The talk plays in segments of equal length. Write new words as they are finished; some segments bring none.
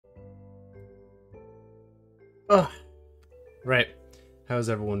Ugh. Right. How's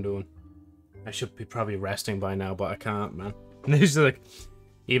everyone doing? I should be probably resting by now, but I can't, man. It's like,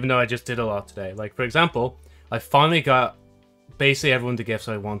 even though I just did a lot today. Like, for example, I finally got basically everyone the gifts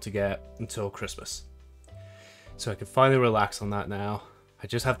I want to get until Christmas. So I can finally relax on that now. I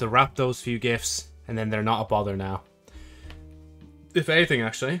just have to wrap those few gifts, and then they're not a bother now. If anything,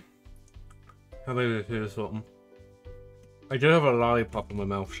 actually. How about we do something? I do have a lollipop in my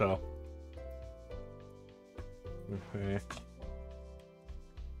mouth, so... Okay.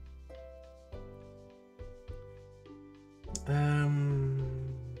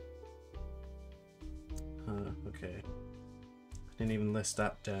 Okay. I didn't even list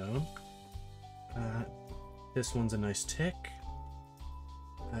that down. This one's a nice tick.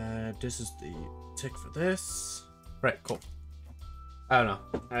 This is the tick for this. Right, cool. I don't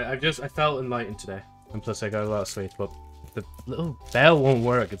know. I felt enlightened today. And plus I got a lot of sweets, but the little bell won't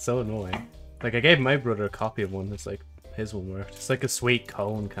work. It's so annoying. Like, I gave my brother a copy of one. It's like, his one worked. It's like a sweet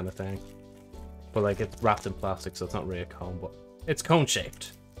cone kind of thing. But like, it's wrapped in plastic, so it's not really a cone, but it's cone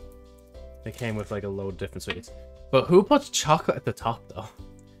shaped. It came with like a load of different sweets. But who puts chocolate at the top though?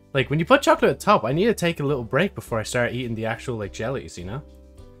 Like, when you put chocolate at the top, I need to take a little break before I start eating the actual like jellies, you know?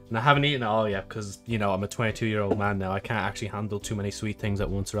 And I haven't eaten it all yet because, you know, I'm a 22-year-old man now. I can't actually handle too many sweet things at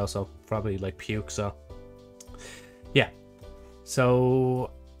once or else I'll probably like puke, so. Yeah.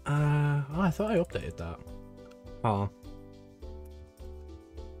 So, oh, I thought I updated that. Hold on.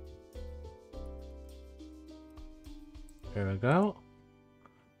 There we go.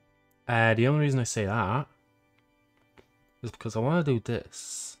 The only reason I say that is because I want to do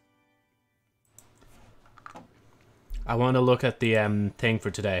this. I want to look at the thing for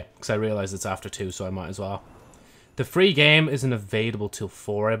today because I realize it's after 2, so I might as well. The free game isn't available till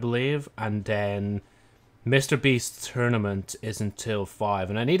 4, I believe, and then Mr. Beast's tournament isn't till 5,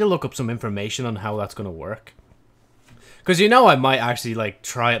 and I need to look up some information on how that's going to work. Because, you know, I might actually, like,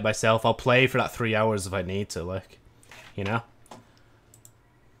 try it myself. I'll play for that 3 hours if I need to, like, you know?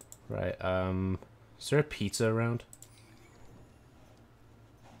 Right, is there a pizza around?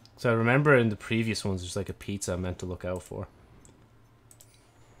 So I remember in the previous ones, there's like a pizza I meant to look out for.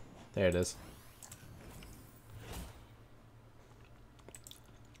 There it is.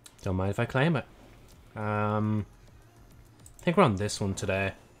 Don't mind if I claim it. I think we're on this one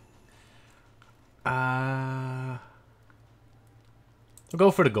today. We'll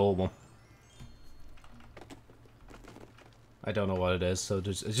go for the gold one. I don't know what it is, so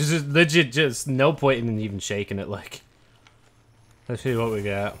there's just legit just no point in even shaking it, like. Let's see what we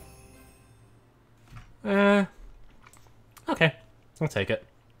got. Okay. I'll take it.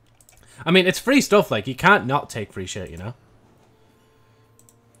 I mean, it's free stuff, like, you can't not take free shit, you know?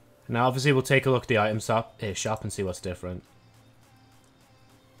 Now, obviously, we'll take a look at the item shop and see what's different.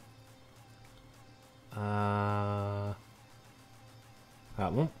 That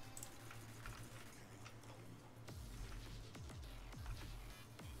one.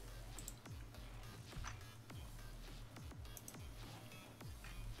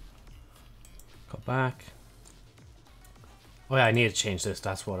 Go back. Oh yeah, I need to change this.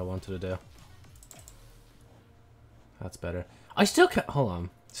 That's what I wanted to do. That's better. I still can't... Hold on.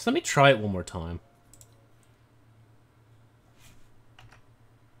 Just let me try it one more time.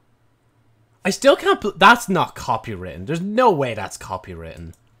 I still can't... That's not copywritten. There's no way that's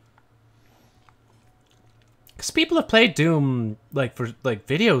copywritten. Because people have played Doom, like, for, like,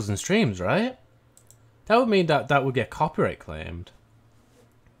 videos and streams, right? That would mean that that would get copyright claimed.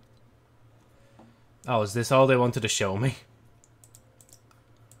 Oh, is this all they wanted to show me?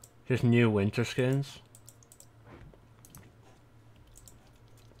 Just new winter skins?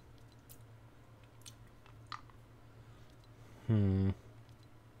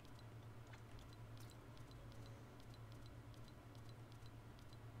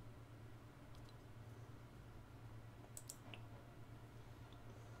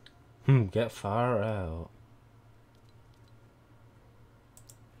 Get far out.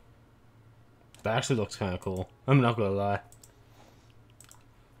 That actually looks kind of cool. I'm not gonna lie.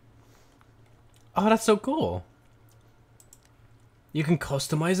 Oh, that's so cool. You can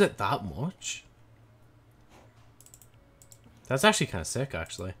customize it that much? That's actually kind of sick,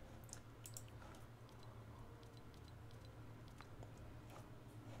 actually.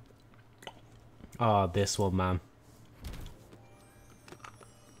 Oh, this one, man.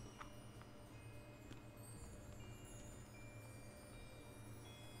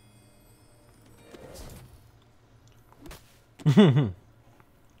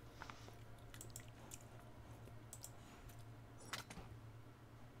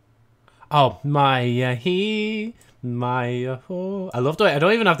 Oh, my he, my oh. I love the way I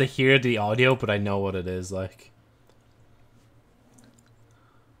don't even have to hear the audio, but I know what it is like.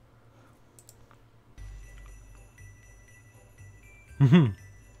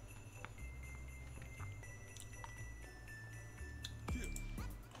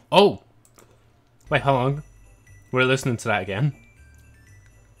 Oh! Wait, how long? We're listening to that again.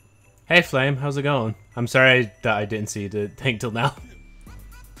 Hey Flame, how's it going? I'm sorry that I didn't see the thing till now.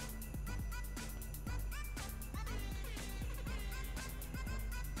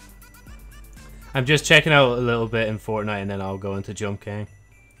 I'm just checking out a little bit in Fortnite and then I'll go into Jump King.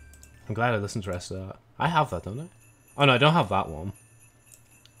 I'm glad I listened to the rest of that. I have that, don't I? Oh no, I don't have that one.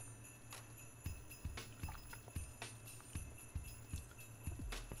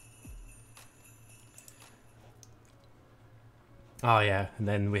 Oh yeah, and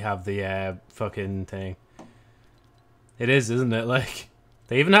then we have the fucking thing. It is, isn't it? Like,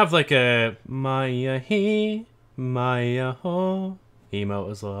 they even have like a Maya he, Maya ho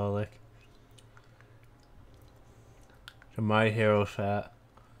emote as well, like. My Hero chat.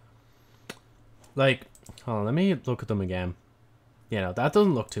 Like, hold on, let me look at them again. You know, that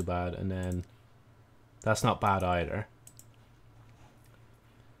doesn't look too bad, and then that's not bad either.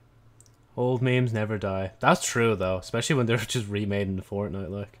 Old memes never die. That's true though, especially when they're just remade into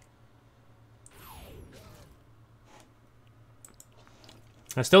Fortnite, like.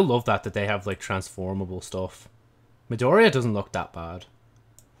 I still love that they have like transformable stuff. Midoriya doesn't look that bad.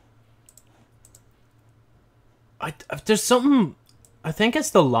 There's something, I think it's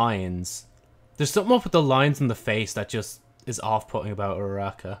the lines. There's something up with the lines in the face that just is off-putting about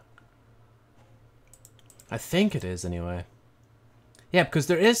Uraraka. I think it is anyway. Yeah, because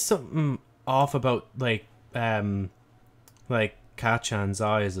there is something off about like Kachan's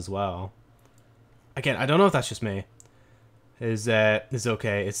eyes as well. Again, I don't know if that's just me. Is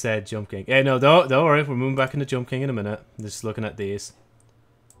okay. It said Jump King. Hey, no, don't worry. We're moving back into Jump King in a minute. I'm just looking at these.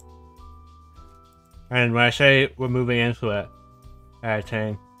 And when I say we're moving into it,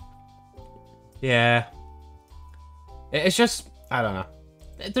 thing. Yeah. It's just, I don't know.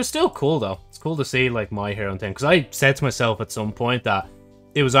 They're still cool though. It's cool to see like My Hero and thing. Because I said to myself at some point that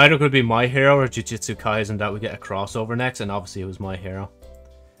it was either going to be My Hero or Jujutsu Kaisen that would get a crossover next. And obviously it was My Hero.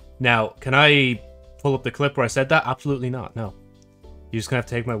 Now, can I pull up the clip where I said that? Absolutely not, no. You're just going to have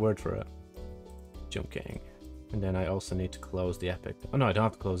to take my word for it. Jump King. And then I also need to close the Epic. Oh no, I don't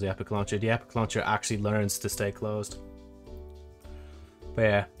have to close the Epic Launcher. The Epic Launcher actually learns to stay closed. But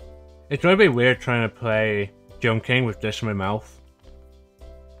yeah. It's going to be weird trying to play Jump King with this in my mouth.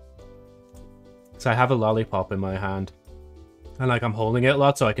 So I have a lollipop in my hand. And like I'm holding it a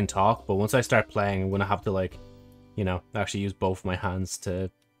lot so I can talk. But once I start playing, I'm going to have to like, you know, actually use both my hands to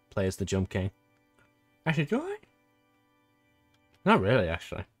play as the Jump King. Actually, do I? Not really,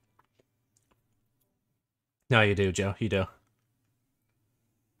 actually. No, you do, Joe. You do.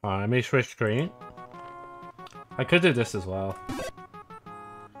 Alright, let me switch screen. I could do this as well.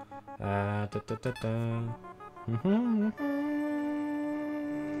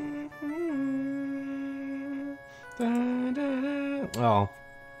 Oh.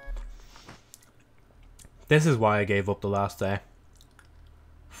 This is why I gave up the last day.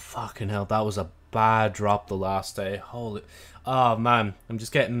 Fucking hell, that was a bad drop the last day. Holy... Oh, man. I'm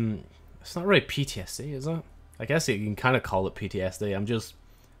just getting... It's not really PTSD, is it? I guess you can kind of call it PTSD. I'm just...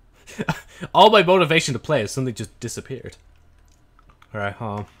 All my motivation to play is suddenly just disappeared. Alright,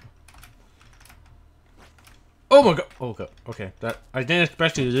 Oh my god! Oh god, okay. That I didn't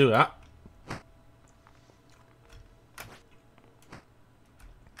expect you to do that.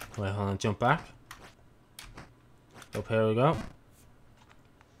 Wait, hold on, jump back. Up here we go.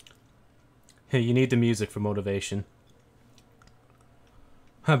 You need the music for motivation.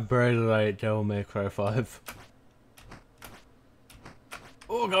 I'm very like Devil May Cry 5.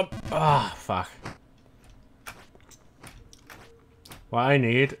 Oh god. Ah, fuck. What I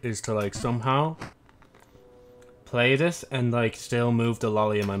need is to like somehow play this and like still move the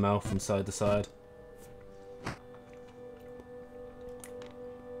lolly in my mouth from side to side.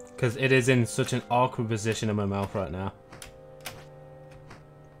 Because it is in such an awkward position in my mouth right now.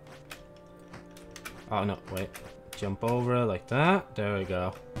 Oh no, wait. Jump over it like that. There we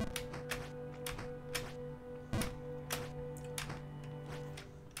go.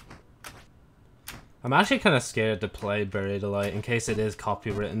 I'm actually kind of scared to play Buried Alight in case it is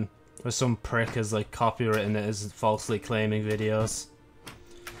copywritten. Or some prick has like copywritten it as falsely claiming videos.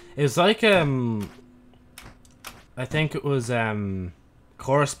 It was like I think it was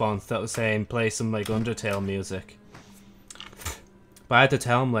Correspondence that was saying play some like Undertale music. But I had to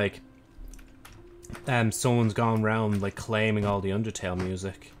tell him like someone's gone around like claiming all the Undertale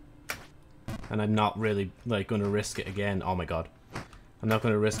music. And I'm not really like gonna risk it again. Oh my god. I'm not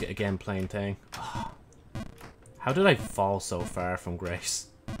gonna risk it again playing thing. Oh. How did I fall so far from grace?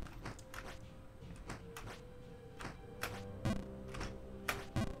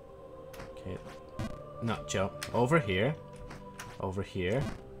 No, Joe. Over here. Over here.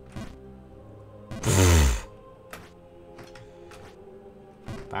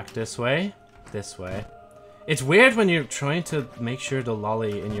 Back this way. This way. It's weird when you're trying to make sure the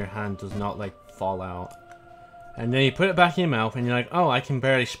lolly in your hand does not, like, fall out. And then you put it back in your mouth and you're like, oh, I can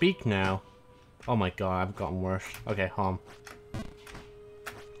barely speak now. Oh my god, I've gotten worse. Okay, home.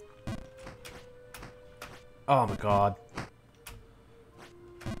 Oh my god.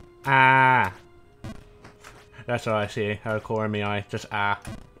 Ah. That's what I see. Hardcore in my eye. Just ah.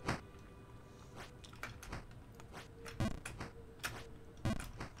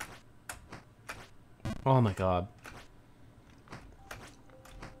 Oh my god.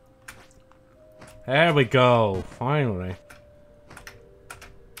 There we go. Finally.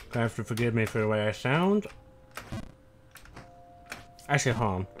 Gonna have to forgive me for the way I sound. Actually,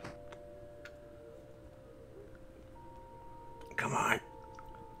 home. Come on.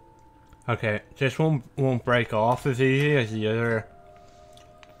 Okay, this one won't break off as easy as the other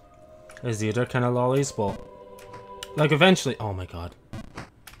kind of lollies, but like eventually. Oh my god.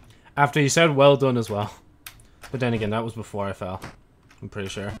 After you said well done as well, but then again that was before I fell. I'm pretty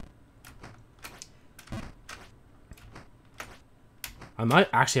sure. I might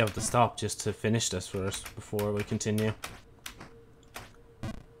actually have to stop just to finish this first before we continue.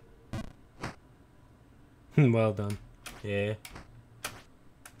 Well done. Yeah.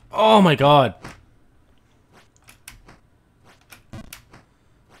 Oh my god!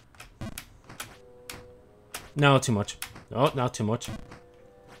 No, too much. Oh, not too much.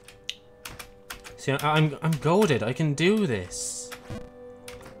 See, I'm goated. I can do this.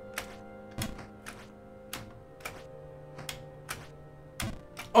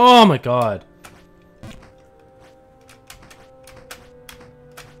 Oh my god!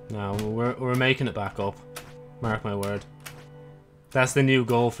 No, we're making it back up. Mark my word. That's the new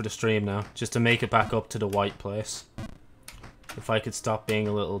goal for the stream now, just to make it back up to the white place. If I could stop being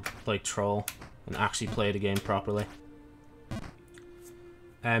a little, like, troll and actually play the game properly.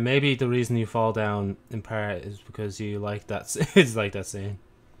 Maybe the reason you fall down in part is because you like that. It's like that saying.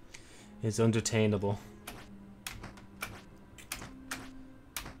 It's entertainable.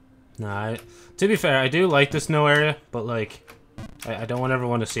 Nah, to be fair, I do like the snow area, but like, I don't ever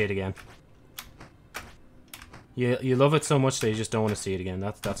want to see it again. You love it so much that you just don't want to see it again.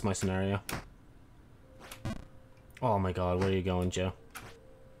 That's my scenario. Oh my god, where are you going, Joe?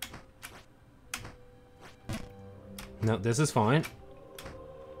 No, this is fine.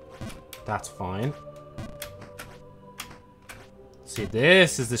 That's fine. See,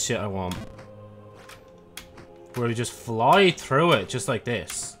 this is the shit I want. Where you just fly through it, just like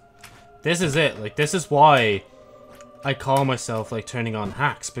this. This is it. Like, this is why I call myself, like, turning on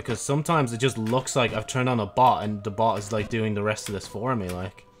hacks, because sometimes it just looks like I've turned on a bot and the bot is, like, doing the rest of this for me,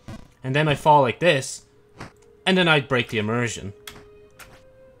 like. And then I fall like this, and then I break the immersion.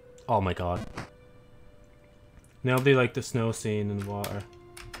 Oh my god. Nobody liked the snow scene in water.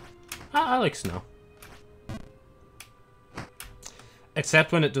 I like snow.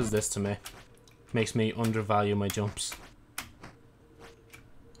 Except when it does this to me. Makes me undervalue my jumps.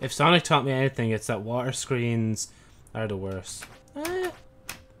 If Sonic taught me anything, it's that water screens are the worst.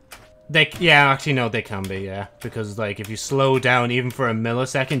 Yeah, actually no, they can be, yeah. Because like if you slow down even for a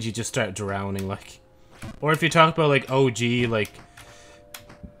millisecond, you just start drowning, like. Or if you talk about like OG, like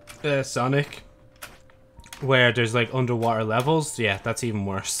Sonic, where there's like underwater levels, yeah, that's even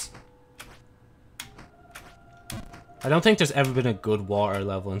worse. I don't think there's ever been a good water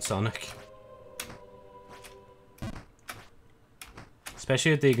level in Sonic.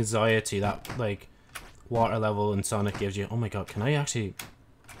 Especially with the anxiety that like water level in Sonic gives you. Oh my god, can I actually...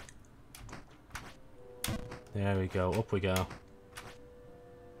 There we go, up we go.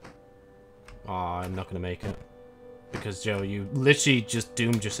 Oh, I'm not gonna make it. Because, Joe, you literally just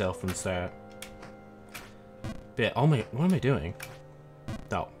doomed yourself from the start. But, oh my, what am I doing?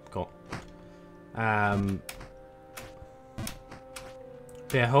 Oh, cool.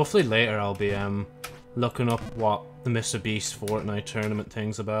 Yeah, hopefully later I'll be, looking up what the Mr. Beast Fortnite tournament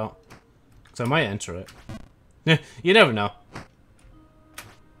thing's about. Because I might enter it. You never know.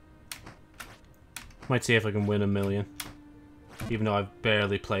 Might see if I can win 1 million. Even though I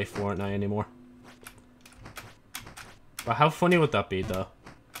barely play Fortnite anymore. But how funny would that be, though?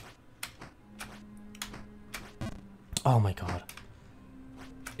 Oh my god.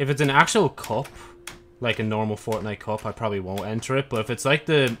 If it's an actual cup, like a normal Fortnite cup, I probably won't enter it. But if it's like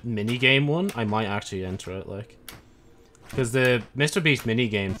the minigame one, I might actually enter it, like. Because the Mr. Beast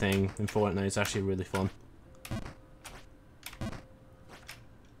minigame thing in Fortnite is actually really fun.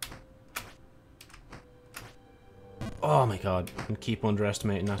 Oh my god, I keep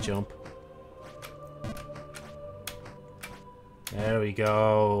underestimating that jump. There we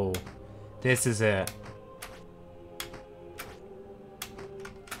go. This is it.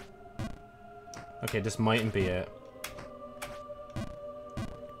 Okay, this mightn't be it.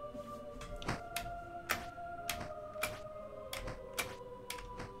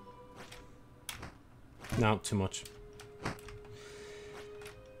 No, too much.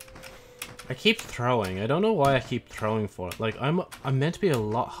 I keep throwing. I don't know why I keep throwing for it. Like, I'm meant to be a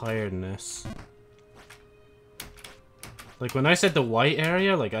lot higher than this. Like, when I said the white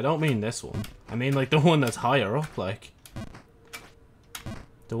area, like, I don't mean this one. I mean, like, the one that's higher up, like.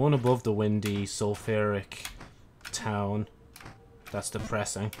 The one above the windy, sulfuric town. That's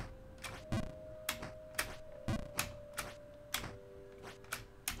depressing.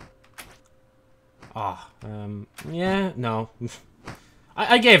 Yeah, no.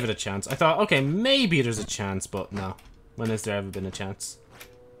 I gave it a chance. I thought, okay, maybe there's a chance, but no. When has there ever been a chance?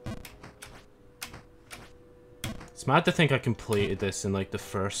 It's mad to think I completed this in, like, the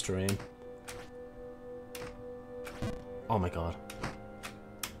first stream. Oh my god.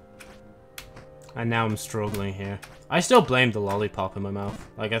 And now I'm struggling here. I still blame the lollipop in my mouth.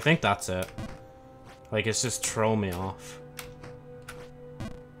 Like, I think that's it. Like, it's just thrown me off.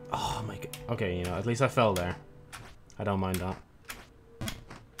 Oh my god. Okay, you know, at least I fell there. I don't mind that.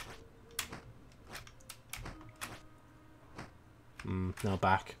 No,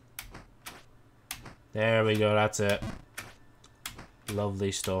 back. There we go, that's it.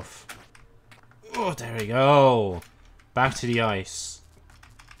 Lovely stuff. Oh, there we go. Back to the ice.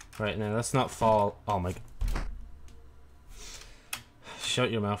 Right, now, let's not fall. Oh my god. Shut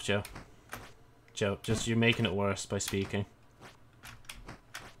your mouth, Joe. Joe, just you're making it worse by speaking.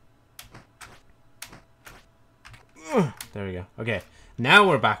 There we go. Okay, now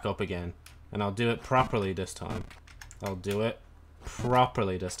we're back up again. And I'll do it properly this time. I'll do it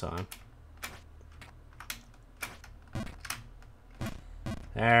properly this time.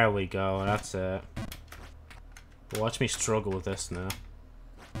 There we go, that's it. But watch me struggle with this now.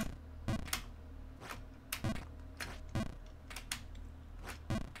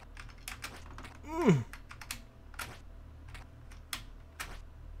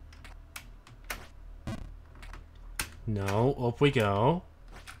 No, up we go.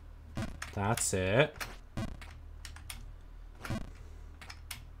 That's it.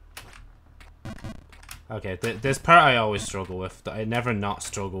 Okay, this part I always struggle with. I never not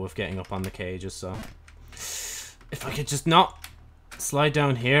struggle with getting up on the cages, so... If I could just not slide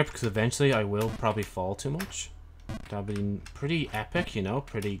down here, because eventually I will probably fall too much. That would be pretty epic, you know?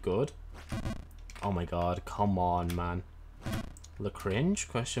 Pretty good. Oh my god, come on, man. Le cringe?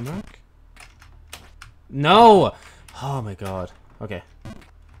 Question mark? No! Oh my god. Okay.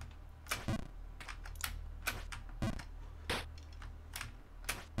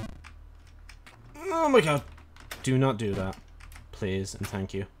 Oh my god. Do not do that. Please and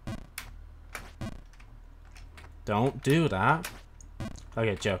thank you. Don't do that.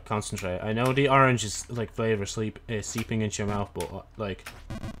 Okay, Joe, concentrate. I know the orange is like flavor seeping into your mouth, but like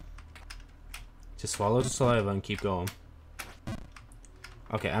just swallow the saliva and keep going.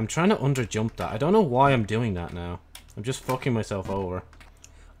 Okay, I'm trying to underjump that. I don't know why I'm doing that now. I'm just fucking myself over.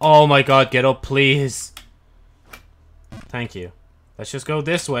 Oh my god, get up, please. Thank you. Let's just go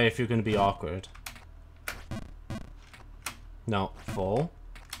this way if you're going to be awkward. No, full.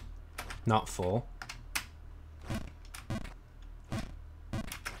 Not full.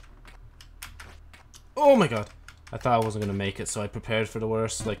 Oh my god. I thought I wasn't going to make it, so I prepared for the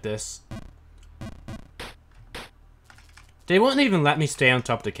worst, like this. They wouldn't even let me stay on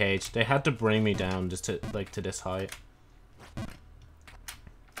top of the cage. They had to bring me down just to, like, to this height.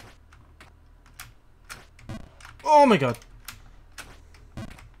 Oh my god.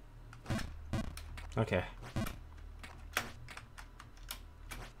 Okay.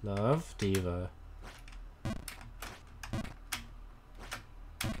 Love Diva.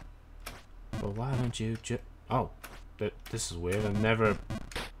 But why don't you oh, this is weird.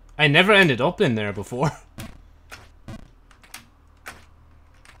 I never ended up in there before.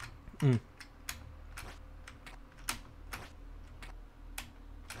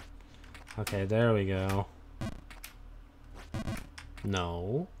 Okay, there we go.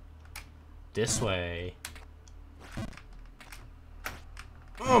 No. This way.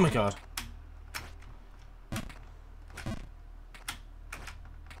 Oh my god.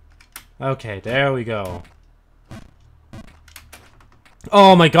 Okay, there we go.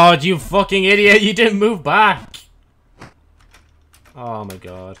 Oh my god, you fucking idiot! You didn't move back! Oh my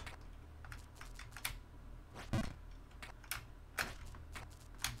god.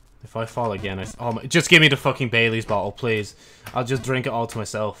 If I fall again, oh my, just give me the fucking Bailey's bottle, please. I'll just drink it all to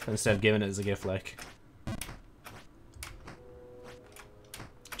myself instead of giving it as a gift, like.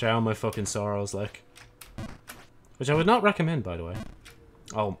 Drown my fucking sorrows, like. Which I would not recommend, by the way.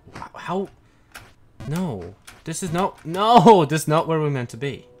 Oh, how? No. This is not... No! This is not where we're meant to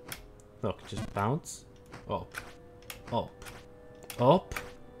be. Look, just bounce. Up. Up. Up.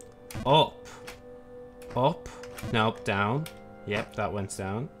 Up. Up. Nope, down. Yep, that went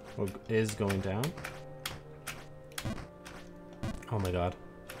down. Or is going down. Oh my god.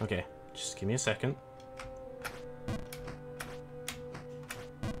 Okay, just give me a second.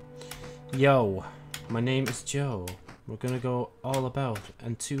 Yo, my name is Joe. We're gonna go all about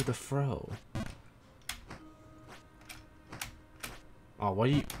and to the fro. Oh, what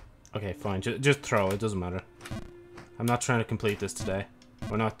are you... Okay, fine. Just throw. It doesn't matter. I'm not trying to complete this today.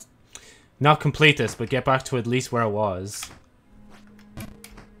 Or not complete this, but get back to at least where I was.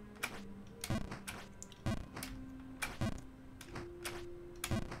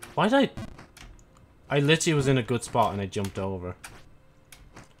 Why did I literally was in a good spot and I jumped over.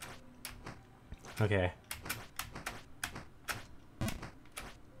 Okay.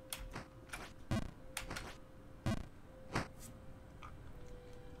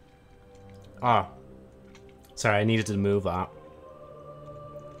 Ah. Sorry, I needed to move that.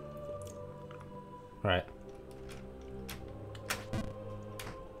 Right.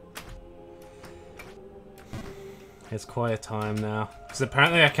 It's quiet time now. Because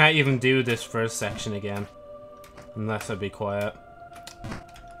apparently I can't even do this first section again. Unless I be quiet.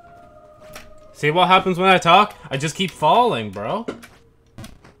 See what happens when I talk? I just keep falling, bro.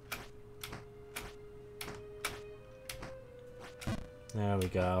 There we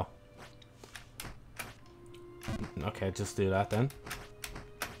go. Okay, just do that then.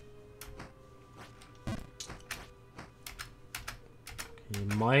 You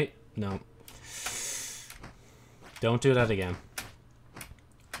might... No. Don't do that again.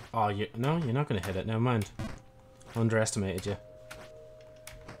 Oh, no, you're not gonna hit it. Never mind. Underestimated you.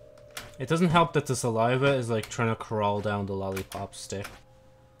 It doesn't help that the saliva is like trying to crawl down the lollipop stick.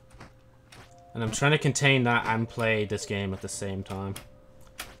 And I'm trying to contain that and play this game at the same time.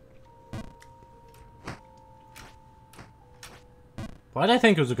 Why did I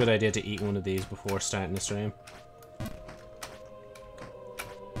think it was a good idea to eat one of these before starting the stream?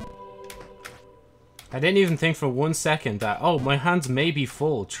 I didn't even think for 1 second that, oh, my hands may be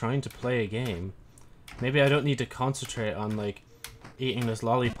full trying to play a game. Maybe I don't need to concentrate on, like, eating this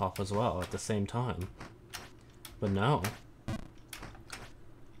lollipop as well at the same time. But no.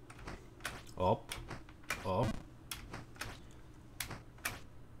 Up. Up.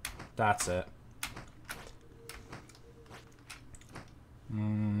 That's it.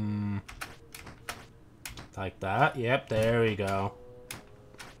 Like that. Yep, there we go.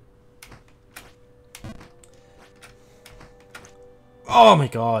 Oh my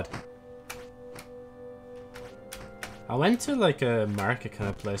god. I went to like a market kind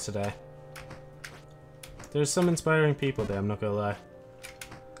of place today. There's some inspiring people there, I'm not gonna lie.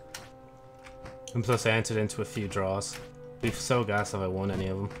 And plus I entered into a few draws. I'd be so gassed if I won any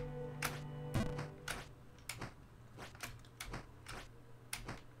of them.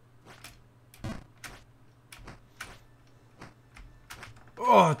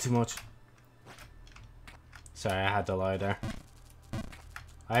 Oh, too much. Sorry, I had to lie there.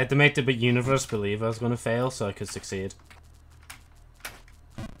 I had to make the universe believe I was going to fail so I could succeed.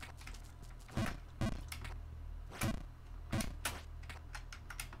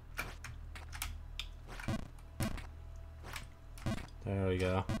 There we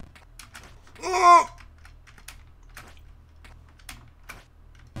go.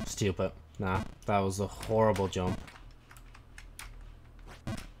 Stupid. Nah, that was a horrible jump.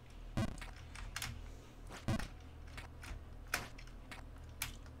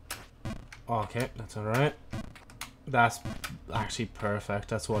 Okay, that's alright. That's actually perfect.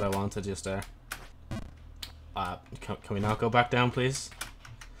 That's what I wanted just there. Can we not go back down, please?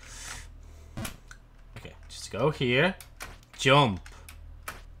 Okay, just go here. Jump.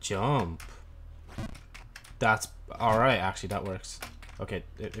 Jump. That's alright, actually, that works. Okay,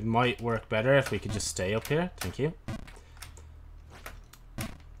 it might work better if we could just stay up here. Thank you.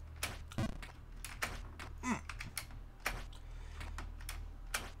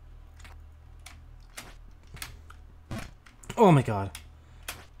 Oh my god.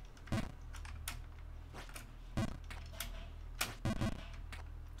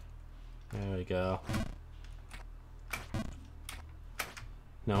 There we go.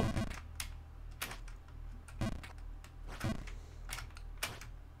 No.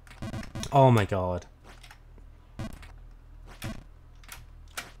 Oh my god.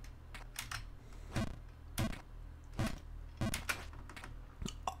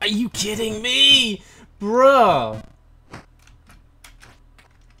 Are you kidding me? Bruh.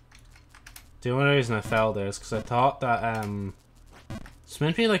 The only reason I fell there is because I thought that, it's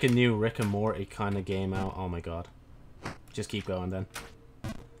meant to be like a new Rick and Morty kind of game out. Oh my god. Just keep going then.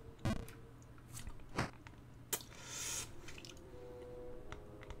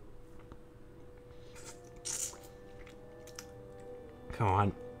 Come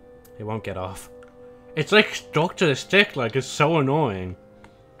on. It won't get off. It's like stuck to the stick, like it's so annoying.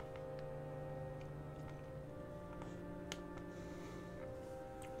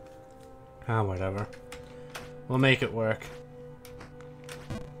 Ah, whatever. We'll make it work.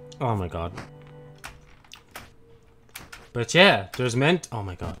 Oh my god. But yeah, there's meant... Oh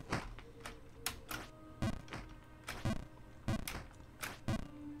my god.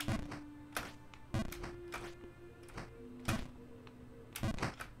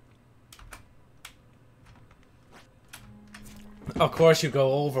 Of course you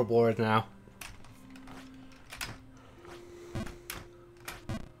go overboard now.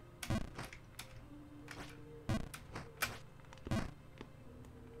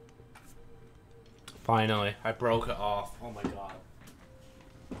 Finally, I broke it off. Oh my god.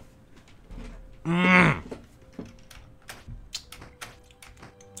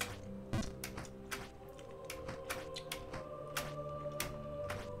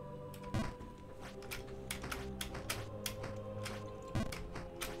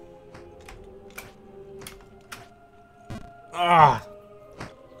 Ah.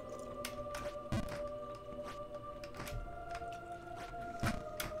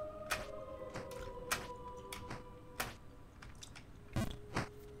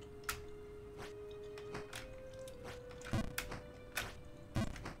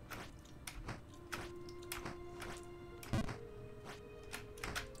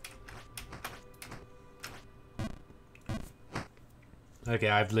 Okay,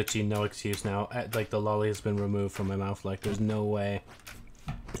 I've literally no excuse now. Like, the lolly has been removed from my mouth. Like, there's no way.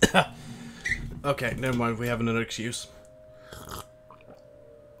 Okay, never mind. We have another excuse.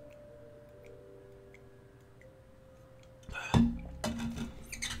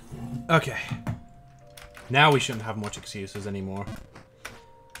 Okay. Now we shouldn't have much excuses anymore.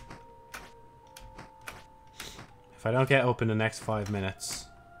 If I don't get up in the next 5 minutes,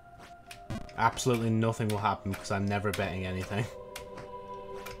 absolutely nothing will happen because I'm never betting anything.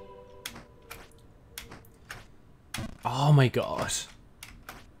 Oh my god.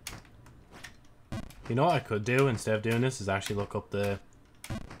 You know what I could do instead of doing this is actually look up the,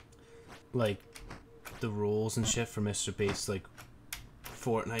 like, the rules and shit for Mr. Beast's, like,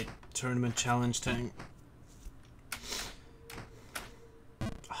 Fortnite tournament challenge thing.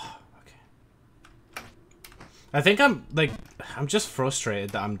 Oh, okay. I think I'm just frustrated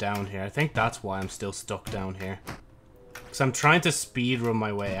that I'm down here. I think that's why I'm still stuck down here. Because I'm trying to speed run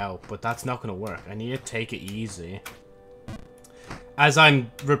my way out, but that's not going to work. I need to take it easy. As I'm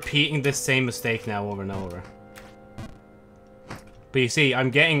repeating this same mistake now over and over. But you see,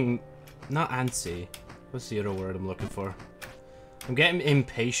 I'm getting... Not antsy. What's the other word I'm looking for? I'm getting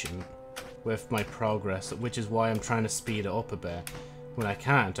impatient with my progress, which is why I'm trying to speed it up a bit. When I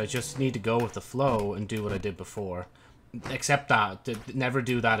can't, I just need to go with the flow and do what I did before. Except that. Never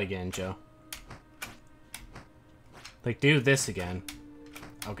do that again, Joe. Like, do this again.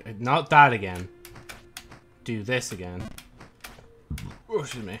 Okay, not that again. Do this again. Oh,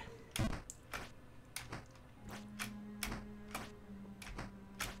 excuse me.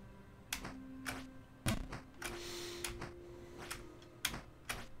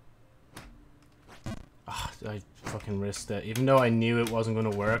 Oh, I fucking risked it. Even though I knew it wasn't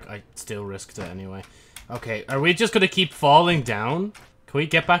going to work, I still risked it anyway. Okay, are we just going to keep falling down? Can we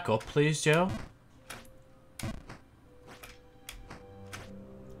get back up, please, Joe?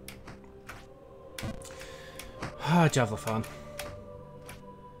 Ah, Javelin.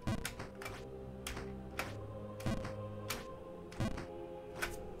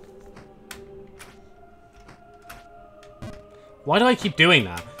 Why do I keep doing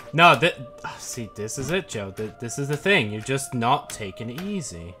that? No, see, this is it, Joe. This is the thing. You're just not taking it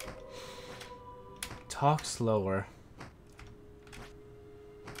easy. Talk slower.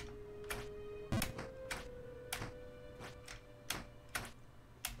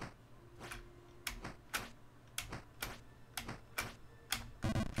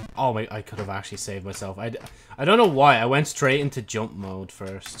 Oh, wait, I could have actually saved myself. I don't know why. I went straight into jump mode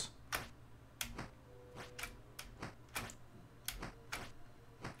first.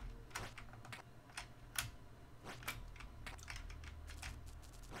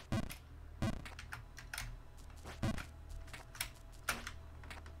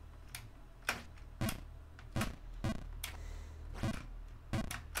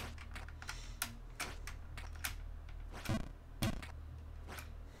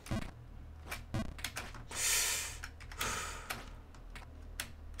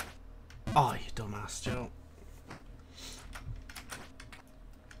 Oh, you dumbass, Joe.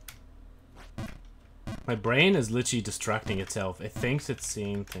 My brain is literally distracting itself. It thinks it's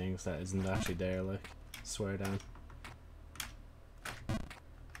seeing things that isn't actually there, like, swear down.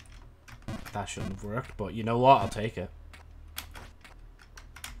 That shouldn't have worked, but you know what? I'll take it.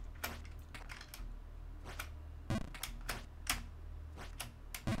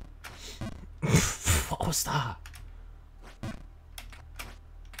 What was that?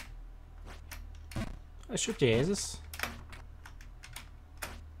 I should Jesus.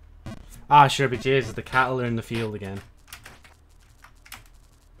 Ah, sure, but Jesus, the cattle are in the field again.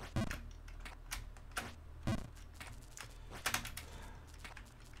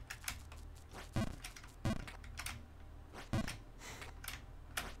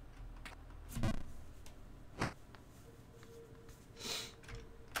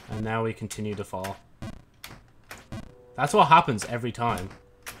 And now we continue to fall. That's what happens every time.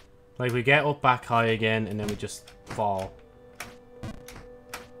 Like, we get up back high again, and then we just fall.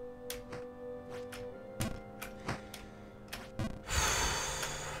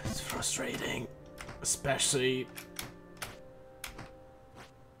 It's frustrating. Especially...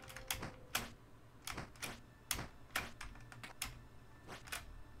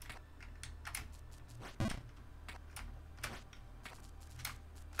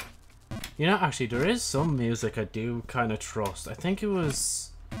 You know, actually, there is some music I do kind of trust. I think it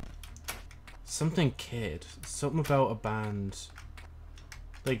was... something Kid. Something about a band.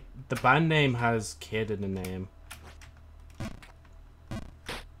 Like, the band name has Kid in the name.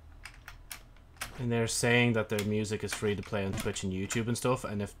 And they're saying that their music is free to play on Twitch and YouTube and stuff,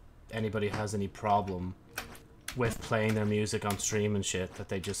 and if anybody has any problem with playing their music on stream and shit, that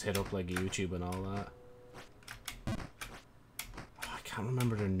they just hit up, like, YouTube and all that. Oh, I can't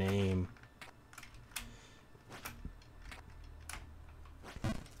remember their name.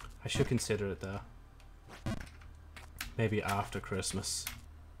 I should consider it, though. Maybe after Christmas.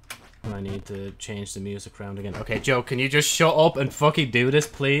 When I need to change the music around again. Okay, Joe, can you just shut up and fucking do this,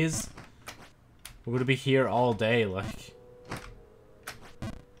 please? We're gonna be here all day, like.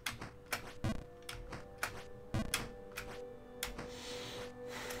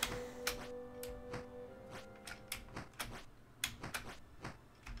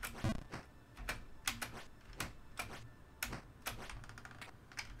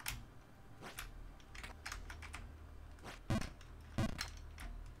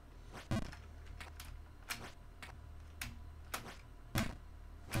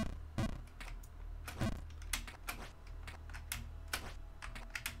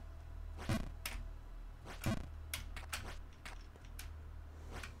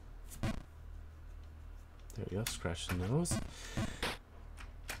 There we go, scratch the nose.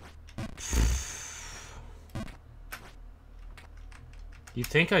 You'd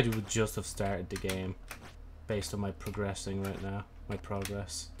think I would just have started the game based on my progressing right now. My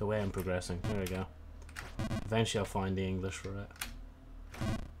progress. The way I'm progressing. There we go. Eventually I'll find the English for it.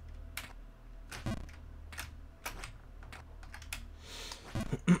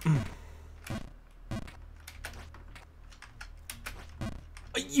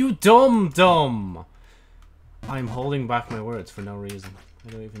 You dumb! I'm holding back my words for no reason.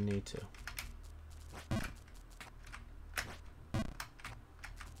 I don't even need to.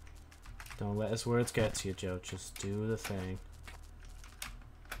 Don't let his words get to you, Joe. Just do the thing.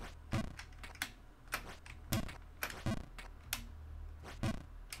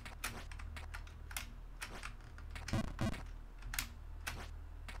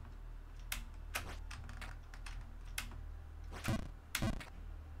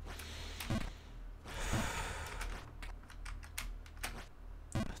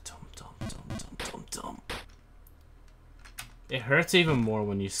 It hurts even more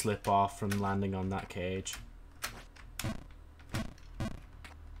when you slip off from landing on that cage.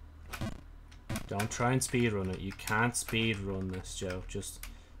 Don't try and speedrun it. You can't speedrun this, Joe. Just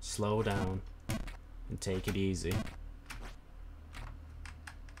slow down and take it easy.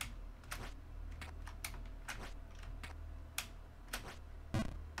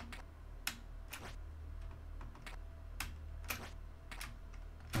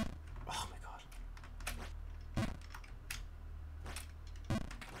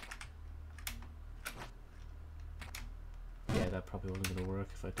 Probably wasn't gonna work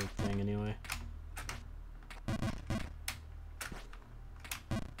if I did thing anyway.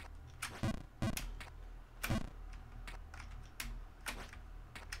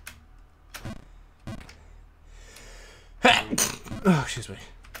 Oh, excuse me.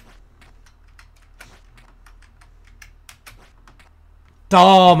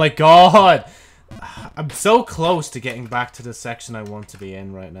 Oh my god! I'm so close to getting back to the section I want to be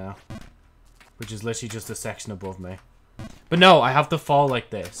in right now. which is literally just a section above me. But no, I have to fall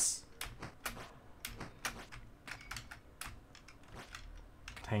like this.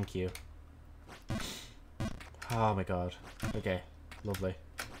 Thank you. Oh my god. Okay, lovely.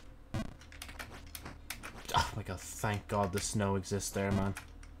 Oh my god, thank god the snow exists there, man.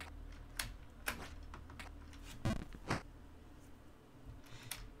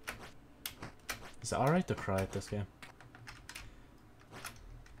 Is it alright to cry at this game?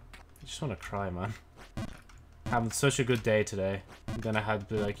 I just want to cry, man. Having such a good day today. I'm gonna have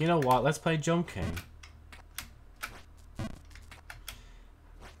to be like, you know what, let's play Jump King.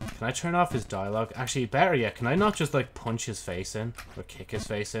 Can I turn off his dialogue? Actually, better yet, can I not just like punch his face in? Or kick his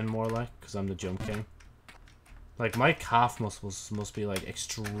face in more like? Because I'm the Jump King. Like, my calf muscles must be like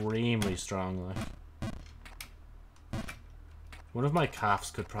extremely strong, like. One of my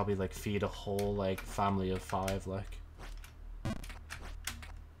calves could probably like feed a whole like family of 5, like.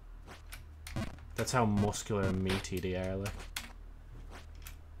 That's how muscular and meaty they are, like.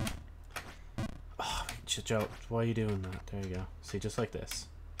 Oh, Joe, why are you doing that? There you go. See, just like this.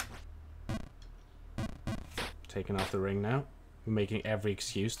 Taking off the ring now. We're making every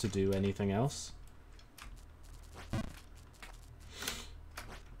excuse to do anything else.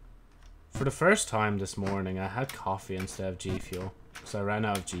 For the first time this morning, I had coffee instead of G Fuel. So I ran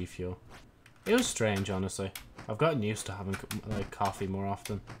out of G Fuel. It was strange, honestly. I've gotten used to having like coffee more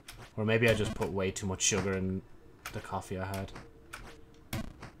often. Or maybe I just put way too much sugar in the coffee I had.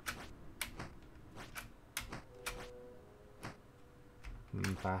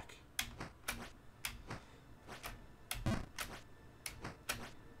 Back.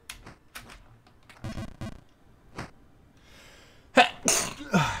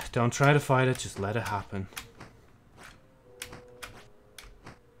 Don't try to fight it, just let it happen.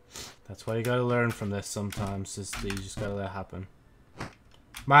 That's why you gotta learn from this sometimes, is that you just gotta let it happen.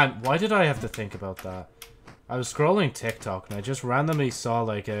 Man, why did I have to think about that? I was scrolling TikTok and I just randomly saw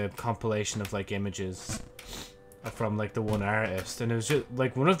like a compilation of like images from like the one artist, and it was just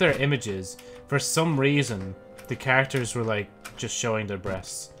like one of their images, for some reason, the characters were like just showing their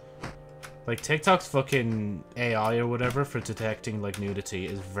breasts. Like, TikTok's fucking AI or whatever for detecting, like, nudity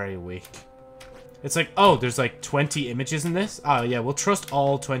is very weak. It's like, oh, there's, like, 20 images in this? Oh, yeah, we'll trust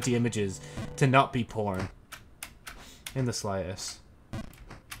all 20 images to not be porn. In the slightest.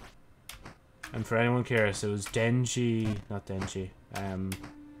 And for anyone curious, it was Denji... Not Denji.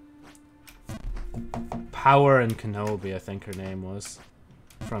 Power and Kenobi, I think her name was.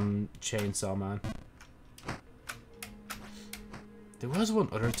 From Chainsaw Man. There was one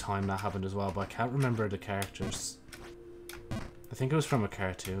other time that happened as well, but I can't remember the characters. I think it was from a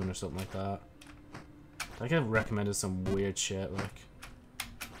cartoon or something like that. I think I recommended some weird shit, like.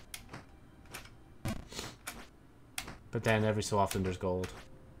 But then every so often there's gold.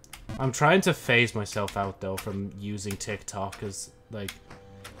 I'm trying to phase myself out though from using TikTok as like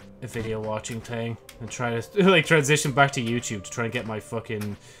a video watching thing, and try to like transition back to YouTube to try and get my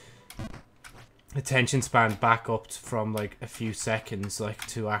fucking attention span back up from like a few seconds like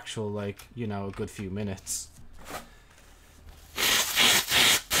to actual like, you know, a good few minutes.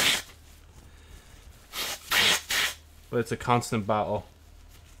 But it's a constant battle.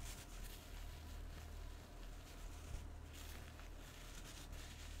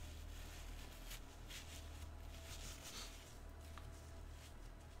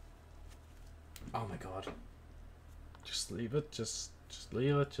 Oh my god. Just leave it, just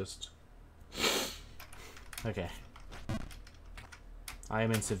leave it, Okay. I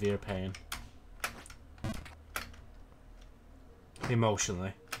am in severe pain.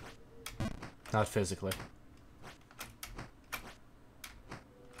 Emotionally. Not physically.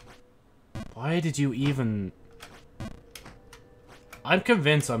 Why did you even... I'm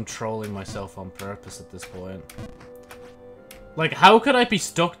convinced I'm trolling myself on purpose at this point. Like, how could I be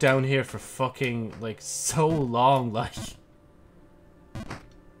stuck down here for fucking, like, so long, like...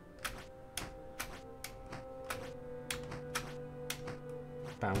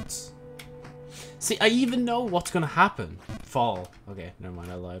 Bounce. See, I even know what's gonna happen. Fall. Okay, never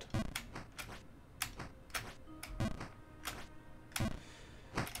mind, I lied.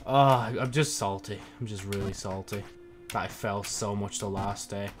 Oh, I'm just salty. I'm just really salty. That I fell so much the last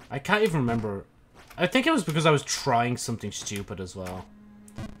day. I can't even remember. I think it was because I was trying something stupid as well.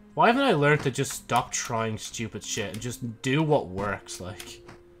 Why haven't I learned to just stop trying stupid shit and just do what works, like...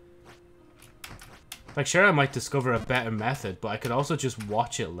 Like, sure, I might discover a better method, but I could also just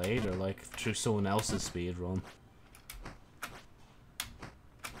watch it later, like, through someone else's speedrun.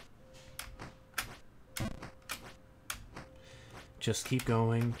 Just keep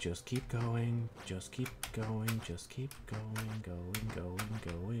going, just keep going, just keep going, just keep going,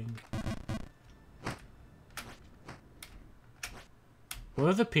 going. One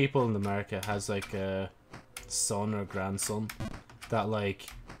of the people in America has like a son or grandson that like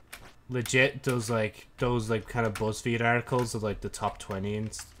legit does like those like kind of BuzzFeed articles of like the top 20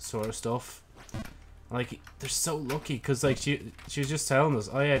 and sort of stuff. Like they're so lucky because like she was just telling us,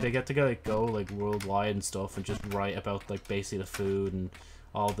 oh yeah, they get to go like worldwide and stuff and just write about like basically the food and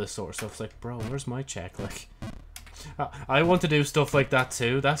all this sort of stuff. It's like, bro, where's my check? Like, I want to do stuff like that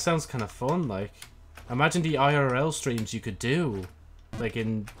too. That sounds kind of fun. Like, imagine the IRL streams you could do, like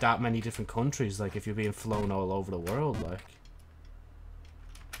in that many different countries. Like if you're being flown all over the world, like.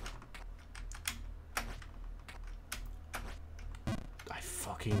 I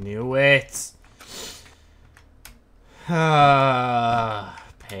fucking knew it. Ah,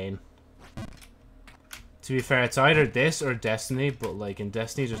 pain. To be fair, it's either this or Destiny, but like in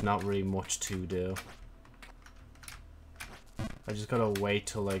Destiny there's not really much to do. I just gotta wait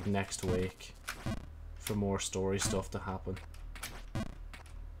till like next week for more story stuff to happen.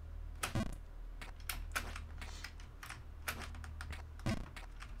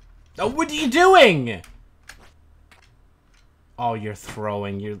 Oh, what are you doing? Oh, you're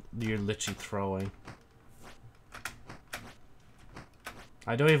throwing. You're literally throwing.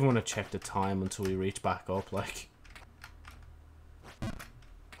 I don't even want to check the time until we reach back up, like.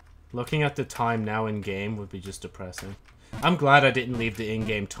 Looking at the time now in-game would be just depressing. I'm glad I didn't leave the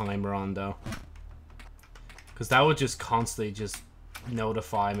in-game timer on, though. Because that would just constantly just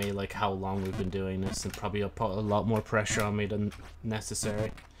notify me, like, how long we've been doing this, and probably put a lot more pressure on me than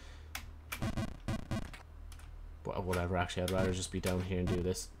necessary. But whatever, actually, I'd rather just be down here and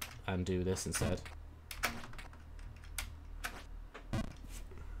do this instead.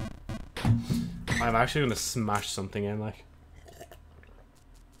 I'm actually gonna smash something in, like.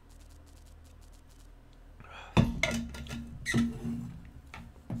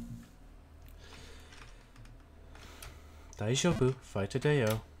 Daijoubu, fight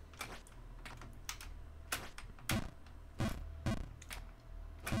Deo.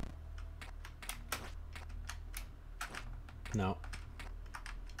 No.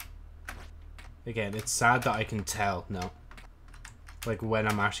 Again, it's sad that I can tell, no. Like when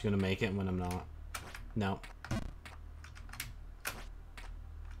I'm actually gonna make it and when I'm not. No.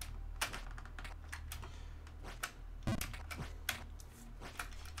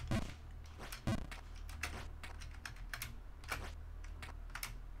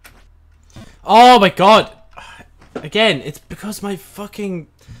 Oh my god! Again, it's because my fucking...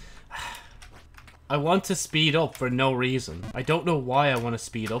 I want to speed up for no reason. I don't know why I want to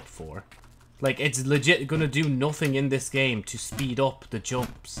speed up for. Like, it's legit gonna do nothing in this game to speed up the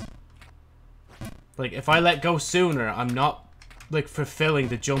jumps. Like, if I let go sooner, I'm not, like, fulfilling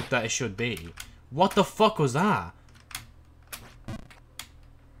the jump that it should be. What the fuck was that?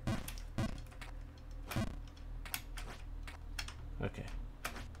 Okay.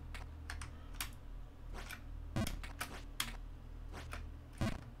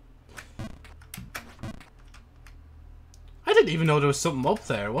 I didn't even know there was something up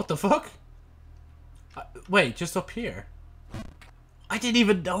there. What the fuck? Wait, just up here? I didn't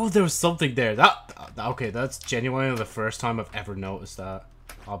even know there was something there. Okay, that's genuinely the first time I've ever noticed that.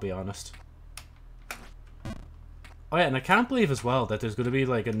 I'll be honest. Oh yeah, and I can't believe as well that there's going to be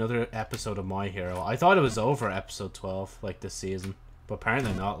like another episode of My Hero. I thought it was over episode 12, like this season. But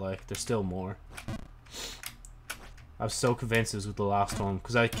apparently not, like, there's still more. I was so convinced it was the last one.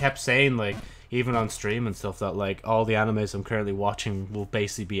 Because I kept saying, like, even on stream and stuff, that like all the animes I'm currently watching will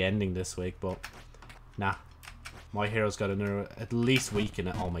basically be ending this week. But, nah. My Hero's got another at least week in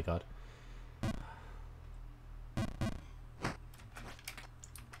it. Oh my god.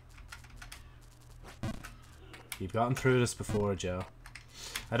 You've gotten through this before, Joe.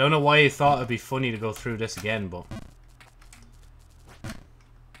 I don't know why you thought it'd be funny to go through this again, but...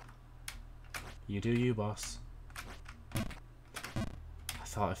 You do you, boss. I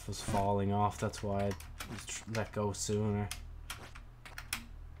thought it was falling off, that's why I let go sooner.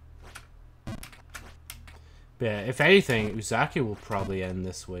 But yeah, if anything, Uzaki will probably end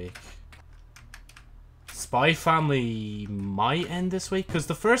this week. Spy Family might end this week, because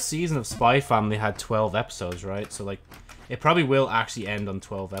the first season of Spy Family had 12 episodes, right? So, like, it probably will actually end on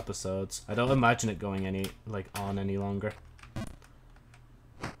 12 episodes. I don't imagine it going on any longer.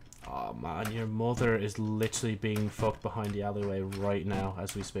 Oh man, your mother is literally being fucked behind the alleyway right now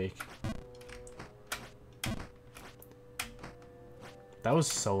as we speak. That was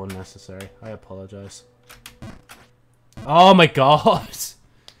so unnecessary. I apologize. Oh my god!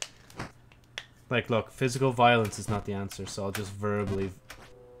 Like, look, physical violence is not the answer, so I'll just verbally...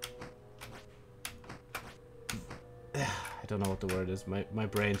 I don't know what the word is. My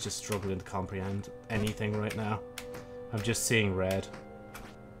brain's just struggling to comprehend anything right now. I'm just seeing red.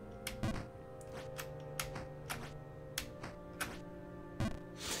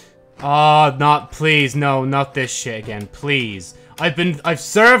 Oh, not, please, no, not this shit again, please. I've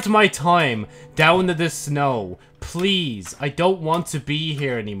served my time down to this snow. Please, I don't want to be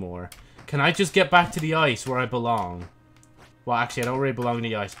here anymore. Can I just get back to the ice where I belong? Well, actually, I don't really belong in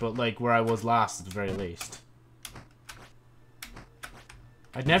the ice, but, like, where I was last at the very least.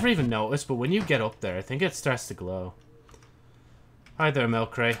 I'd never even noticed, but when you get up there, I think it starts to glow. Hi there,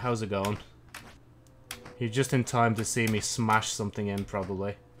 Milk Crate. How's it going? You're just in time to see me smash something in,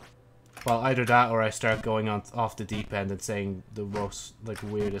 probably. Well, either that or I start going on off the deep end and saying the most, like,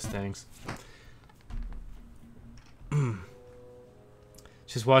 weirdest things.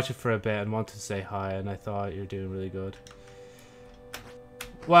 Just watch it for a bit and wanted to say hi, and I thought you're doing really good.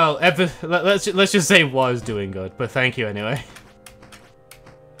 Well, let's just say was doing good, but thank you anyway.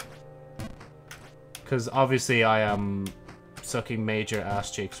 Because obviously I am sucking major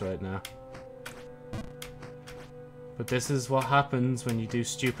ass cheeks right now. But this is what happens when you do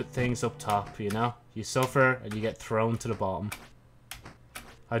stupid things up top, you know? You suffer and you get thrown to the bottom.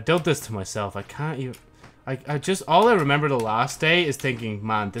 I did this to myself. I can't even... I just... All I remember the last day is thinking,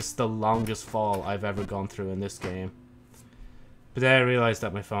 man, this is the longest fall I've ever gone through in this game. But then I realized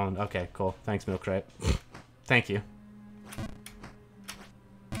that my phone... Okay, cool. Thanks, Milk Crate. Thank you.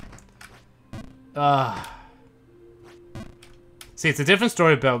 See, it's a different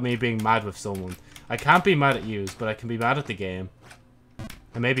story about me being mad with someone. I can't be mad at yous, but I can be mad at the game.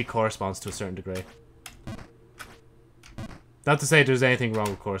 And maybe corresponds to a certain degree. Not to say there's anything wrong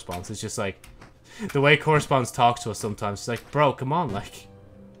with corresponds, it's just like... The way corresponds talks to us sometimes, it's like, bro, come on, like...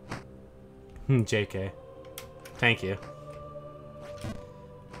 JK. Thank you.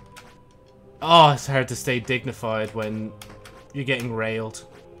 Oh, it's hard to stay dignified when you're getting railed.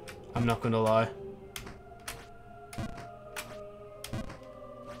 I'm not gonna lie.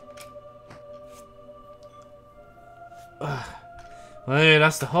 Well, yeah,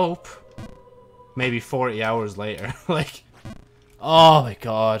 that's the hope. Maybe 40 hours later. Like, oh my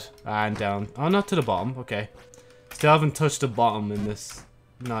god. And down. Oh, not to the bottom. Okay. Still haven't touched the bottom in this.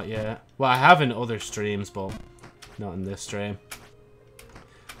 Not yet. Well, I have in other streams, but not in this stream.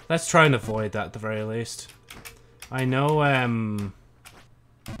 Let's try and avoid that at the very least. I know,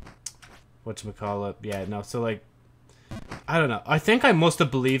 whatchamacallit. Yeah, no, so like, I don't know. I think I must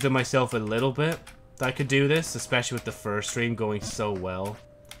have believed in myself a little bit that I could do this, especially with the first stream going so well.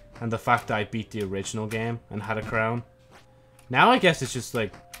 And the fact that I beat the original game and had a crown. Now I guess it's just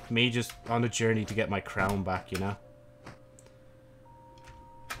like me just on a journey to get my crown back, you know?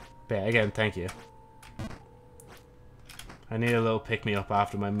 But yeah, again, thank you. I need a little pick-me-up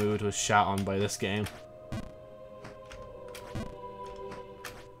after my mood was shat on by this game.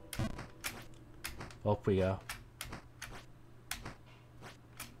 Up we go.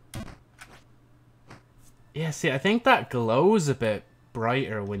 Yeah, see, I think that glows a bit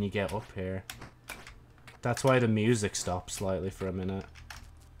brighter when you get up here. That's why the music stops slightly for a minute.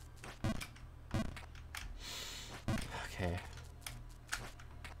 Okay.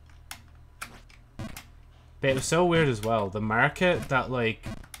 But it was so weird as well. The market that, like,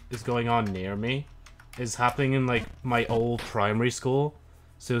 is going on near me is happening in, like, my old primary school.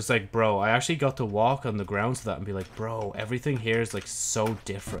 So it's like, bro, I actually got to walk on the grounds of that and be like, bro, everything here is, like, so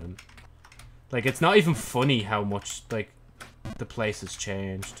different. Like, it's not even funny how much, like, the place has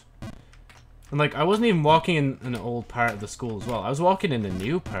changed. And, like, I wasn't even walking in an old part of the school as well. I was walking in a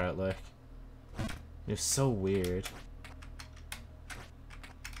new part, like. It was so weird.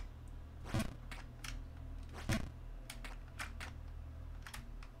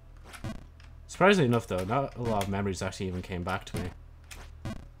 Surprisingly enough, though, not a lot of memories actually even came back to me.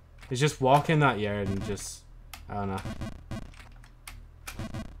 It's just walking that yard and just... I don't know.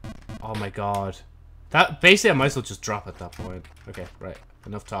 Oh my god. That, basically I might as well just drop at that point. Okay, right.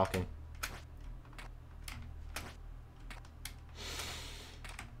 Enough talking.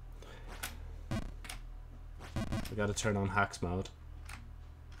 We gotta turn on hacks mode.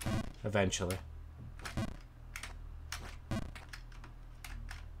 Eventually.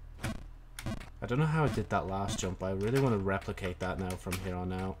 I don't know how I did that last jump. I really want to replicate that now from here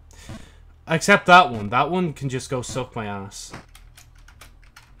on out. Except that one. That one can just go suck my ass.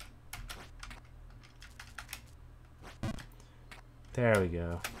 There we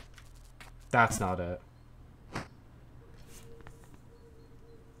go. That's not it.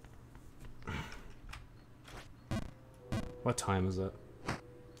 What time is it?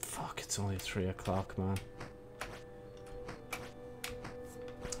 Fuck, it's only 3 o'clock, man.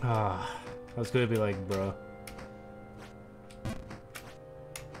 Ah, I was gonna be like, bro.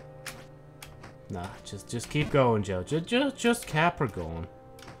 Nah, just keep going, Joe. Just cap her going.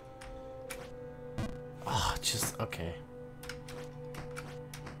 Oh, just okay.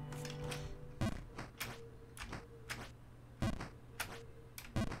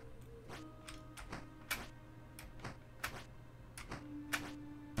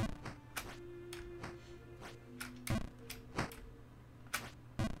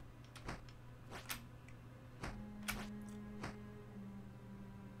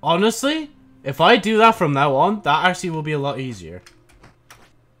 Honestly, if I do that from now on, that actually will be a lot easier.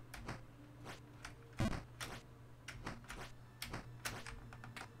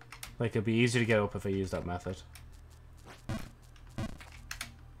 Like, it'd be easier to get up if I use that method.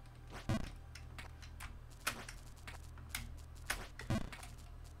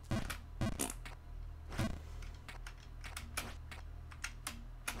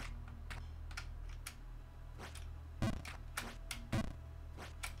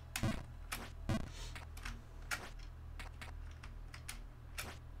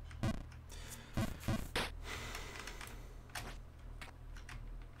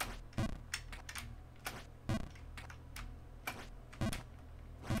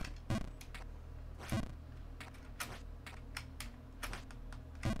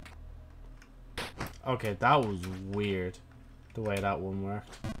 Okay, that was weird. The way that one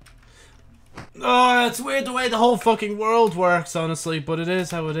worked. Oh, it's weird the way the whole fucking world works, honestly. But it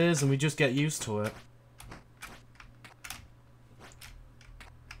is how it is, and we just get used to it.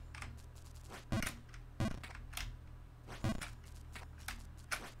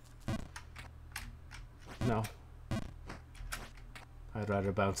 No. I'd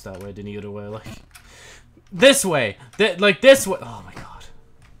rather bounce that way than the other way, like... This way! Like, this way! Oh my god.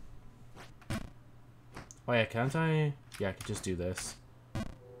 Oh yeah, can't I? Yeah, I could just do this.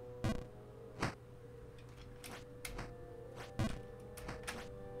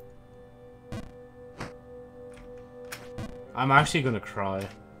 I'm actually gonna cry.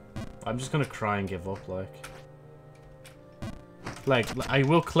 I'm just gonna cry and give up, like... Like, I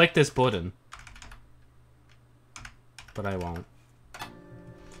will click this button. But I won't.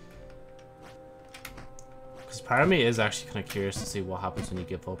 Because part of me is actually kind of curious to see what happens when you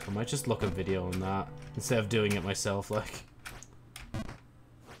give up. I might just look a video on that instead of doing it myself, like.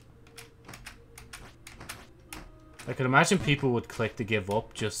 I could imagine people would click to give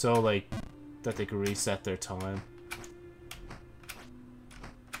up just so, like, that they could reset their time.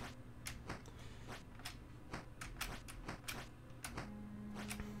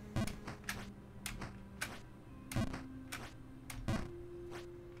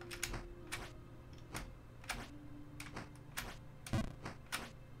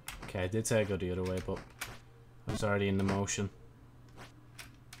 Okay, I did say I'd go the other way, but I was already in the motion.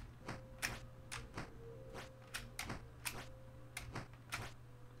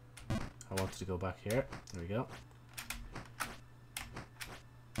 I wanted to go back here. There we go.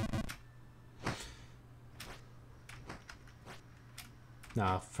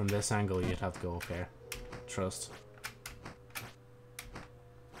 Nah, from this angle you'd have to go up here. Trust.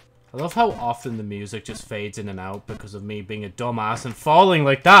 I love how often the music just fades in and out because of me being a dumbass and falling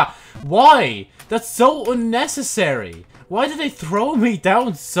like that. Why? That's so unnecessary. Why did they throw me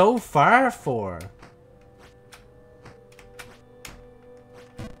down so far for?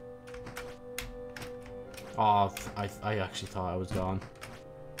 Oh, I actually thought I was gone.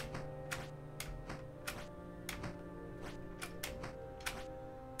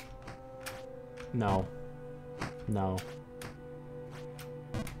 No. No.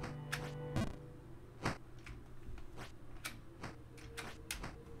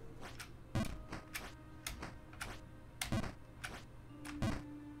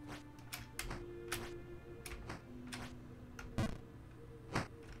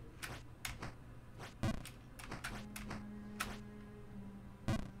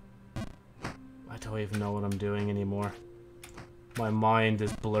 I don't even know what I'm doing anymore. My mind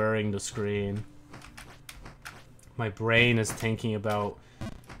is blurring the screen. My brain is thinking about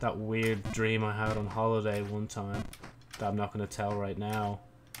that weird dream I had on holiday one time that I'm not going to tell right now.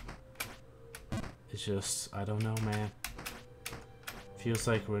 It's just, I don't know, man. Feels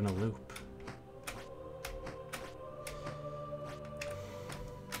like we're in a loop.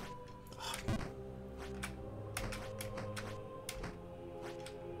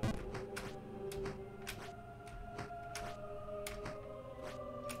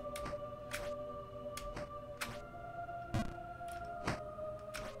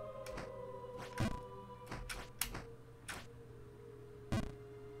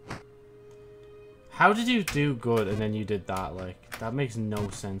 How did you do good and then you did that? Like, that makes no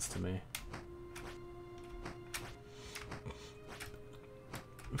sense to me.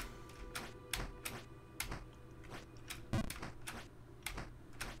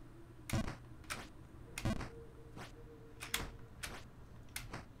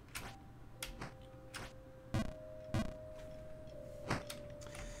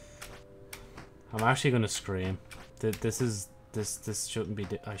 I'm actually gonna scream. This shouldn't be.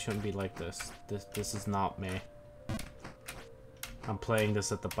 I shouldn't be like this. This is not me. I'm playing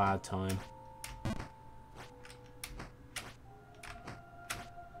this at the bad time.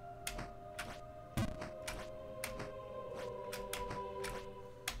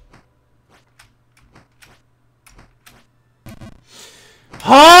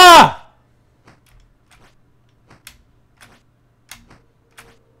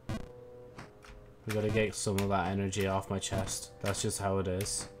 take some of that energy off my chest. That's just how it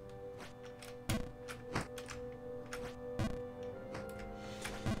is.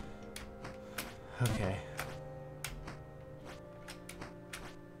 Okay.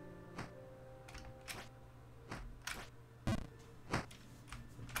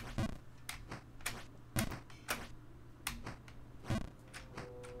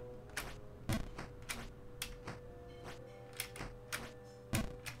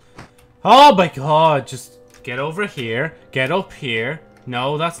 Oh my god, just get over here, get up here.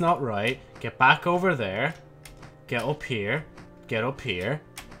 No, that's not right. Get back over there. Get up here, get up here.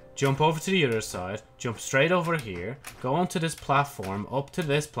 Jump over to the other side, jump straight over here, go onto this platform, up to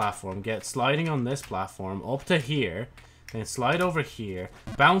this platform, get sliding on this platform, up to here, then slide over here,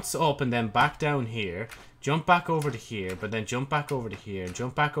 bounce up and then back down here, jump back over to here, but then jump back over to here,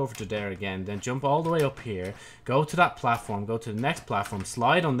 jump back over to there again, then jump all the way up here, go to that platform, go to the next platform,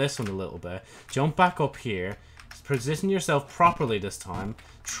 slide on this one a little bit, jump back up here, position yourself properly this time,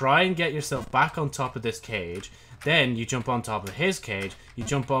 try and get yourself back on top of this cage, then you jump on top of his cage, you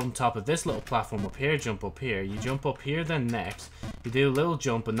jump on top of this little platform up here, jump up here, you jump up here then next, you do a little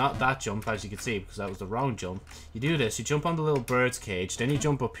jump, but not that jump as you can see because that was the wrong jump. You do this, you jump on the little bird's cage, then you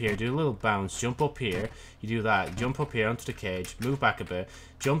jump up here, do a little bounce, jump up here, you do that, jump up here onto the cage, move back a bit,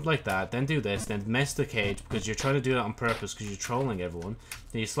 jump like that, then do this, then miss the cage because you're trying to do that on purpose because you're trolling everyone.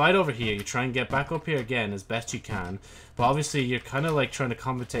 Then you slide over here, you try and get back up here again as best you can, but obviously you're kind of like trying to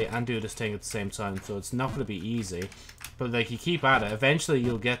compensate and do this thing at the same time, so it's not going to be easy. But like you keep at it, eventually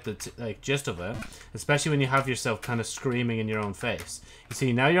you'll get the like gist of it, especially when you have yourself kind of screaming in your own face. You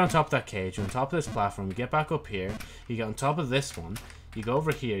see, now you're on top of that cage, you're on top of this platform, you get back up here, you get on top of this one, you go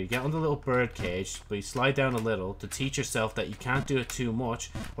over here, you get on the little bird cage, but you slide down a little to teach yourself that you can't do it too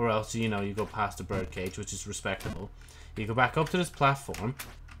much, or else, you know, you go past the bird cage, which is respectable. You go back up to this platform,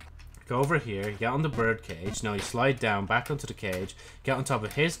 go over here, you get on the bird cage, now you slide down, back onto the cage, get on top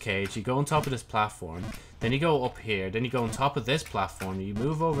of his cage, you go on top of this platform, then you go up here, then you go on top of this platform, you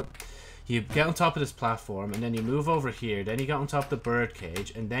move over, you get on top of this platform, and then you move over here, then you get on top of the bird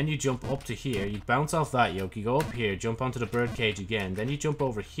cage, and then you jump up to here, you bounce off that yoke, you go up here, jump onto the bird cage again, then you jump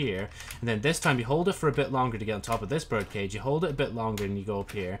over here, and then this time you hold it for a bit longer to get on top of this bird cage, you hold it a bit longer and you go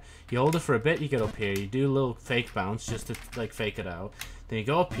up here, you hold it for a bit, you get up here, you do a little fake bounce just to like fake it out. Then you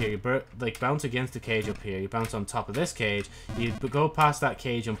go up here, you like bounce against the cage up here, you bounce on top of this cage, you go past that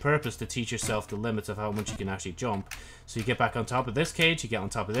cage on purpose to teach yourself the limits of how much you can actually jump. So you get back on top of this cage, you get on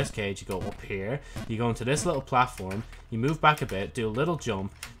top of this cage, you go up here, you go into this little platform, you move back a bit, do a little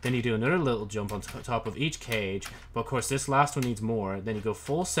jump, then you do another little jump on top of each cage, but of course this last one needs more, then you go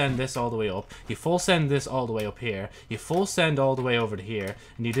full send this all the way up, you full send this all the way up here, you full send all the way over to here,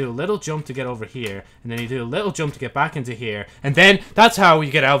 and you do a little jump to get over here, and then you do a little jump to get back into here, and then that's how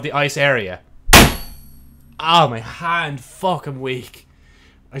you get out of the ice area. Oh, my hand, fuck, I'm weak.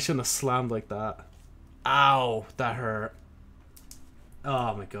 I shouldn't have slammed like that. Ow, that hurt.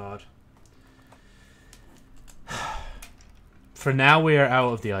 Oh my god. For now we are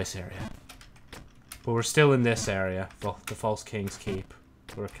out of the ice area. But we're still in this area, the False King's Keep.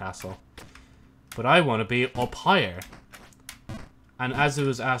 Or a castle. But I want to be up higher. And as it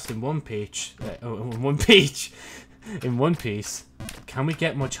was asked in One Piece, can we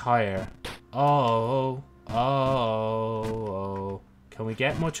get much higher? Oh, can we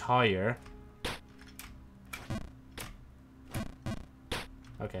get much higher?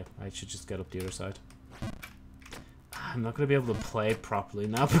 Okay, I should just get up the other side. I'm not gonna be able to play properly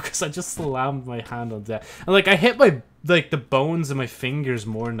now because I just slammed my hand on that. And like I hit my the bones of my fingers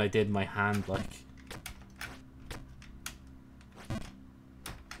more than I did my hand, like.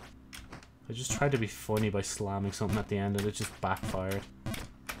 I just tried to be funny by slamming something at the end and it just backfired.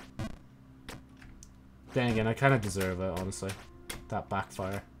 Then again, I kind of deserve it, honestly. That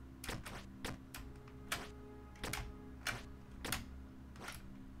backfire.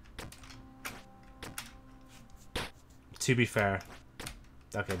 To be fair.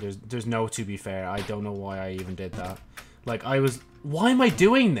 Okay, there's no to be fair. I don't know why I even did that. Like, why am I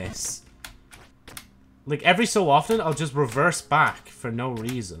doing this? Like, every so often, I'll just reverse back for no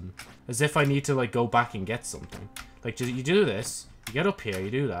reason. As if I need to, like, go back and get something. Like, you do this, you get up here, you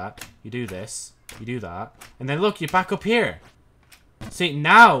do that, you do this, you do that, and then look, you're back up here. See,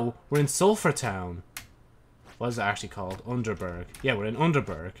 now, we're in Sulphur Town. What is it actually called? Underberg. Yeah, we're in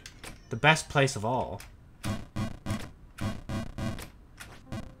Underberg. The best place of all.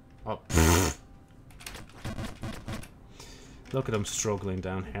 Oh, pfft. Look at him struggling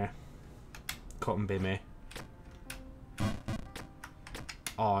down here. Couldn't be me.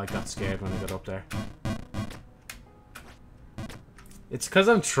 Oh, I got scared when I got up there. It's because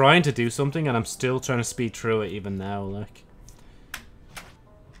I'm trying to do something and I'm still trying to speed through it even now, like.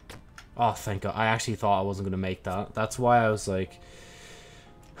 Oh, thank God. I actually thought I wasn't going to make that. That's why I was like...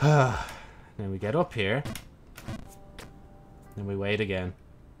 Then we get up here. Then we wait again.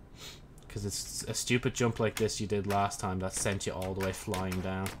 Because it's a stupid jump like this you did last time that sent you all the way flying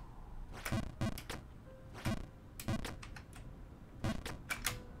down.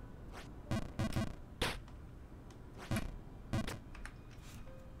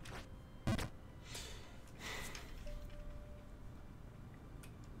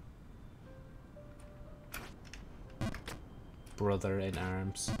 Brother in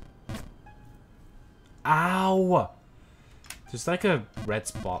arms. Ow! There's like a red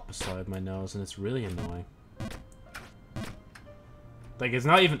spot beside my nose and it's really annoying. Like, it's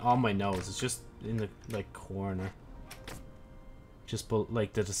not even on my nose, it's just in the, like, corner. Just,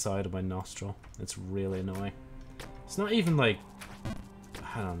 like, to the side of my nostril. It's really annoying. It's not even, like...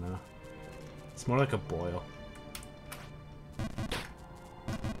 I don't know. It's more like a boil.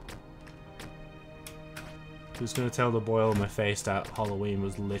 Who's gonna tell the boil on my face that Halloween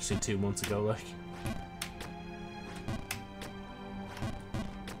was literally 2 months ago, like?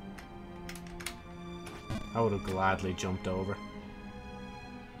 I would have gladly jumped over.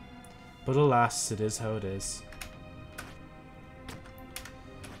 But alas, it is how it is.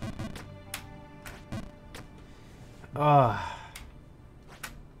 Ah.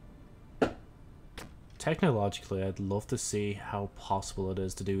 Technologically, I'd love to see how possible it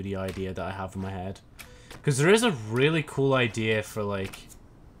is to do the idea that I have in my head. Because there is a really cool idea for, like,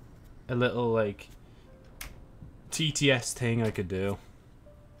 a little, like, TTS thing I could do.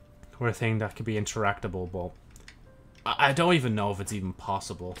 Or a thing that could be interactable, but I don't even know if it's even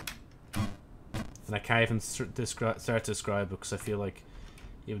possible. And I can't even start to describe it because I feel like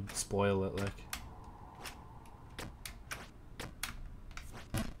it would spoil it, like.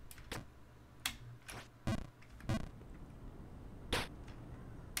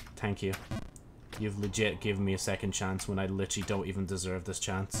 Thank you. You've legit given me a second chance when I literally don't even deserve this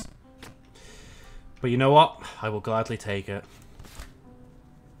chance. But you know what? I will gladly take it.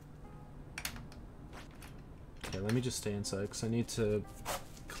 Okay, let me just stay inside because I need to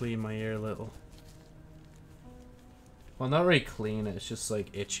clean my ear a little. Well, not really clean it, it's just like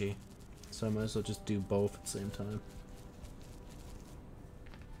itchy. So I might as well just do both at the same time.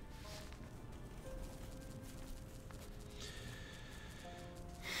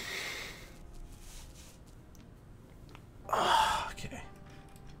 Okay.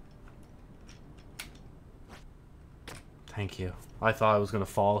 Thank you. I thought I was gonna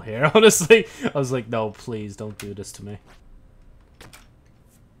fall here, honestly. I was like, no, please don't do this to me.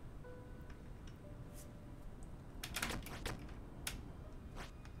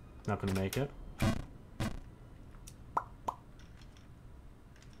 Not gonna make it.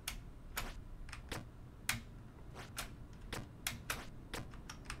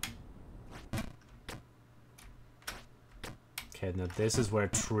 Okay, now this is where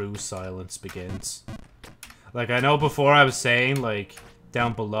true silence begins. Like, I know before I was saying, like,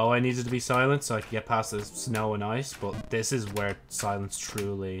 down below I needed to be silent so I could get past the snow and ice, but this is where silence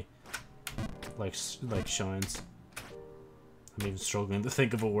truly, like shines. I'm even struggling to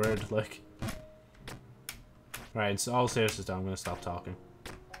think of a word, like. Right, so all seriousness down, I'm gonna stop talking.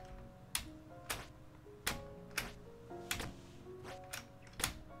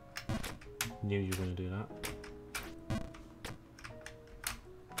 Knew you were gonna do that.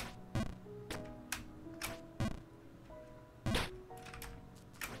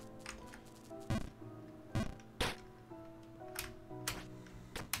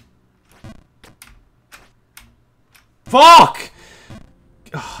 Fuck!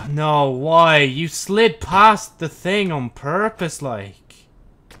 Oh, no, why? You slid past the thing on purpose, like.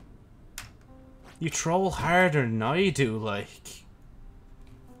 You troll harder than I do, like.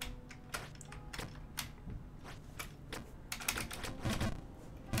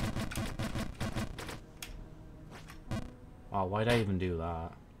 Oh, why'd I even do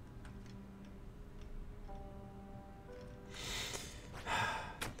that?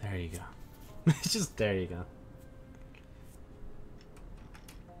 There you go. Just there you go.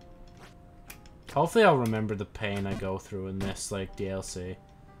 Hopefully I'll remember the pain I go through in this, like, DLC.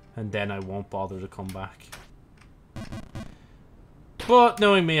 And then I won't bother to come back. But,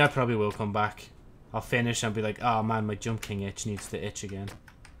 knowing me, I probably will come back. I'll finish and be like, oh man, my Jump King itch needs to itch again.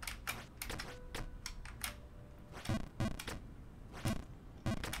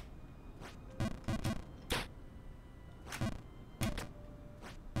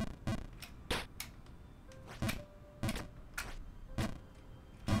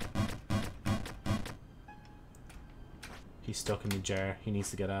 He's stuck in the jar. He needs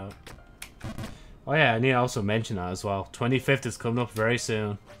to get out. Oh yeah, I need to also mention that as well. 25th is coming up very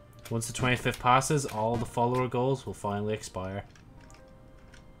soon. Once the 25th passes, all the follower goals will finally expire.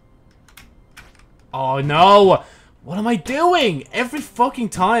 Oh no! What am I doing? Every fucking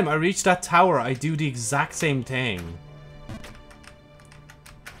time I reach that tower, I do the exact same thing.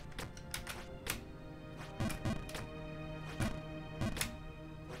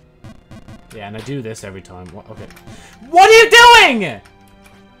 Yeah, and I do this every time. What? Okay. What are you doing?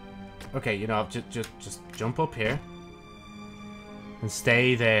 Okay, you know, just jump up here. And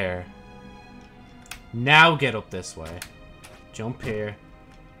stay there. Now get up this way. Jump here.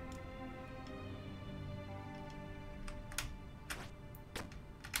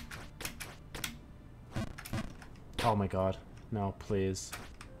 Oh my god. No, please.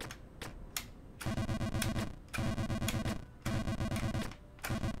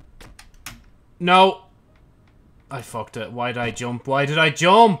 No! I fucked it. Why did I jump? Why did I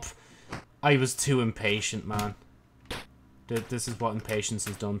jump? I was too impatient, man. This is what impatience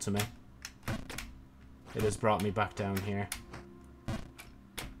has done to me. It has brought me back down here.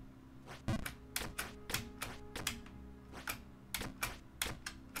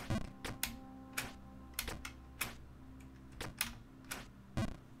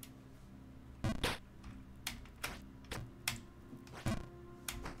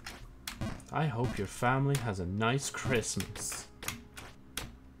 I hope your family has a nice Christmas.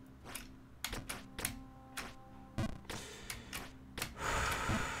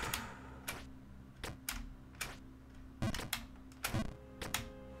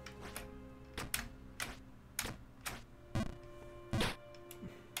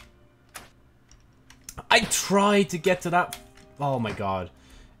 I tried to get to that. Oh my god.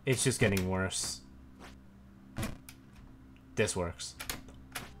 It's just getting worse. This works.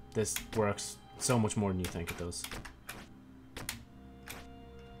 This works so much more than you think it does.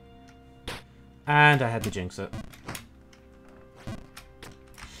 And I had to jinx it.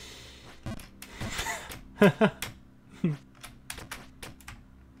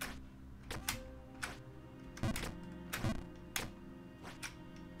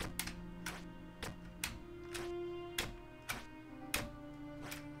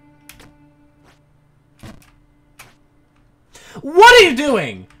 What are you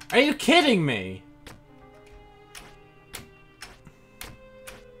doing? Are you kidding me?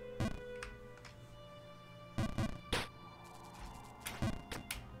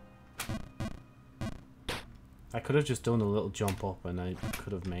 I could have just done a little jump up and I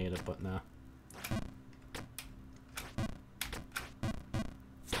could have made it, but nah.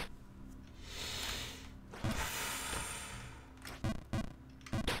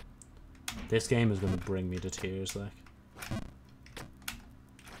 This game is going to bring me to tears, like.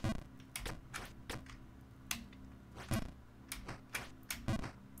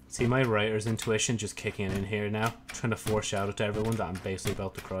 See my writer's intuition just kicking in here now, trying to foreshadow to everyone that I'm basically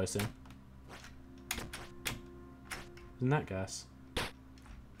about to cry soon. Isn't that gas?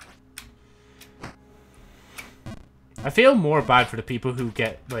 I feel more bad for the people who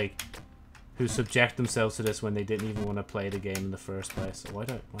get, like, who subject themselves to this when they didn't even want to play the game in the first place. Why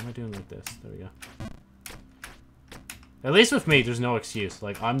am I doing like this? There we go. At least with me, there's no excuse.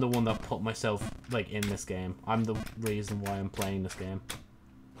 Like, I'm the one that put myself, like, in this game. I'm the reason why I'm playing this game.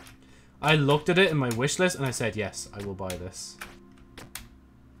 I looked at it in my wish list and I said, yes, I will buy this.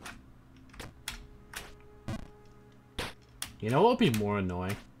 You know what would be more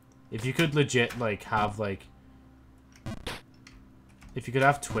annoying? If you could legit, like, have, like... If you could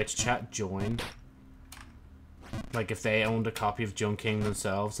have Twitch chat join. Like, if they owned a copy of Junk King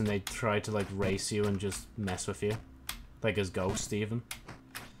themselves and they tried to, like, race you and just mess with you. Like, as Ghost, even.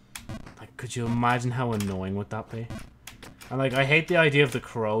 Like, could you imagine how annoying would that be? And, like, I hate the idea of the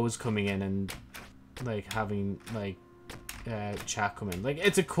crows coming in and, like, having, like, chat come in. Like,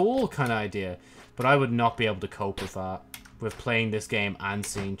 it's a cool kind of idea, but I would not be able to cope with that. With playing this game and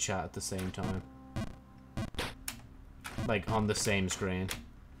seeing chat at the same time. Like, on the same screen.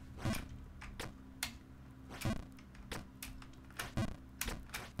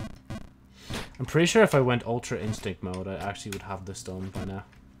 I'm pretty sure if I went Ultra Instinct mode, I actually would have this done by now.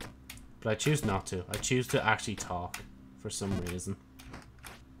 But I choose not to. I choose to actually talk. For some reason.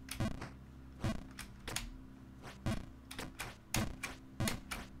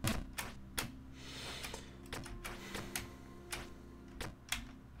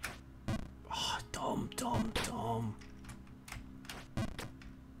 Oh, dumb.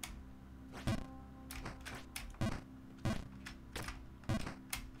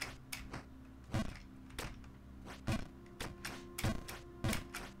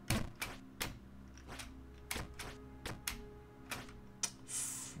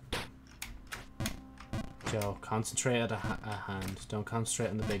 Joe, concentrate at a hand. Don't concentrate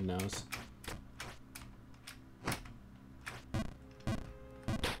on the big nose.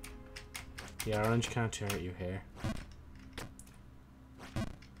 The orange can't hurt you here.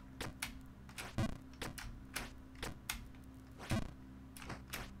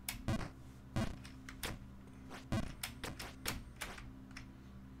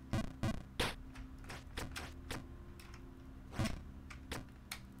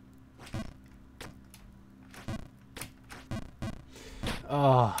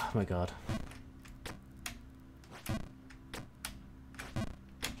 Oh my god.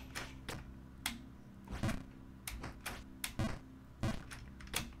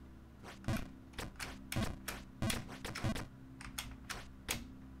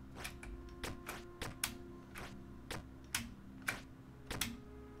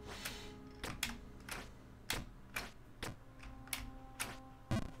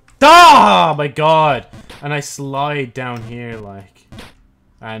 Oh my god! And I slide down here, like,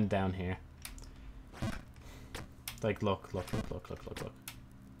 and down here. Like, look.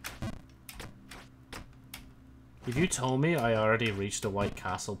 If you told me I already reached the White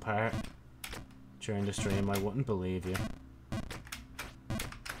Castle part during the stream, I wouldn't believe you.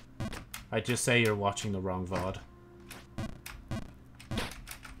 I'd just say you're watching the wrong VOD.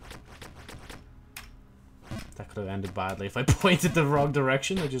 That could have ended badly if I pointed the wrong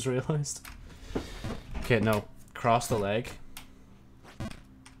direction, I just realized. Okay, no. Cross the leg.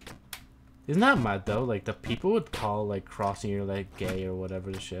 Isn't that mad, though? Like, the people would call, like, crossing your leg gay or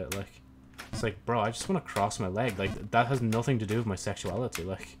whatever the shit, like... It's like, bro, I just want to cross my leg. Like, that has nothing to do with my sexuality,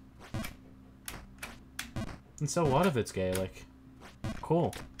 like... And so what if it's gay, like...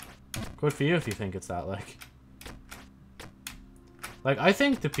 Cool. Good for you if you think it's that, like... Like, I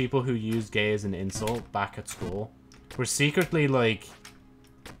think the people who used gay as an insult back at school were secretly, like,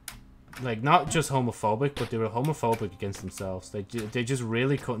 not just homophobic, but they were homophobic against themselves. They just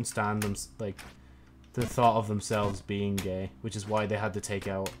really couldn't stand them, like, the thought of themselves being gay, which is why they had to take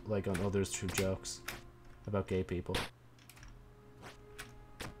out, like, on others through jokes about gay people.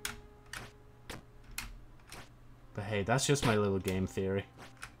 But hey, that's just my little game theory.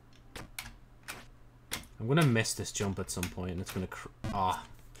 I'm gonna miss this jump at some point, and it's gonna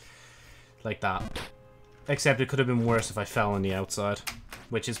like that. Except it could have been worse if I fell on the outside,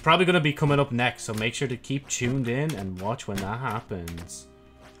 which is probably gonna be coming up next. So make sure to keep tuned in and watch when that happens.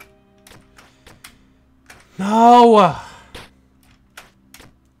 No.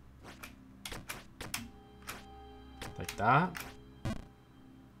 Like that.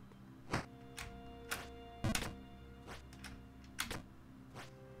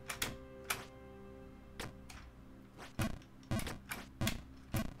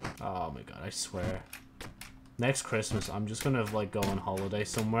 Oh my god, I swear. Next Christmas, I'm just gonna, like, go on holiday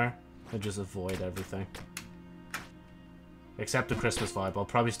somewhere and just avoid everything. Except the Christmas vibe. I'll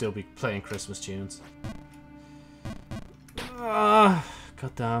probably still be playing Christmas tunes. God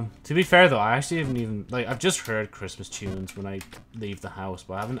damn. To be fair, though, I actually haven't even... Like, I've just heard Christmas tunes when I leave the house,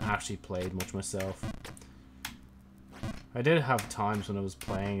 but I haven't actually played much myself. I did have times when I was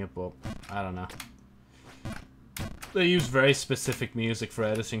playing it, but I don't know. They use very specific music for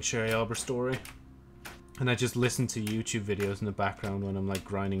editing Sherry Albert Story. And I just listen to YouTube videos in the background when I'm, like,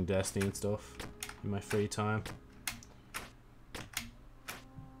 grinding Destiny and stuff in my free time.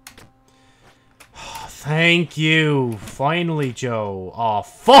 Thank you! Finally, Joe! Oh,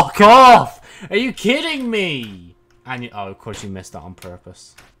 fuck off! Are you kidding me? And you, oh, of course you missed that on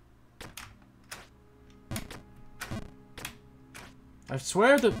purpose. I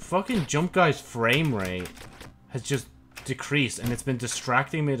swear the fucking Jump Guy's frame rate has just decreased, and it's been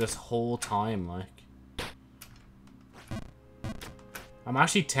distracting me this whole time, like. I'm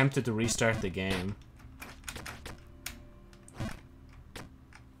actually tempted to restart the game.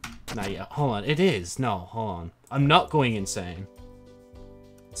 Nah, yeah, hold on, it is. No, hold on. I'm not going insane.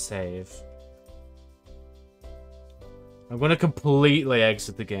 Save. I'm gonna completely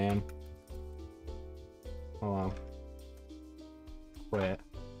exit the game. Hold on. Wait.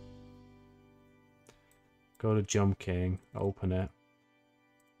 Go to Jump King, open it.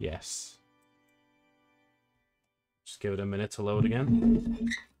 Yes. Just give it a minute to load again.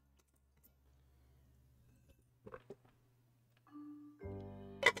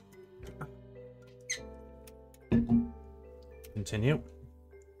 Continue.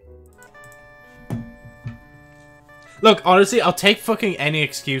 Look, honestly, I'll take fucking any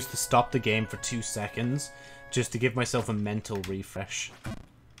excuse to stop the game for 2 seconds just to give myself a mental refresh.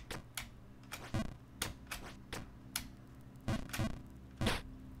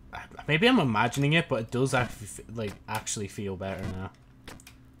 Maybe I'm imagining it, but it does actually feel better now.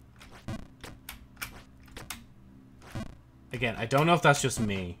 again, I don't know if that's just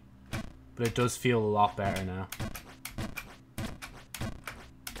me, but it does feel a lot better now.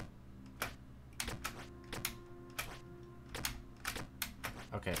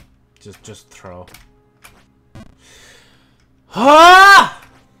 Okay, just throw. Ah!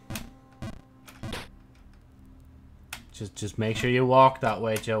 Just make sure you walk that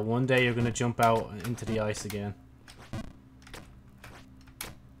way, Joe. One day you're gonna jump out into the ice again.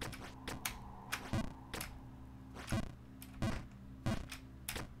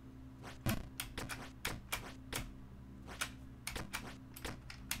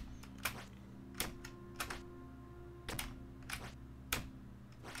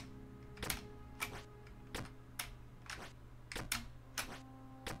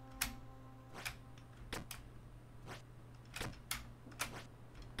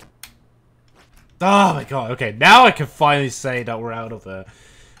 Oh my god, okay, now I can finally say that we're out of it.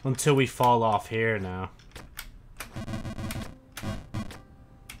 Until we fall off here now.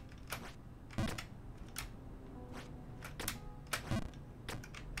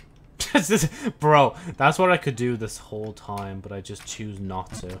 Bro, that's what I could do this whole time, but I just choose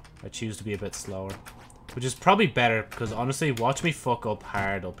not to. I choose to be a bit slower. Which is probably better, because honestly, watch me fuck up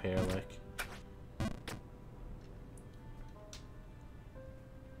hard up here, like.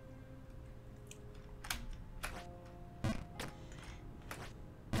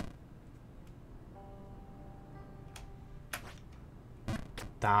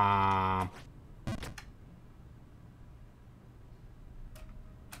 Damn.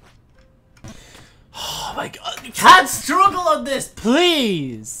 Oh my god, you can't struggle on this,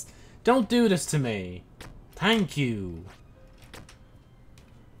 please! Don't do this to me. Thank you.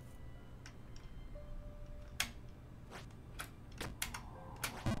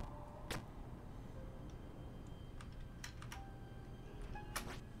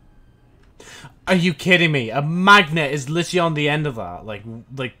 Are you kidding me? A magnet is literally on the end of that,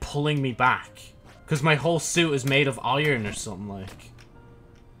 like pulling me back. Because my whole suit is made of iron or something, like.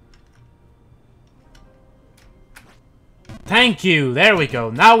 Thank you! There we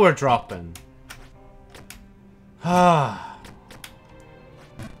go, now we're dropping. Ah.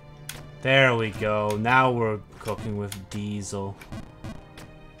 There we go, now we're cooking with diesel.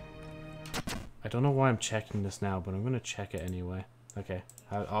 I don't know why I'm checking this now, but I'm gonna check it anyway. Okay,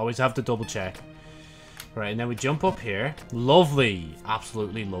 I always have to double check. Right, and then we jump up here. Lovely,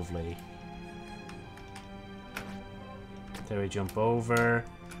 absolutely lovely. There we jump over,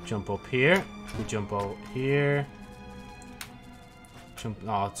 jump up here, we jump out here. Jump,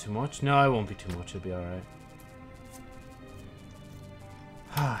 oh, too much? No, it won't be too much, it'll be alright.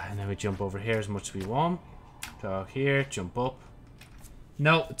 And then we jump over here as much as we want. Go here, jump up.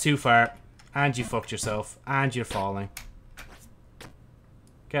 No, too far. And you fucked yourself, and you're falling.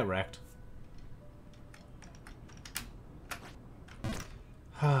 Get wrecked.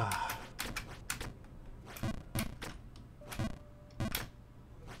 Oh,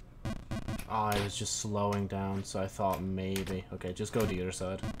 I was just slowing down, so I thought maybe. Okay, just go to the other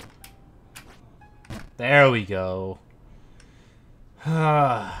side. There we go.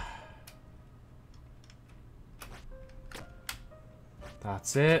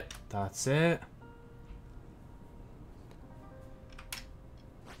 That's it. That's it.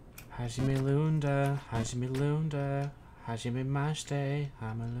 Hajime Lunda, Hajime Lunda, Hajime Mashite,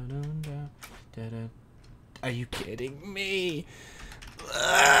 Hajime Lunda. Are you kidding me?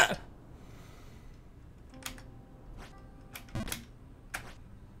 Ugh.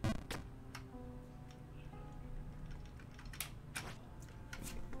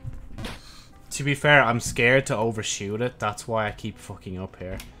 To be fair, I'm scared to overshoot it. That's why I keep fucking up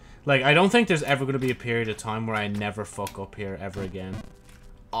here. Like, I don't think there's ever going to be a period of time where I never fuck up here ever again.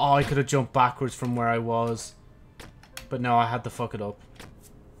 Oh, I could have jumped backwards from where I was. But no, I had to fuck it up.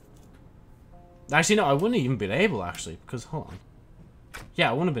 Actually, no, I wouldn't have even been able, actually. Because, hold on. Yeah,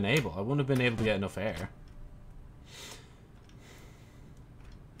 I wouldn't have been able. I wouldn't have been able to get enough air.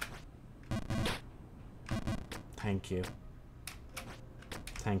 Thank you.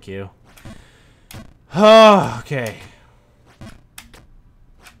 Thank you. Oh, okay.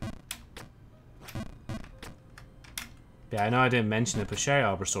 Yeah, I know I didn't mention it, but Sherry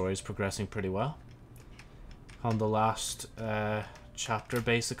Arbor story is progressing pretty well. On the last chapter,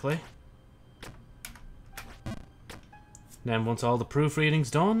 basically. Then once all the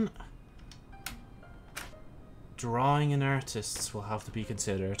proofreading's done, drawing and artists will have to be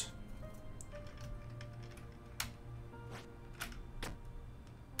considered.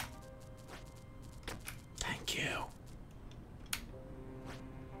 Thank you.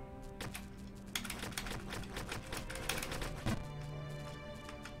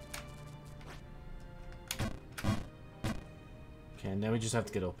 Okay, now we just have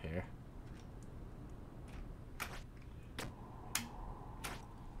to get up here.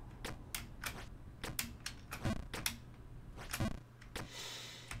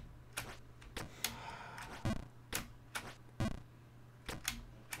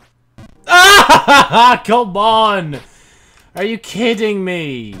 Ah! Come on! Are you kidding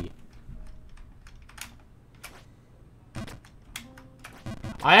me?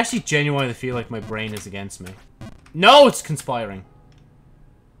 I actually genuinely feel like my brain is against me. No, it's conspiring.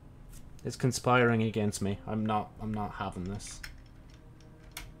 It's conspiring against me. I'm not having this.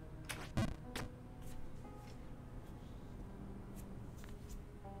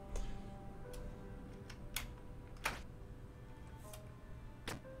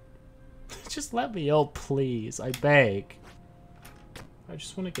 Just let me up, please. I beg. I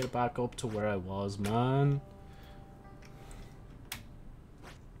just want to get back up to where I was, man.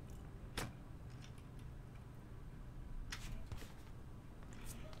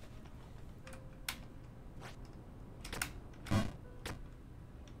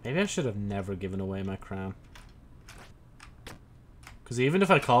 Maybe I should have never given away my crown. Because even if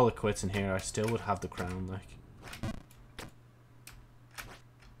I call it quits in here, I still would have the crown, like.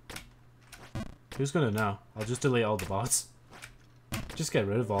 Who's gonna know? I'll just delete all the bots. Just get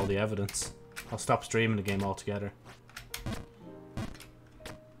rid of all the evidence. I'll stop streaming the game altogether.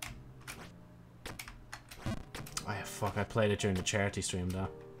 Oh yeah, fuck, I played it during the charity stream though.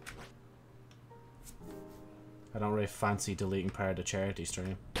 I don't really fancy deleting part of the charity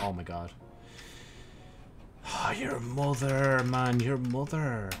stream. Oh my god. Oh, your mother, man, your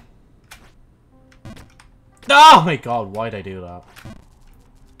mother. Oh my god, why'd I do that?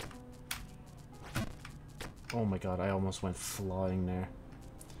 Oh my god, I almost went flying there.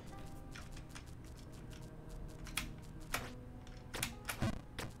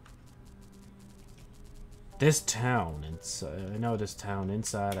 This town, I know this town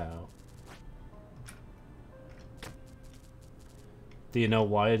inside out. Do you know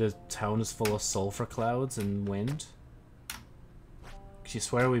why the town is full of sulfur clouds and wind? Cause you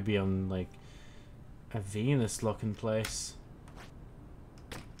swear we'd be on, like, a Venus-looking place.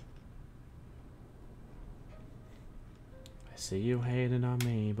 I see you hating on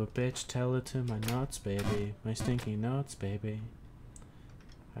me, but bitch, tell it to my nuts, baby. My stinky nuts, baby.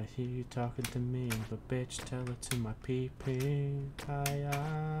 I hear you talking to me, but bitch, tell it to my pee-pee.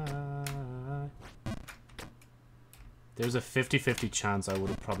 There's a 50-50 chance I would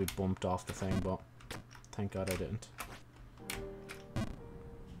have probably bumped off the thing, but thank God I didn't.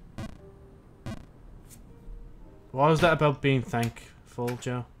 What was that about being thankful,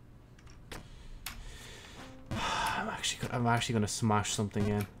 Joe? I'm actually gonna smash something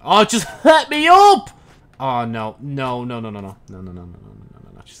in. Oh, just let me up! Oh no, no, no, no, no, no, no, no, no, no, no,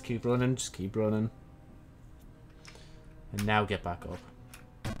 no, no. Just keep running, just keep running. And now get back up.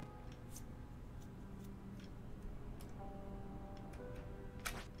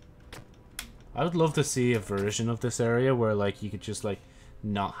 I would love to see a version of this area where, like, you could just, like,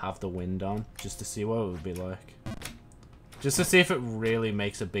 not have the wind on, just to see what it would be like. Just to see if it really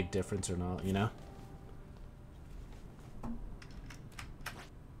makes a big difference or not, you know?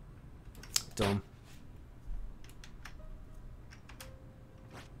 Dumb.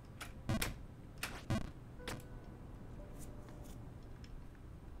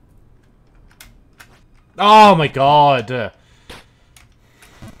 Oh my god!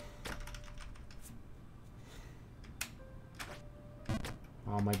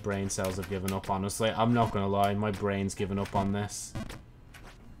 Oh, my brain cells have given up, honestly. I'm not gonna lie, my brain's given up on this.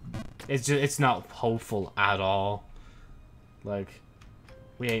 It's not hopeful at all. Like,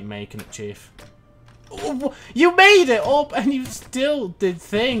 we ain't making it, Chief. Oh, you made it up and you still did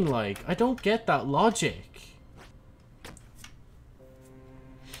thing, like, I don't get that logic.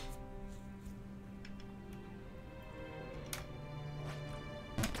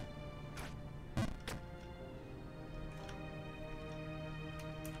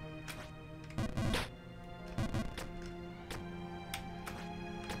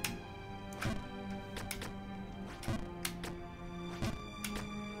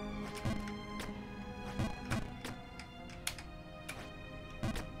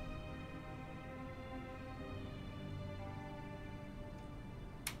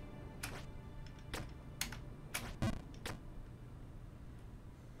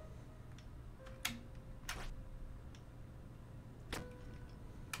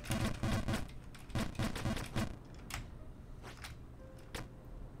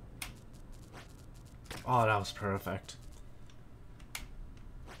 Oh, that was perfect.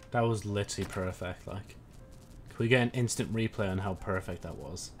 That was literally perfect, like. Can we get an instant replay on how perfect that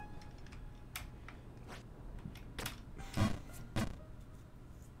was?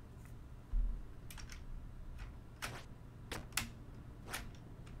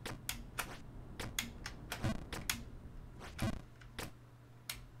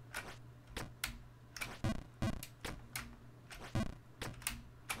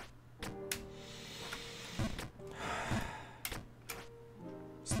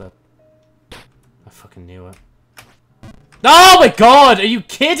 fucking knew it. Oh my god! Are you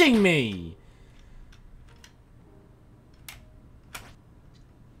kidding me?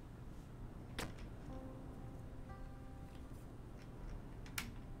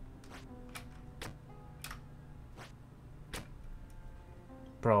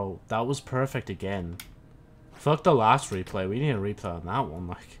 Bro, that was perfect again. Fuck the last replay. We need a replay on that one,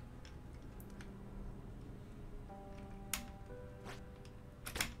 like.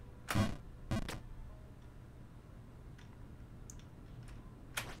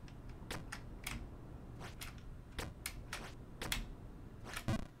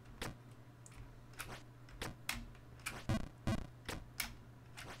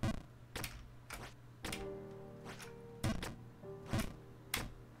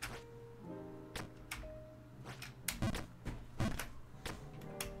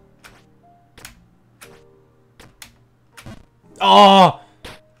 Oh!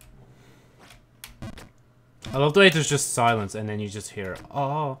 I love the way there's just silence and then you just hear,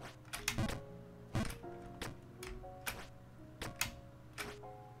 oh.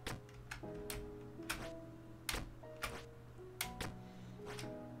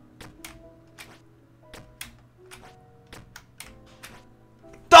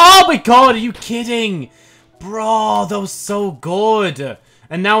 Oh my god, are you kidding? Bro, that was so good.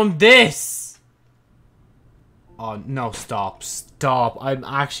 And now I'm this. Oh, no, stop. Stop. I'm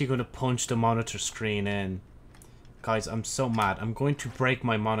actually going to punch the monitor screen in. Guys, I'm so mad. I'm going to break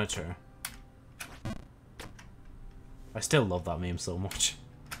my monitor. I still love that meme so much.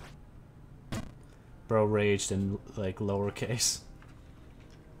 Bro raged in, like, lowercase.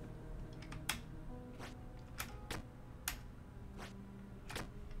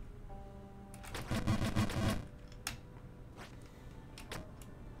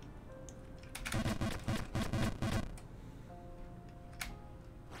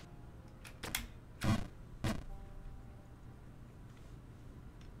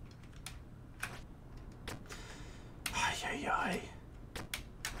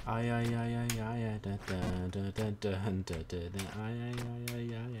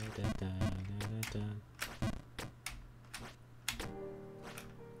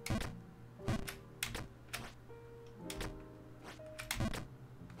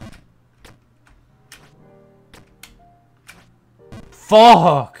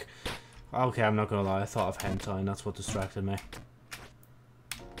 Fuck! Okay, I'm not gonna lie, I thought of hentai and that's what distracted me.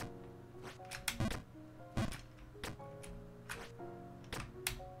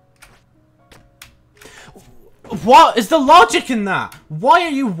 What is the logic in that? Why are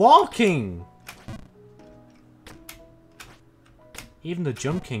you walking? Even the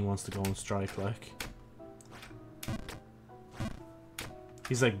Jump King wants to go on strike, like.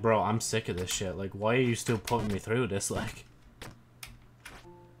 He's like, bro, I'm sick of this shit. Like, why are you still putting me through this, like?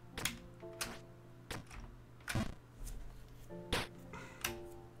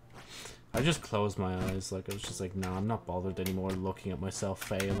 I just closed my eyes, like, I was just like, nah, I'm not bothered anymore looking at myself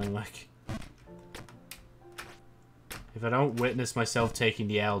failing, like. If I don't witness myself taking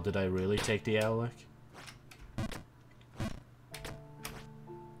the L, did I really take the L, like?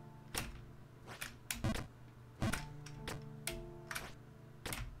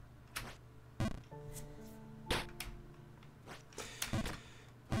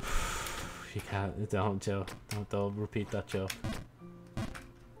 You can't, don't, Joe. Don't repeat that joke.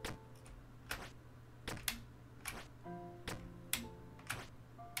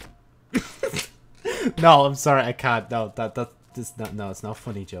 No, I'm sorry, I can't. No, this not. No, it's not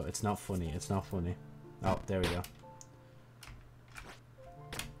funny, Joe. It's not funny. It's not funny. Oh, there we go.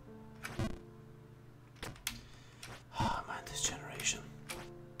 Oh man, this generation.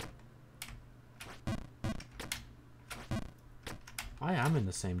 I am in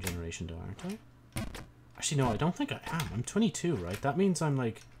the same generation, though, aren't I? Actually, no, I don't think I am. I'm 22, right? That means I'm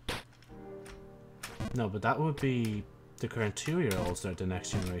like. No, but that would be the current 2-year-olds are the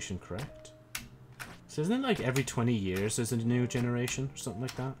next generation, correct? So isn't it like every 20 years there's a new generation or something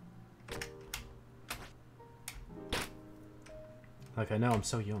like that? Like, I know, I'm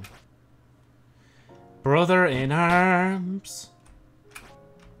so young. Brother in arms!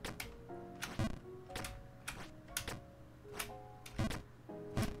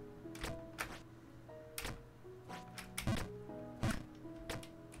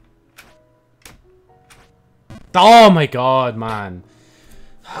 Oh my god, man!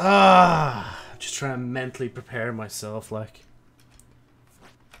 Ah! Just trying to mentally prepare myself, like.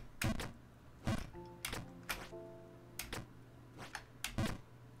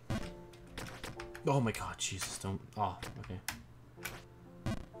 Oh my god, Jesus, don't. Oh, okay.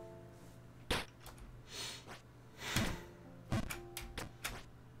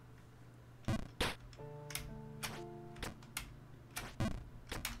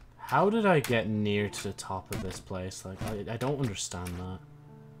 How did I get near to the top of this place? Like, I don't understand that.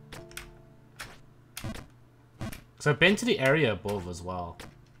 Because I've been to the area above as well.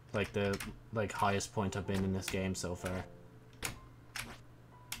 Like, the, like, highest point I've been in this game so far.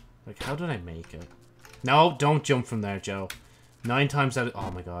 Like, how did I make it? No, don't jump from there, Joe. 9 times out of... Oh,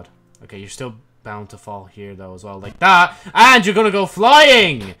 my God. Okay, you're still bound to fall here, though, as well. Like that. And you're gonna go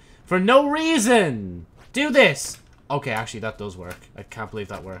flying! For no reason! Do this! Okay, actually, that does work. I can't believe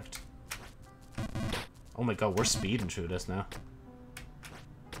that worked. Oh, my God. We're speeding through this now.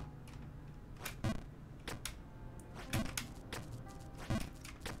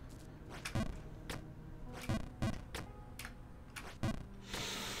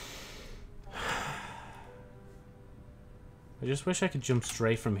 I just wish I could jump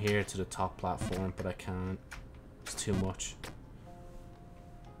straight from here to the top platform, but I can't. It's too much.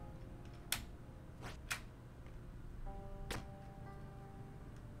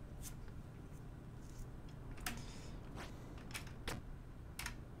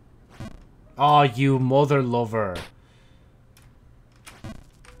 Oh, you mother lover.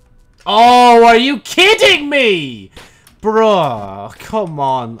 Oh, are you kidding me? Bruh, come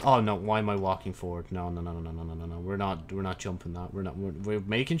on. Oh no, why am I walking forward? No. We're not jumping that. We're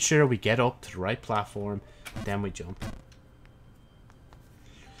making sure we get up to the right platform, then we jump.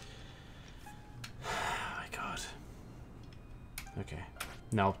 Oh my God. Okay.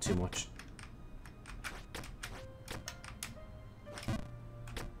 No, too much.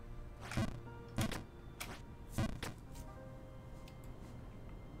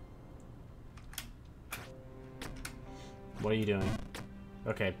 What are you doing?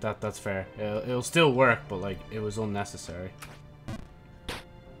 Okay, that's fair. It'll still work, but like it was unnecessary.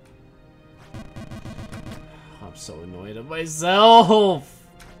 I'm so annoyed at myself.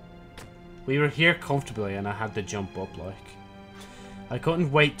 We were here comfortably, and I had to jump up. Like I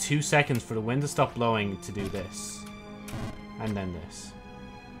couldn't wait 2 seconds for the wind to stop blowing to do this, and then this.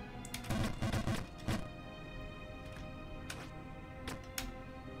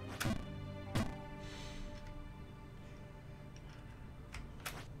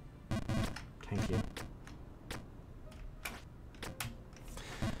 Thank you.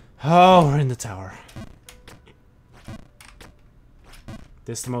 Oh, we're in the tower.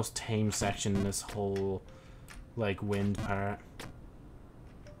 This is the most tame section in this whole, like, wind part.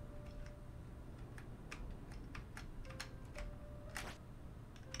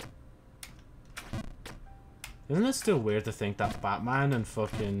 Isn't it still weird to think that Batman and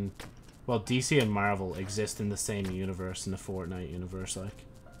fucking, well, DC and Marvel exist in the same universe, in the Fortnite universe, like?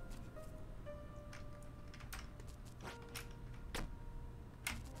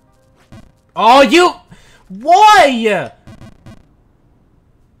 Oh, you! Why?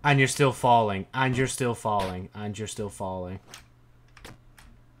 And you're still falling. And you're still falling. And you're still falling.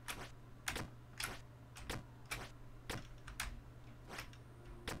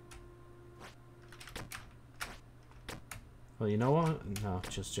 Well, you know what? No,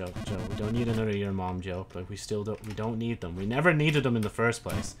 just joke, Joe. We don't need another your mom joke. Like, we don't need them. We never needed them in the first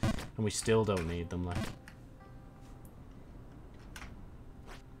place. And we still don't need them, like.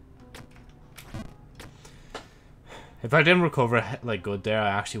 If I didn't recover, like, good there, I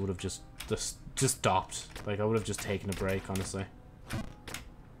actually would have just stopped. Like, I would have just taken a break, honestly.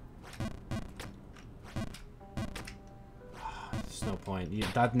 There's no point.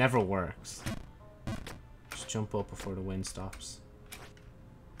 That never works. Just jump up before the wind stops.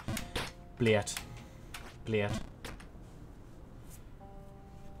 Bleat. Bleat.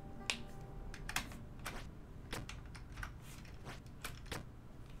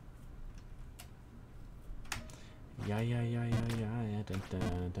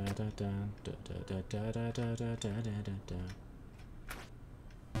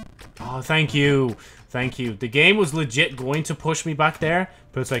 Oh, thank you. Thank you. The game was legit going to push me back there,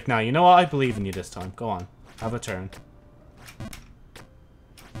 but it's like, nah, you know what? I believe in you this time. Go on. Have a turn.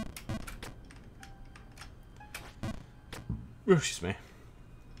 Oh, excuse me.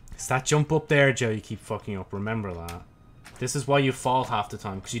 It's that jump up there, Joe, you keep fucking up. Remember that. This is why you fall half the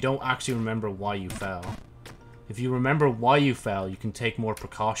time, because you don't actually remember why you fell. If you remember why you fell, you can take more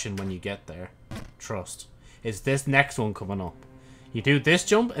precaution when you get there. Trust. It's this next one coming up. You do this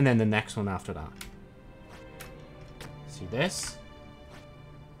jump, and then the next one after that. See this?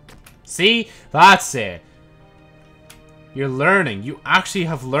 See? That's it. You're learning. You actually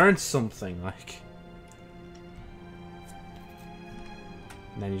have learned something, like.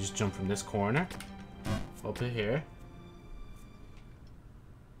 And then you just jump from this corner. Up to here.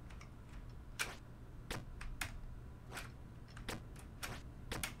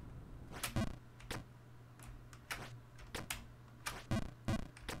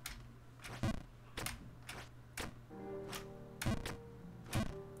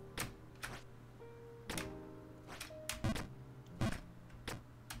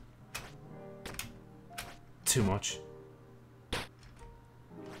 Too much.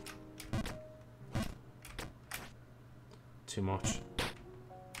 Too much.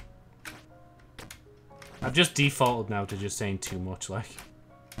 I've just defaulted now to just saying too much, like.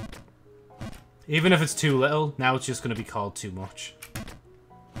 Even if it's too little, now it's just going to be called too much.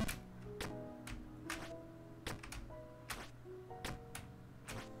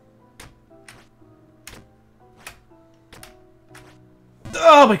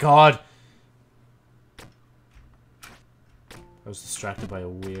 Oh my god! I was distracted by a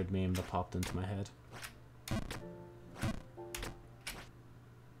weird meme that popped into my head.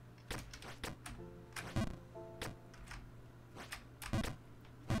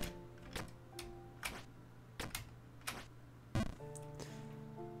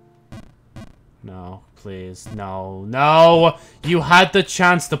 No, please. No, no! You had the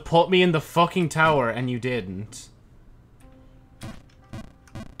chance to put me in the fucking tower and you didn't.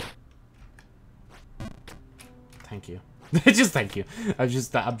 Thank you. Just thank you. I'm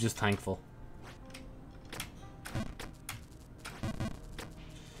just thankful.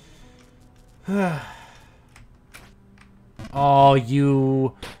 Oh,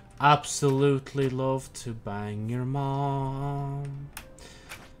 you absolutely love to bang your mom.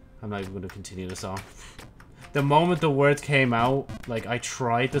 I'm not even going to continue the song. The moment the words came out, like, I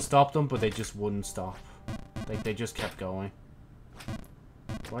tried to stop them, but they just wouldn't stop. Like, they just kept going.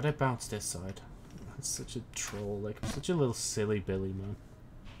 Why'd I bounce this side? That's such a troll, like, I'm such a little silly Billy, man.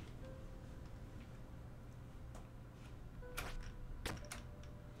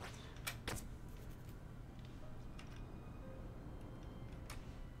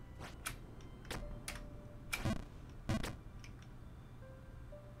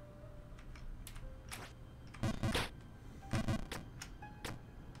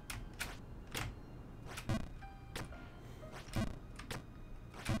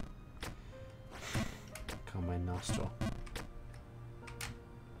 Nostril.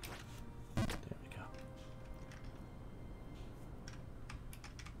 There we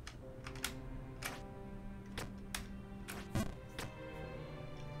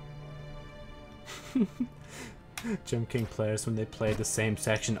go. Jump King players when they play the same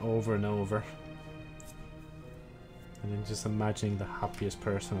section over and over. And then just imagining the happiest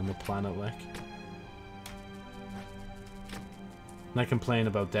person on the planet, like. And I complain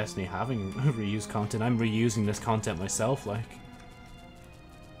about Destiny having reused content. I'm reusing this content myself, like.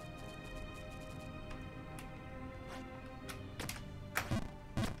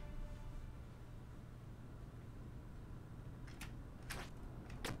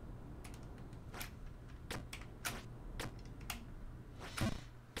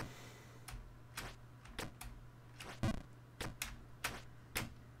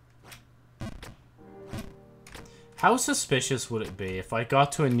 How suspicious would it be if I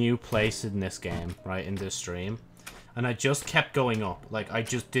got to a new place in this game, right, in this stream, and I just kept going up? Like, I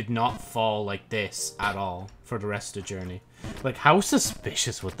just did not fall like this at all for the rest of the journey. Like, how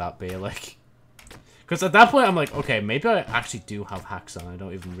suspicious would that be? Like, because at that point, I'm like, okay, maybe I actually do have hacks on. I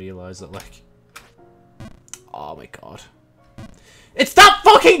don't even realize it, like. Oh my god. It's that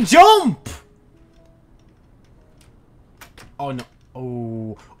fucking jump! Oh, no.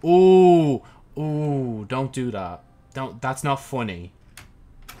 Oh. Oh. Oh, don't do that. Don't. That's not funny.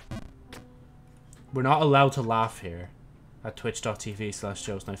 We're not allowed to laugh here at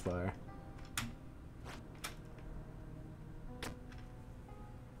twitch.tv/JoeSnipeflyer.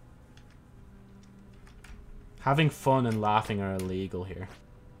 Having fun and laughing are illegal here.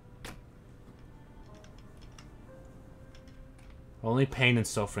 Only pain and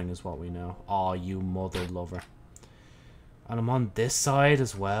suffering is what we know. Aw, you mother lover. And I'm on this side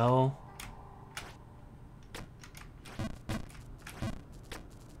as well.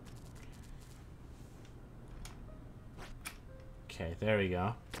 Okay, there we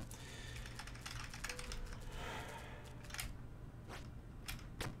go.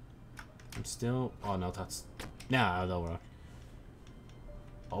 I'm still... Oh, no, that's... Nah, that'll work.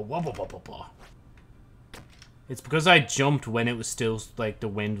 Oh, whoa, whoa, whoa, whoa, whoa. It's because I jumped when it was still... Like, the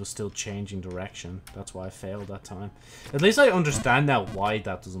wind was still changing direction. That's why I failed that time. At least I understand now why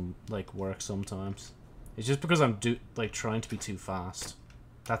that doesn't, like, work sometimes. It's just because I'm, like, trying to be too fast.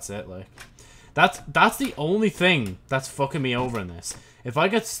 That's it, like... That's the only thing that's fucking me over in this. If I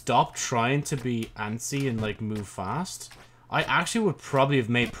get stopped trying to be antsy and, like, move fast, I actually would probably have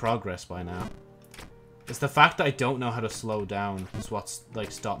made progress by now. It's the fact that I don't know how to slow down is what's,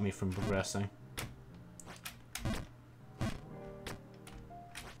 like, stopped me from progressing.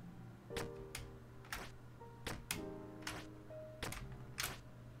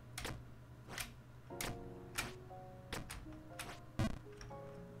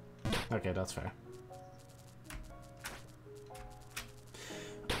 Okay, that's fair.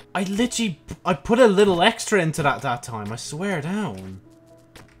 I literally... I put a little extra into that time. I swear down.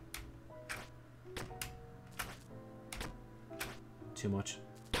 Too much.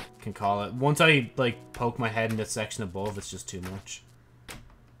 Can call it. Once I, like, poke my head in the section above, it's just too much.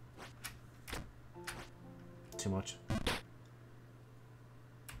 Too much.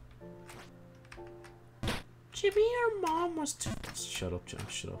 Jimmy, your mom was too... Shut up, John.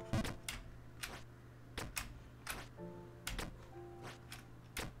 Shut up.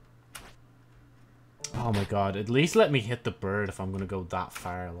 Oh my god. At least let me hit the bird if I'm gonna go that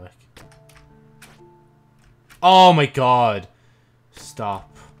far, like. Oh my god. Stop.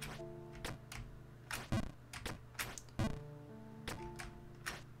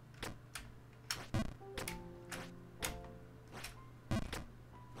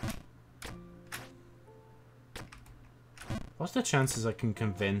 What's the chances I can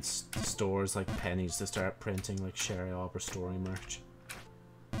convince stores like Penny's to start printing like Sherry Arbor story merch?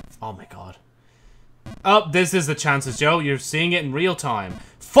 Oh my god. Oh, this is the chances, Joe. You're seeing it in real time.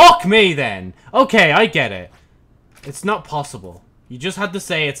 Fuck me then! Okay, I get it. It's not possible. You just had to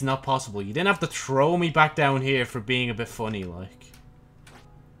say it's not possible. You didn't have to throw me back down here for being a bit funny, like.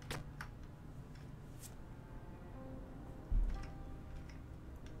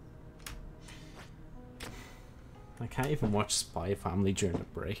 I can't even watch Spy Family during a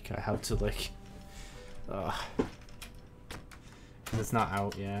break. I have to, like... Because it's not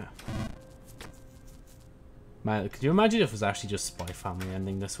out yet. Man, could you imagine if it was actually just Spy Family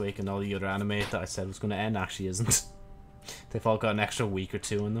ending this week and all the other anime that I said was going to end actually isn't? They've all got an extra week or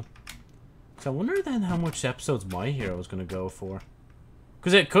two in them. So I wonder then how much episodes My Hero is going to go for.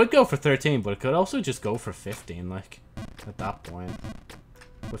 Because it could go for 13, but it could also just go for 15, like, at that point.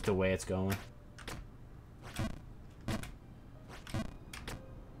 With the way it's going.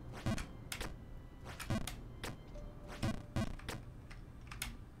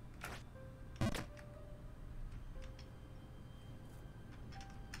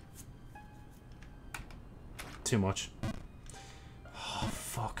 Too much. Oh,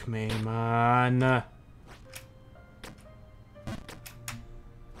 fuck me, man.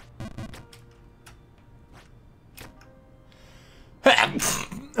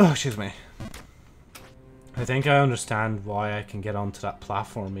 Oh, excuse me. I think I understand why I can get onto that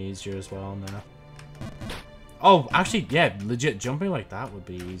platform easier as well now. Oh, actually, yeah, legit, jumping like that would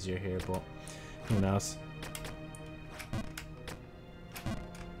be easier here, but who knows?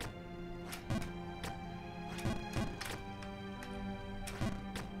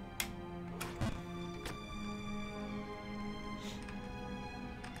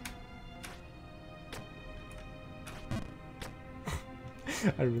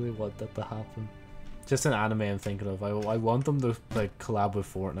 I really want that to happen. Just an anime I'm thinking of. I want them to like collab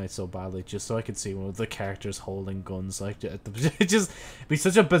with Fortnite so badly, just so I could see one of the characters holding guns. Like, it just be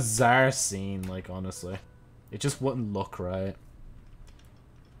such a bizarre scene. Like, honestly, it just wouldn't look right.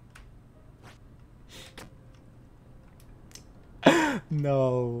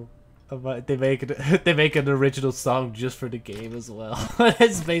 No, they make it. They make an original song just for the game as well.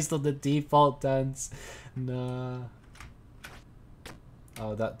 It's based on the default dance. Nah.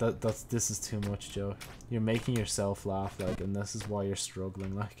 Oh, this is too much, Joe. You're making yourself laugh, like, and this is why you're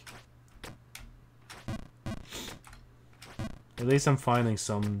struggling, like. At least I'm finding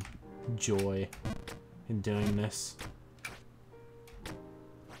some joy in doing this.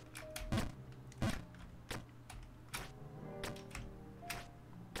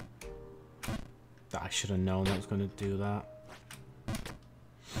 I should have known I was going to do that.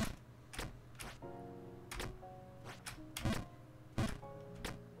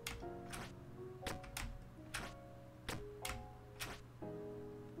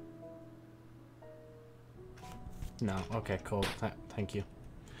 No, okay, cool. Thank you.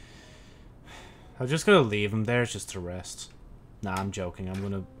 I'm just gonna leave him there just to rest. Nah, I'm joking. I'm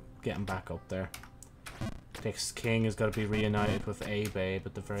gonna get him back up there. This king has got to be reunited with A-Babe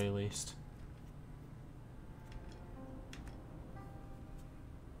at the very least.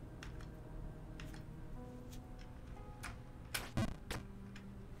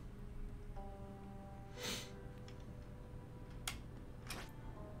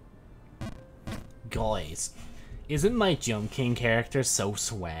 Guys. Isn't my Jump King character so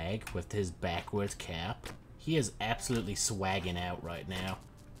swag with his backwards cap? He is absolutely swagging out right now.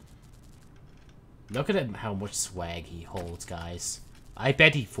 Look at him, how much swag he holds, guys. I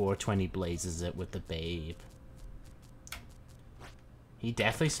bet he 420 blazes it with the babe. He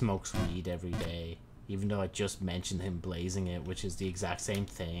definitely smokes weed every day, even though I just mentioned him blazing it, which is the exact same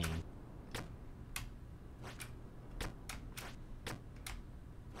thing.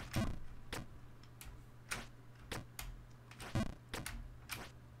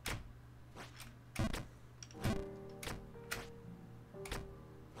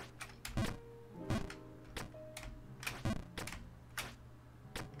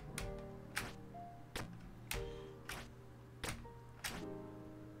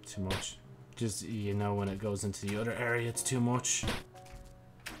 Too much. Just, you know, when it goes into the other area, it's too much.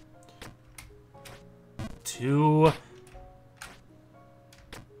 Too...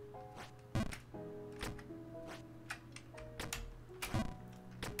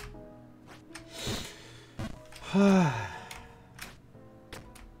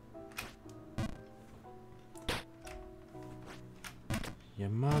 Your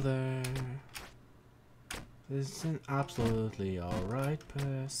mother is an absolutely alright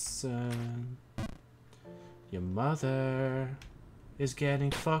person. Your mother is getting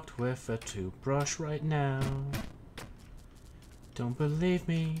fucked with a toothbrush right now. Don't believe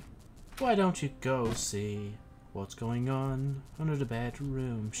me? Why don't you go see what's going on under the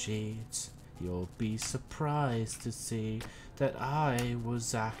bedroom sheets? You'll be surprised to see that I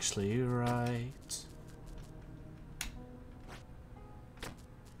was actually right.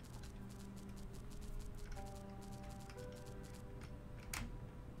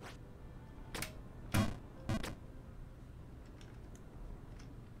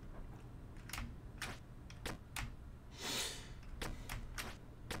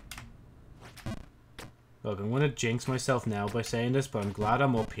 Look, I'm gonna jinx myself now by saying this, but I'm glad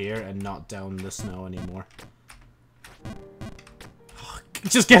I'm up here and not down in the snow anymore.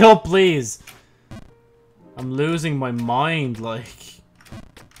 Just get up, please! I'm losing my mind, like...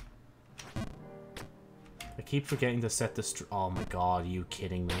 I keep forgetting to set the oh my god, are you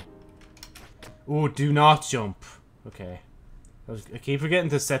kidding me? Oh, do not jump. Okay. I keep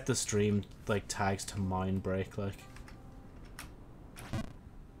forgetting to set the stream, like, tags to mind break, like...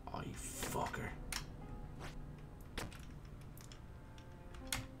 Oh, you fucker.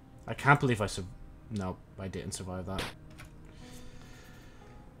 I can't believe I no, I didn't survive that.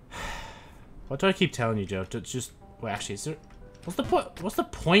 What do I keep telling you, Joe? Just wait. Actually, is there? What's the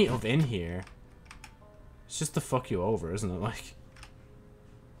point of in here? It's just to fuck you over, isn't it? Like.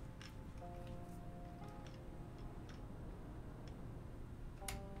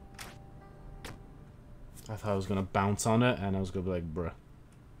 I thought I was gonna bounce on it, and I was gonna be like, bruh.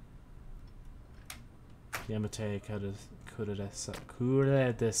 Yamate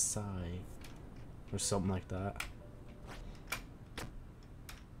Kuredesai. Or something like that.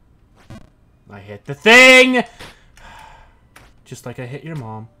 I hit the thing! Just like I hit your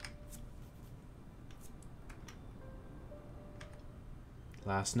mom.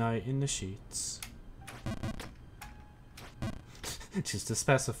 Last night in the sheets. Just to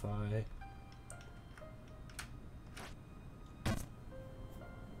specify.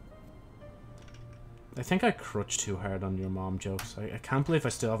 I think I crutched too hard on your mom jokes. I can't believe I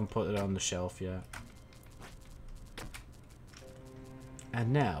still haven't put it on the shelf yet.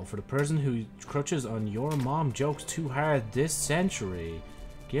 And now, for the person who crutches on your mom jokes too hard this century,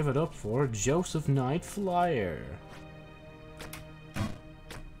 give it up for Joseph Knight Flyer.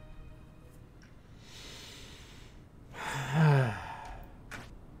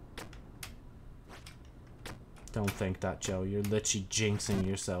 Don't think that, Joe. You're literally jinxing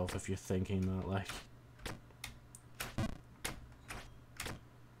yourself if you're thinking that, like...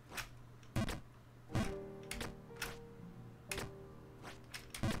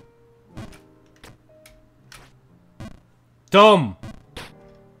 Dumb!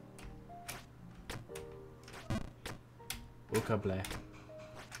 Ukable.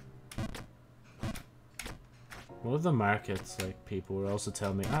 One of the markets, like, people were also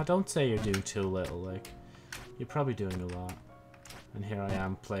telling me, don't say you're doing too little, like, you're probably doing a lot. And here I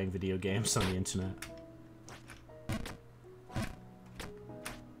am playing video games on the internet.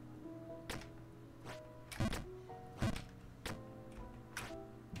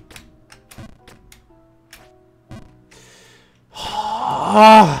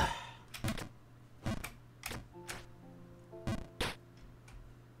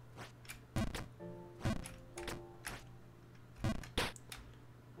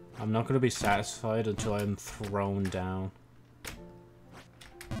 I'm not going to be satisfied until I'm thrown down.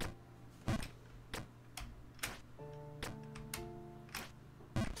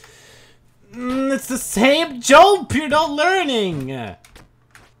 It's the same jump! You're not learning!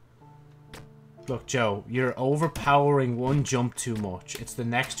 Look, Joe, you're overpowering one jump too much. It's the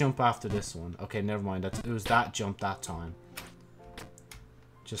next jump after this one. Okay, never mind. It was that jump that time.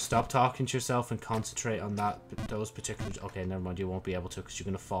 Just stop talking to yourself and concentrate on those particular... Okay, never mind. You won't be able to because you're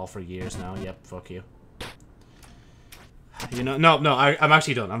going to fall for years now. Yep, fuck you. You know, no, I'm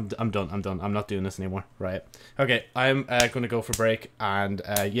actually done. I'm done. I'm not doing this anymore. Right. Okay, I'm going to go for break. And,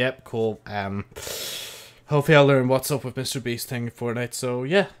 yep, cool. Hopefully I'll learn what's up with Mr. Beast thing in Fortnite. So,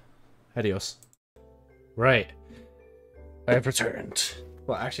 yeah. Adios. Right. I have returned.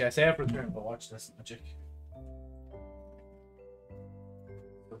 Well, actually, I say I've returned, but watch this magic.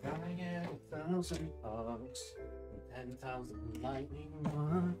 I get 1,000 hugs and 10,000 lightning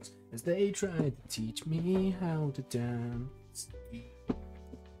bugs as they try to teach me how to dance.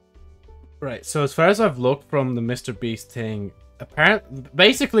 Right, so as far as I've looked from the Mr. Beast thing, apparently,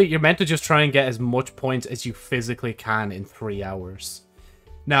 basically, you're meant to just try and get as much points as you physically can in 3 hours.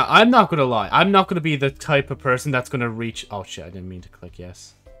 Now, I'm not gonna lie, I'm not gonna be the type of person that's gonna reach... Oh shit, I didn't mean to click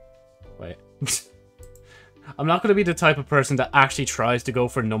yes. Wait. I'm not gonna be the type of person that actually tries to go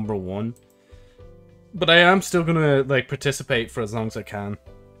for #1. But I am still gonna, like, participate for as long as I can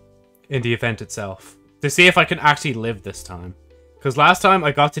in the event itself. To see if I can actually live this time. Because last time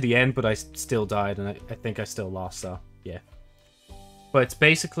I got to the end, but I still died, and I think I still lost, so, yeah. But it's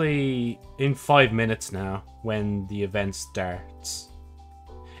basically in 5 minutes now when the event starts.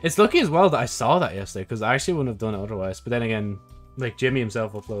 It's lucky as well that I saw that yesterday, because I actually wouldn't have done it otherwise. But then again, like, Jimmy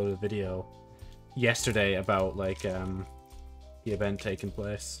himself uploaded a video yesterday about, like, the event taking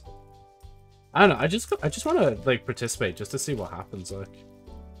place. I don't know, I just want to, like, participate just to see what happens, like.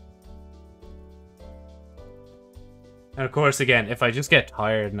 And of course, again, if I just get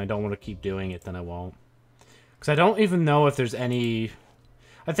tired and I don't want to keep doing it, then I won't. Because I don't even know if there's any...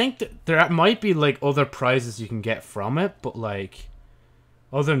 I think there might be, like, other prizes you can get from it, but, like...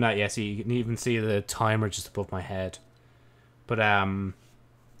 Other than that, yes, you can even see the timer just above my head. But,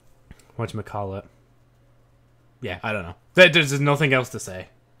 whatchamacallit? Yeah, I don't know. There's nothing else to say.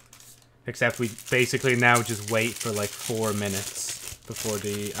 Except we basically now just wait for, like, 4 minutes before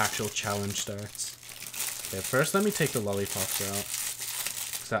the actual challenge starts. Okay, first let me take the lollipops out.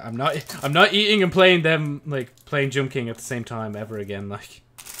 So I'm not eating and playing them, like, playing Jump King at the same time ever again, like.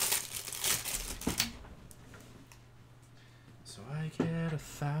 So I get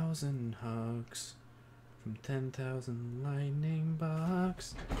 1,000 hugs from 10,000 lightning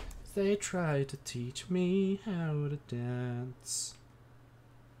bugs. They try to teach me how to dance.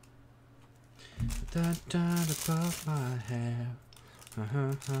 Da da above my hair.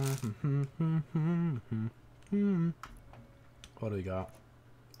 What do we got?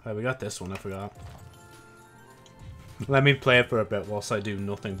 Oh, we got this one, I forgot. Let me play it for a bit whilst I do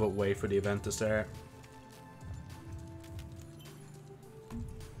nothing but wait for the event to start.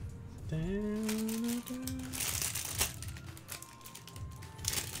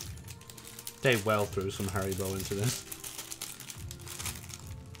 They well threw some Haribo into this.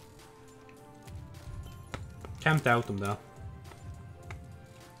 Can't doubt them though.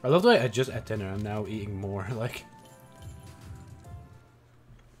 I love the way I just ate dinner, I'm now eating more, like.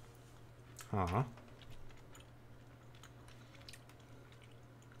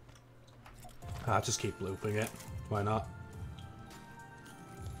 I'll just keep looping it. Why not?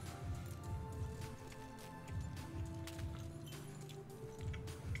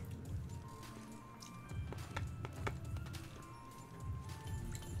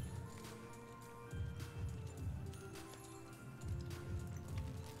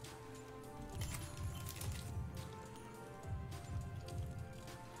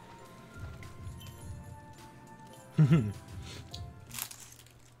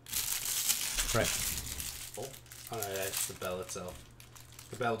 Right. Oh, alright, it's the bell itself.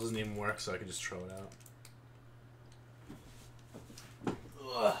 The bell doesn't even work, so I can just throw it out.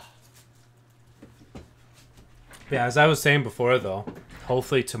 Ugh. Yeah, as I was saying before, though,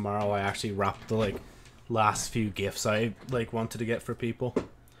 hopefully tomorrow I actually wrap the, like, last few gifts I, like, wanted to get for people.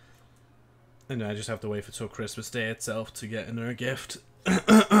 And then I just have to wait for till Christmas Day itself to get another gift.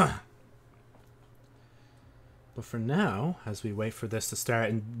 But for now, as we wait for this to start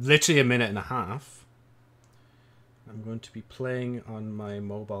in literally a minute and a half, I'm going to be playing on my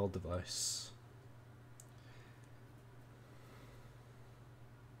mobile device.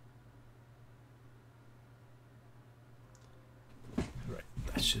 Right,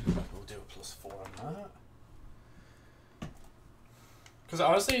 that should... We'll do a +4 on that. Because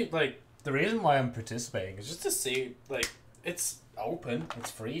honestly, like, the reason why I'm participating is just to see, like, it's open,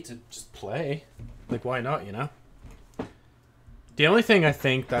 it's free to just play. Like, why not, you know? The only thing I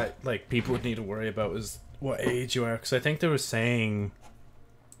think that, like, people would need to worry about is what age you are. Because I think they were saying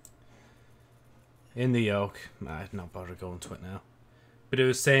in the yoke... I'd not bother going to it now. But it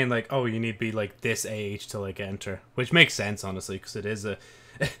was saying, like, oh, you need to be, like, this age to, like, enter. Which makes sense, honestly, because it is a...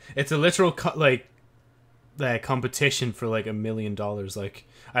 It's a literal, competition for, like, $1 million. Like,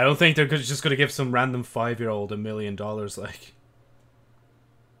 I don't think they're just going to give some random 5-year-old $1 million, like...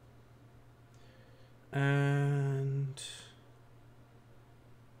 And...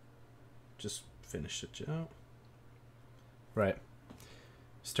 Just finish it out. Right.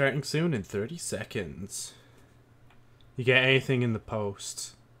 Starting soon in 30 seconds. You get anything in the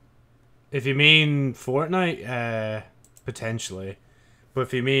post. If you mean Fortnite, potentially. But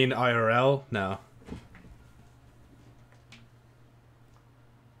if you mean IRL, no.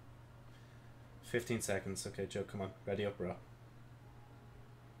 "15 seconds. Okay, Joe, come on. Ready up, bro."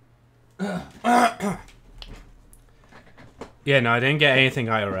 Yeah, no, I didn't get anything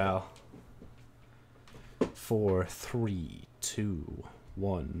IRL. 4, 3, 2,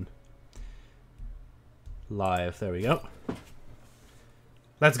 1. Live. There we go.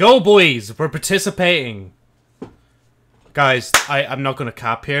 Let's go, boys! We're participating! Guys, I'm not gonna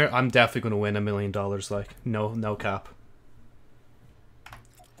cap here. I'm definitely gonna win $1 million, like. No cap.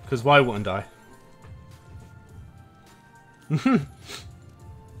 Because why wouldn't I?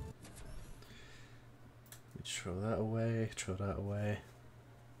 Throw that away, throw that away.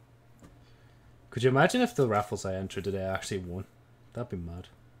 Could you imagine if the raffles I entered today actually won? That'd be mad.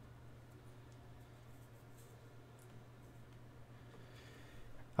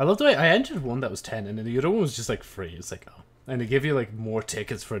 I love the way I entered one that was 10 and then the other one was just like free. It's like, oh. And they give you like more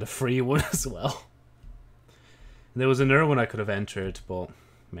tickets for the free one as well. And there was another one I could have entered, but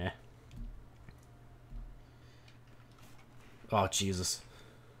meh. Oh, Jesus.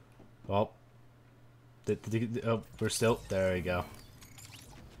 Oh. Oh, we're still... There we go.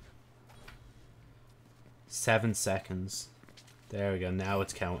 7 seconds. There we go. Now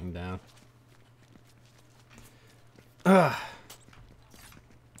it's counting down. There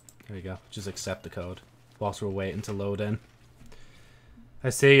we go. Just accept the code. Whilst we're waiting to load in. I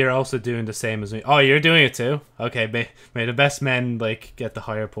see you're also doing the same as me. Oh, you're doing it too? Okay, may the best men, like, get the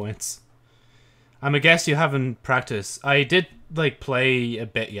higher points. I'm a guess you haven't practiced. I did, like, play a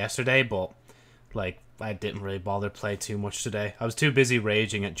bit yesterday, but, like, I didn't really bother play too much today. I was too busy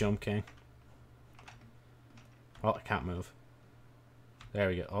raging at Jump King. Oh, I can't move. There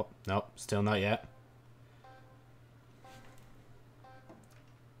we go. Oh, no, still not yet.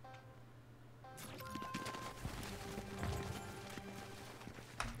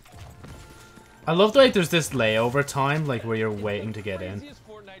 I love the way there's this layover time, like where you're waiting to get in. Craziest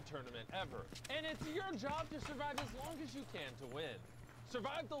Fortnite tournament ever, and it's your job to survive as long as you can to win.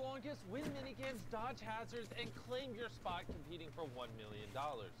 Survive the longest, win minigames, dodge hazards, and claim your spot competing for $1 million.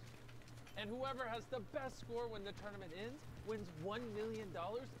 And whoever has the best score when the tournament ends wins $1 million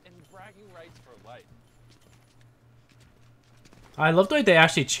and bragging rights for life. I love the way they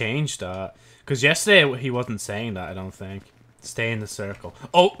actually changed that. Because yesterday he wasn't saying that, I don't think. Stay in the circle.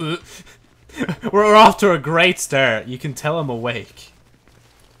 Oh! We're off to a great start. You can tell I'm awake.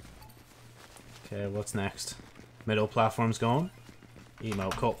 Okay, what's next? Middle platform's going.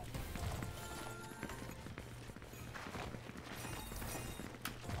 Emote, cool.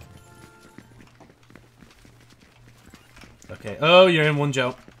 Okay, oh, you're in one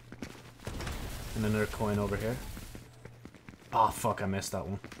jump. And another coin over here. Oh, fuck, I missed that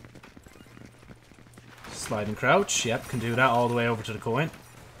one. Slide and crouch. Yep, can do that all the way over to the coin.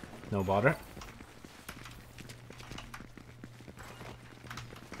 No bother.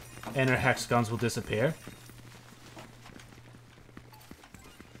 Inner hexagons will disappear.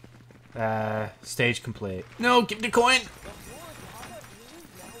 Stage complete. No, give me the coin!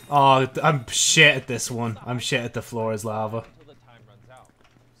 Oh, I'm shit at this one. I'm shit at the floor is lava.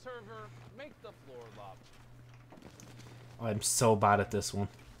 I'm so bad at this one.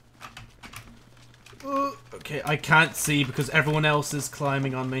 Okay, I can't see because everyone else is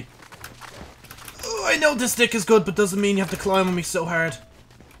climbing on me. I know this stick is good, but doesn't mean you have to climb on me so hard.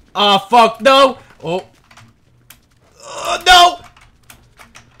 Ah, fuck, no! Oh. No!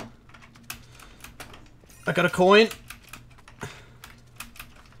 I got a coin.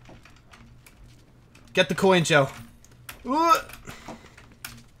 Get the coin, Joe.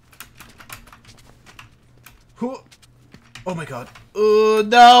 Oh my god.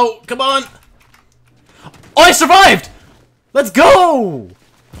 No! Come on! Oh, I survived! Let's go!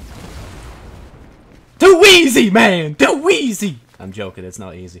 Too easy, man! Too easy! I'm joking, it's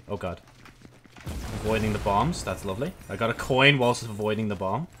not easy. Oh god. Avoiding the bombs, that's lovely. I got a coin whilst avoiding the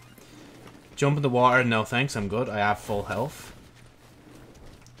bomb. Jump in the water, no thanks, I'm good. I have full health.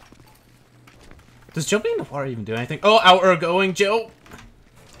 Does jumping in the water even do anything? Oh, outer going, Joe!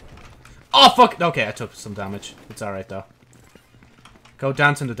 Oh, fuck! Okay, I took some damage. It's alright, though. Go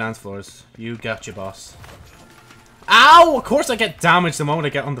dance on the dance floors. You got your boss. Ow! Of course I get damaged the moment I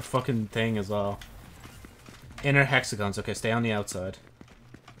get on the fucking thing as well. Inner hexagons. Okay, stay on the outside.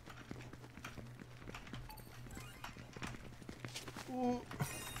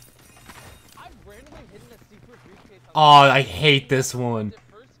 Oh, I hate this one.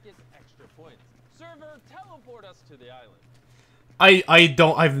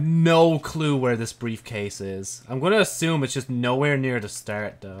 I've no clue where this briefcase is. I'm gonna assume it's just nowhere near the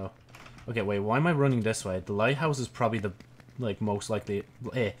start, though. Okay, wait, why am I running this way? The lighthouse is probably the like, most likely...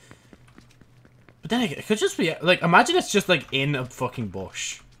 Eh. But then it could just be... Like, imagine it's just, like, in a fucking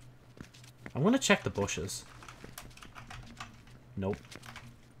bush. I'm gonna check the bushes. Nope.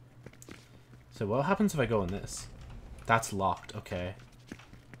 So what happens if I go in this? That's locked. Okay.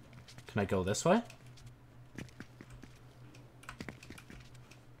 Can I go this way?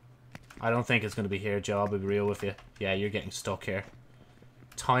 I don't think it's going to be here, Joe. I'll be real with you. Yeah, you're getting stuck here.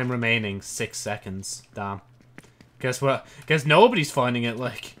 Time remaining, 6 seconds. Damn. Guess what? Guess nobody's finding it,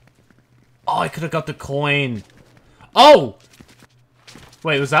 like... Oh, I could have got the coin. Oh!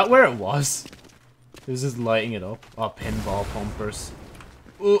 Wait, was that where it was? It was just lighting it up. Oh, pinball pumpers.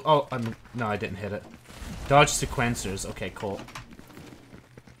 Ooh, oh, no, I didn't hit it. Dodge sequencers. Okay, cool.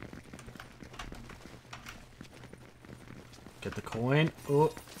 Get the coin.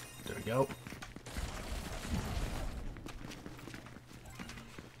 Oh, there we go.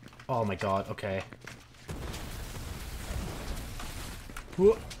 Oh my god, okay.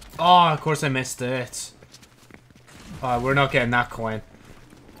 Ooh. Oh, of course I missed it. Oh, we're not getting that coin.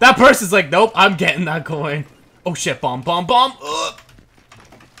 That person's like, nope, I'm getting that coin. Oh shit, bomb, bomb, bomb. Ugh.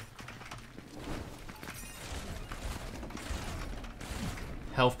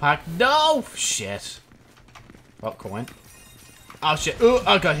 Health pack. No! Shit. Oh, coin. Oh shit. Ooh,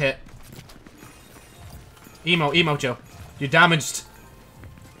 I got hit. Emo, Joe. You're damaged.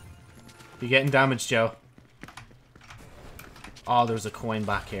 You're getting damaged, Joe. Oh, there's a coin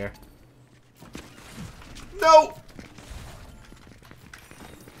back here. No!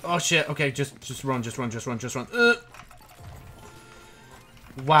 Oh shit, okay, just run.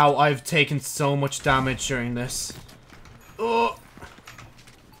 Wow, I've taken so much damage during this. Oh.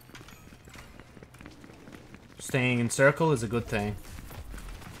 Staying in circle is a good thing.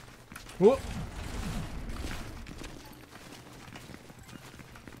 Whoop.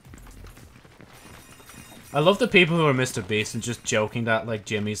 I love the people who are Mr. Beast and just joking that, like,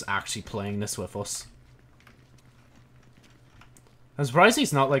 Jimmy's actually playing this with us. I'm surprised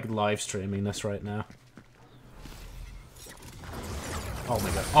he's not, like, live streaming this right now. Oh my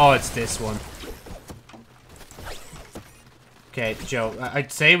god. Oh, it's this one. Okay, Joe,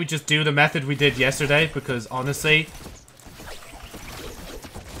 I'd say we just do the method we did yesterday, because honestly...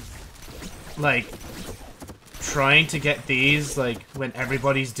 Like... Trying to get these, like, when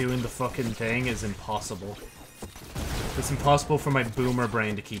everybody's doing the fucking thing is impossible. It's impossible for my boomer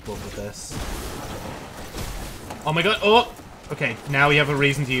brain to keep up with this. Oh my god, oh! Okay, now we have a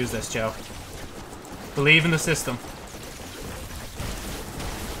reason to use this, Joe. Believe in the system.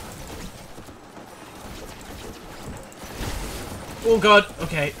 Oh god,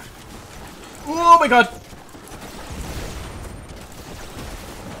 okay. Oh my god!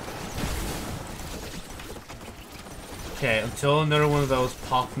 Okay, until another one of those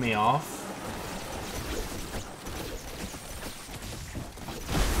pop me off.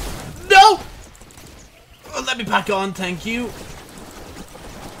 No! Oh, let me back on, thank you.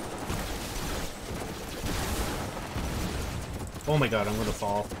 Oh my god, I'm gonna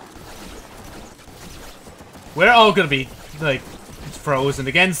fall. We're all gonna be, like, frozen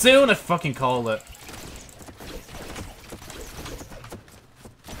again soon. I fucking called it.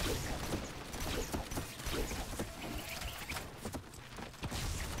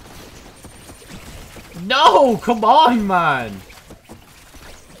 No! Come on, man!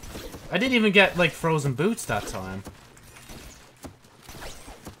 I didn't even get, like, frozen boots that time.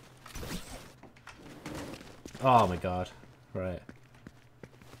 Oh my god. Right.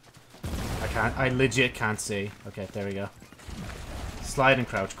 I legit can't see. Okay, there we go. Slide and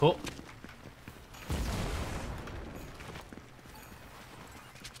crouch. Cool.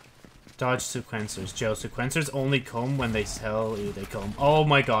 Dodge sequencers. Joe, sequencers only come when they tell you they come. Oh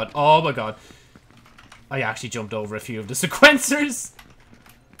my god. Oh my god. I actually jumped over a few of the sequencers.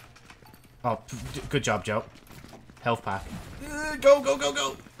 Oh, good job, Joe. Health pack. Go, go, go,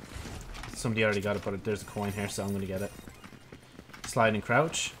 go. Somebody already got it, but there's a coin here, so I'm going to get it. Slide and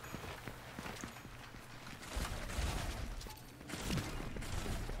crouch.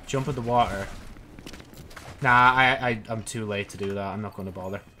 Jump in the water. Nah, I'm too late to do that. I'm not going to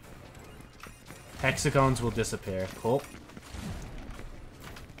bother. Hexagons will disappear. Cool.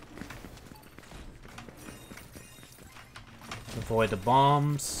 Avoid the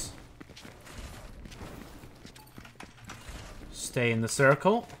bombs. Stay in the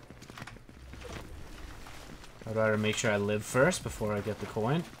circle. I'd rather make sure I live first before I get the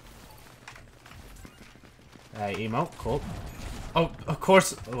coin. Emo. Cool. Oh, of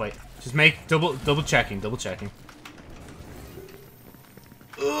course. Oh, wait. Just make double checking.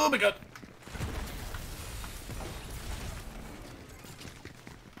 Oh my god.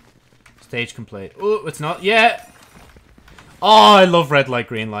 Stage complete. Oh, it's not yet. Oh, I love red light,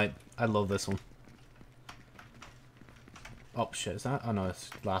 green light. I love this one. Oh, shit, is that? Oh, no, it's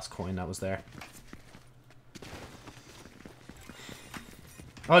last coin that was there.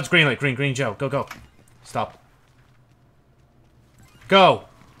 Oh, it's green light, green, Joe. Go, go. Stop. Go!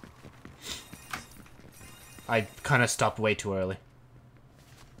 I kind of stopped way too early.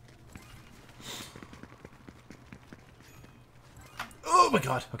 Oh my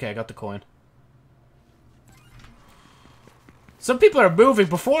god. Okay, I got the coin. Some people are moving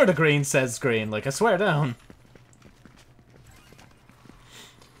before the green says green. Like, I swear down.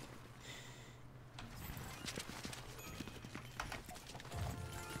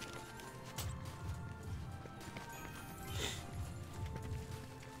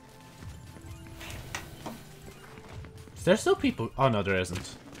 Is there still people? Oh no, there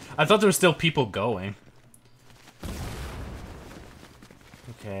isn't. I thought there were still people going.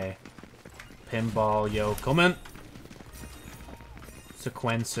 Okay. Pinball, yo, coming.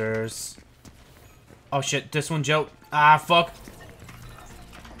 Sequencers. Oh shit, this one, Joe. Ah, fuck.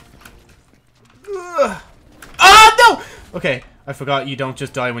 Ugh. Ah, no! Okay, I forgot you don't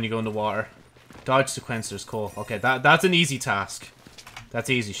just die when you go in the water. Dodge sequencers, cool. Okay, that's an easy task. That's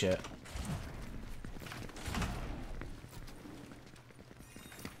easy shit.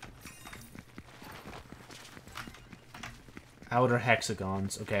 Outer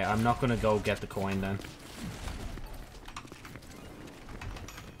hexagons. Okay, I'm not gonna go get the coin then.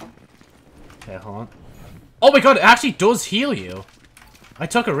 Okay, hold on. Oh my god, it actually does heal you. I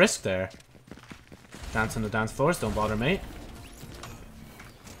took a risk there. Dance on the dance floors, don't bother, mate.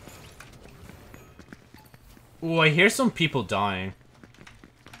 Ooh, I hear some people dying.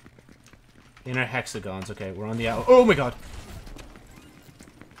 Inner hexagons. Okay, we're on the out. Oh my god.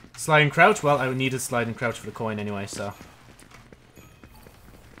 Sliding crouch? Well, I would need a sliding crouch for the coin anyway, so.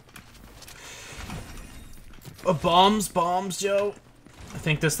 Oh, bombs, Joe. I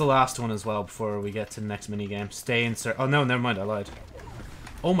think this is the last one as well before we get to the next minigame. Stay insert. Oh no, never mind, I lied.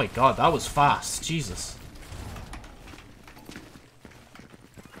 Oh my god, that was fast. Jesus.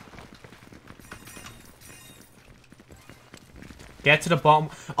 Get to the bottom.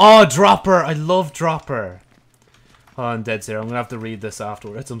 Oh, dropper! I love dropper. Oh, I'm dead zero. I'm gonna have to read this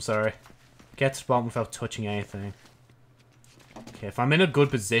afterwards. I'm sorry. Get to the bottom without touching anything. Okay, if I'm in a good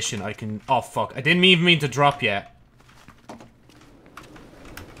position, I can... Oh, fuck. I didn't even mean to drop yet.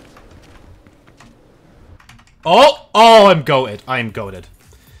 Oh! Oh, I'm goated. I am goated.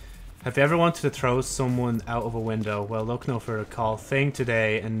 Have you ever wanted to throw someone out of a window? Well, look no for a call thing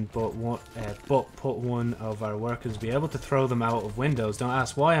today, and but put one of our workers be able to throw them out of windows. Don't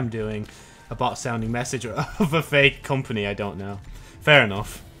ask why I'm doing a bot-sounding message of a fake company. I don't know. Fair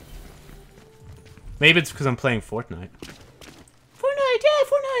enough. Maybe it's because I'm playing Fortnite. Fortnite, yeah,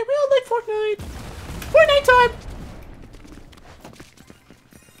 Fortnite. We all like Fortnite. Fortnite time.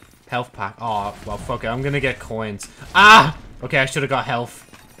 Health pack. Oh, well, fuck it. I'm gonna get coins. Ah! Okay, I should have got health.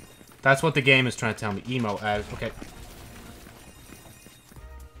 That's what the game is trying to tell me. Emo. Okay.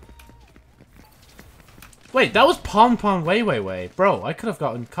 Wait, that was Pom Pom way. Bro, I could have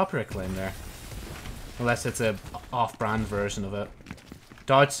gotten copyright claim there. Unless it's a off-brand version of it.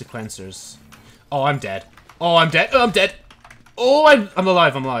 Dodge sequencers. Oh, I'm dead. Oh, I'm dead. Oh, I'm dead. Oh, I'm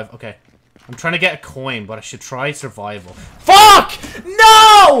alive. I'm alive. Okay. I'm trying to get a coin, but I should try survival. Fuck!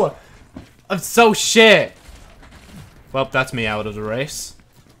 No! I'm so shit. Well, that's me out of the race.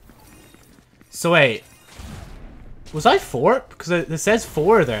 So wait. Was I 4? Because it says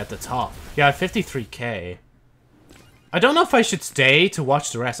 4 there at the top. Yeah, 53k. I don't know if I should stay to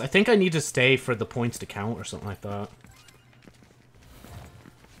watch the rest. I think I need to stay for the points to count or something like that.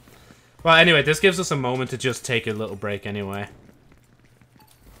 Well, anyway, this gives us a moment to just take a little break anyway.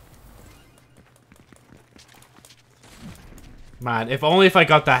 Man, if only if I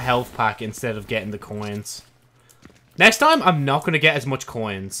got that health pack instead of getting the coins. Next time, I'm not going to get as much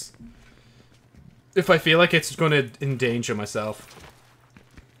coins. If I feel like it's going to endanger myself.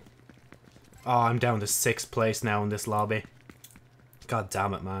 Oh, I'm down to 6th place now in this lobby. God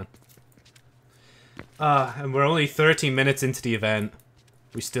damn it, man. And we're only 13 minutes into the event.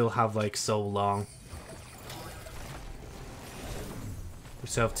 We still have, like, so long. We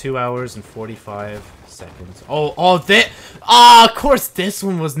still have 2 hours and 45 seconds. Of course this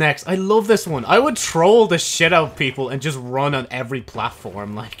one was next. I love this one. I would troll the shit out of people and just run on every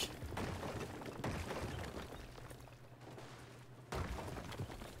platform, like...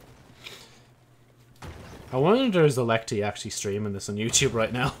 I wonder if there's Electi actually streaming this on YouTube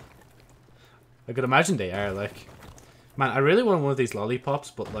right now. I could imagine they are, like... Man, I really want one of these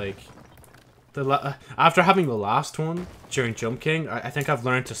lollipops, but, like... after having the last one during Jump King, I think I've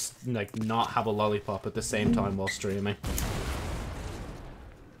learned to, like, not have a lollipop at the same time while streaming.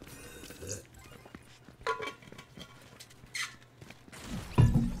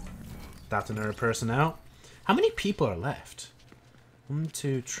 That's another person out. How many people are left? 1,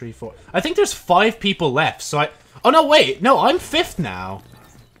 2, 3, 4. I think there's 5 people left, so I... Oh, no, wait. No, I'm 5th now.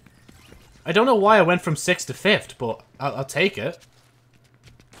 I don't know why I went from 6th to 5th, but I'll take it.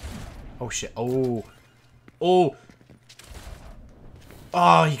 Oh, shit. Oh. Oh.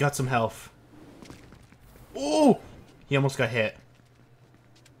 Oh, he got some health. Oh. He almost got hit.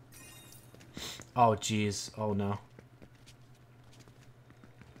 Oh, jeez. Oh, no.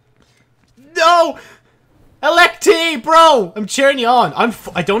 No! Electee, bro! I'm cheering you on.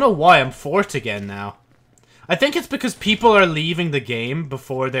 I don't know why I'm 4th again now. I think it's because people are leaving the game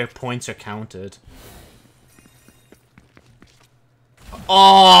before their points are counted.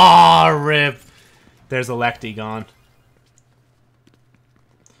 Oh, rip. There's Electee gone.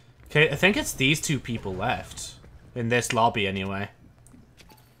 Okay, I think it's these 2 people left. In this lobby, anyway.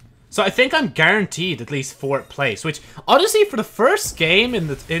 So I think I'm guaranteed at least 4th place, which, honestly, for the first game in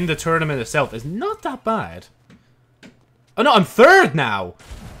the tournament itself, is not that bad. Oh no, I'm 3rd now!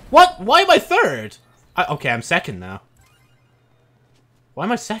 What? Why am I 3rd? Okay, I'm 2nd now. Why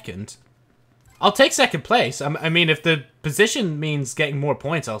am I 2nd? I'll take 2nd place. I mean, if the position means getting more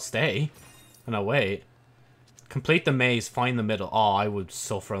points, I'll stay. And I'll wait. Complete the maze, find the middle. Oh, I would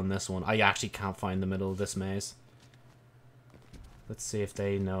suffer on this one. I actually can't find the middle of this maze. Let's see if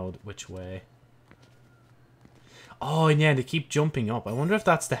they know which way. Oh, and yeah, they keep jumping up. I wonder if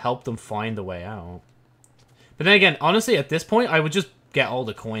that's to help them find the way out. But then again, honestly, at this point, I would just get all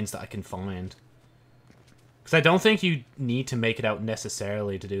the coins that I can find. Because I don't think you need to make it out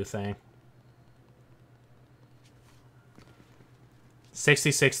necessarily to do a thing.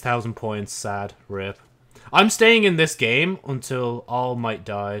 66,000 points, sad, rip. I'm staying in this game until All Might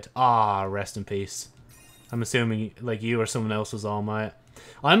died. Ah, rest in peace. I'm assuming, like, you or someone else was All Might.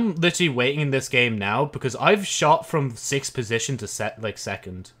 I'm literally waiting in this game now because I've shot from 6th position to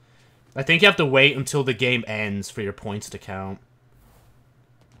 2nd. I think you have to wait until the game ends for your points to count.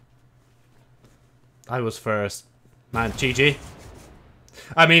 I was 1st. Man, GG.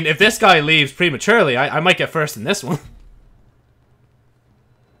 I mean, if this guy leaves prematurely, I might get 1st in this one.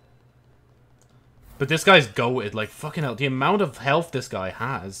 But this guy's goated, like, fucking hell. The amount of health this guy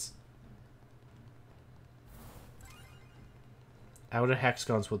has. Outer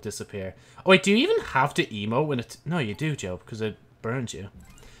hexagons will disappear. Oh, wait, do you even have to emote when it... No, you do, Joe, because it burns you.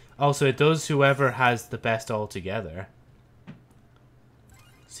 Also, it does whoever has the best altogether.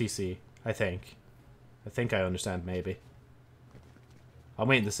 CC, I think. I think I understand, maybe. I'm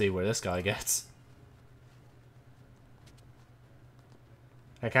waiting to see where this guy gets.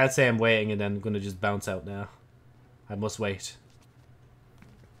 I can't say I'm waiting and then I'm going to just bounce out now. I must wait.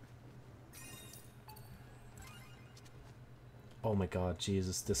 Oh my god,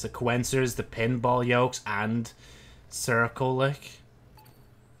 Jesus. The sequencers, the pinball yokes, and circle, like.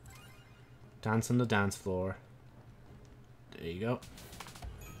 Dance on the dance floor. There you go.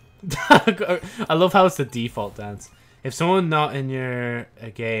 I love how it's the default dance. If someone not in your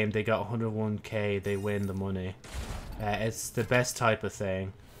game, they got 101k, they win the money. It's the best type of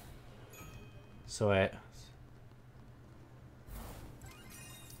thing. So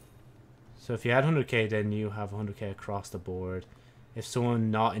if you had 100k, then you have 100k across the board. If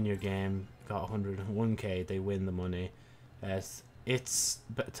someone not in your game got 101k, they win the money. It's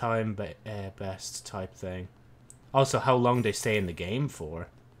time best type thing. Also, how long they stay in the game for.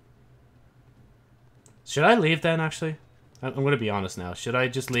 Should I leave then, actually? I'm going to be honest now. Should I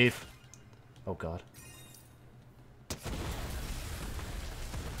just leave? Oh, God.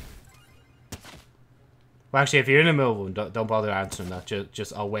 Well, actually, if you're in the middle of one, don't bother answering that.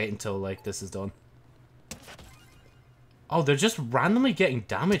 Just I'll wait until, like, this is done. Oh, they're just randomly getting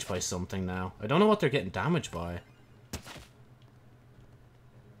damaged by something now. I don't know what they're getting damaged by.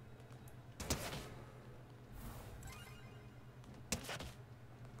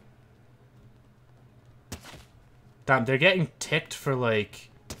 Damn, they're getting ticked for, like,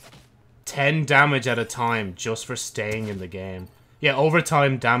 10 damage at a time just for staying in the game. Yeah,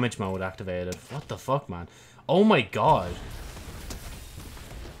 overtime damage mode activated. What the fuck, man? Oh my god.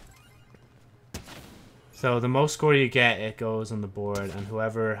 So, the most score you get, it goes on the board, and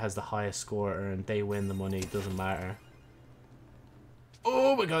whoever has the highest score earned, they win the money. It doesn't matter.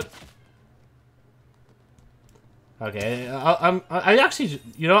 Oh my god. Okay, I actually,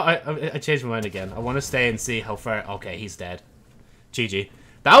 you know, I changed my mind again. I want to stay and see how far. Okay, he's dead. GG.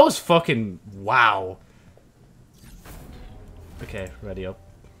 That was fucking wow. Okay, ready up.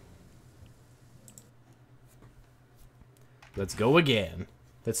 Let's go again.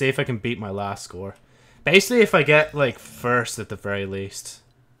 Let's see if I can beat my last score. Basically, if I get like first at the very least,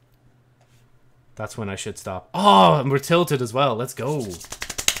 that's when I should stop. Oh, and we're tilted as well. Let's go.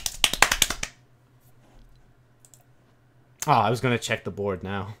 Oh, I was gonna check the board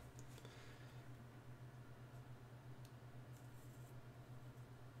now.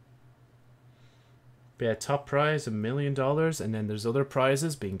 But yeah, top prize $1 million, and then there's other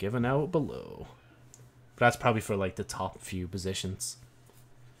prizes being given out below. But that's probably for like the top few positions.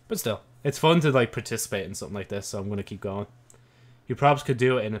 But still, it's fun to like participate in something like this, so I'm gonna keep going. You probably could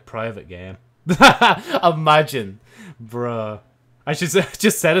do it in a private game. Imagine, bruh. I should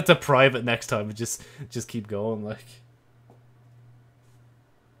just set it to private next time and just keep going, like.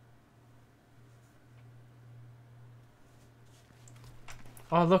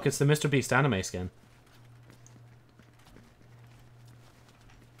 Oh look, it's the Mr. Beast anime skin.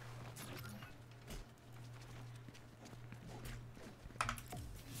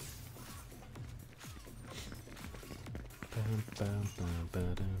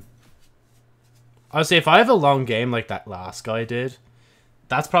 Honestly, if I have a long game like that last guy did,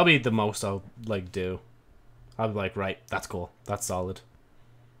 that's probably the most I'll like do. I'll be like, right, that's cool, that's solid.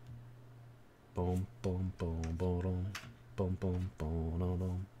 Boom, boom, boom, boom, boom, boom, boom,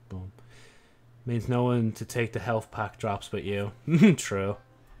 boom, boom. Means no one to take the health pack drops but you. True.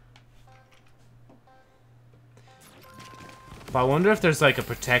 But I wonder if there's like a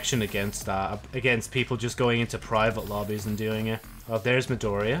protection against that, against people just going into private lobbies and doing it. Oh, there's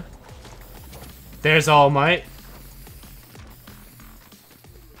Midoriya. There's All Might.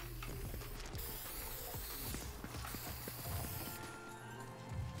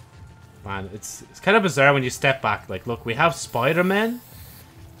 Man, it's kind of bizarre when you step back. Like, look, we have Spider-Man,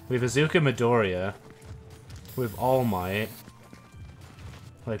 we have Azuka Midoriya, we have All Might.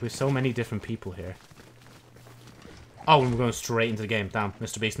 Like, we have so many different people here. Oh, and we're going straight into the game. Damn,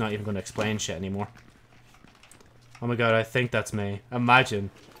 Mr. Beast's not even going to explain shit anymore. Oh my god, I think that's me.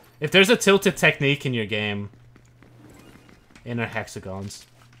 Imagine. If there's a tilted technique in your game. Inner hexagons.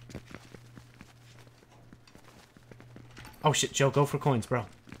 Oh shit, Joe, go for coins, bro.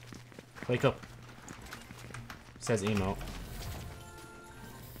 Wake up. Says emote.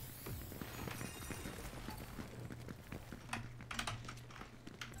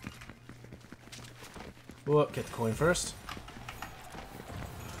 Whoa, get the coin first.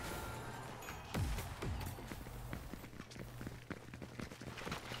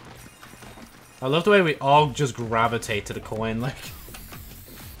 I love the way we all just gravitate to the coin, like.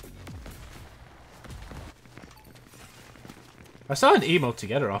 I saw an emote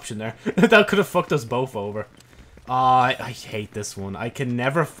together option there. That could have fucked us both over. I hate this one. I can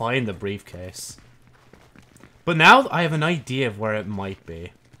never find the briefcase. But now I have an idea of where it might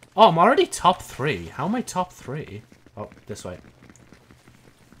be. Oh, I'm already top 3. How am I top 3? Oh, this way.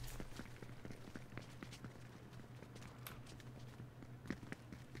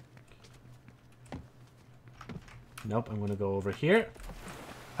 Nope, I'm gonna go over here.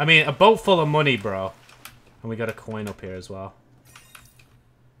 I mean, a boat full of money, bro. And we got a coin up here as well.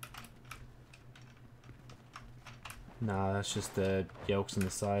 Nah, that's just the yolks on the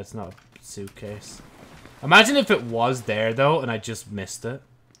side. It's not a suitcase. Imagine if it was there, though, and I just missed it.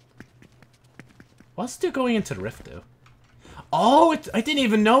 What's it going into the rift do? Oh, I didn't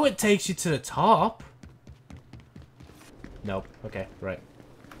even know it takes you to the top. Nope. Okay, right.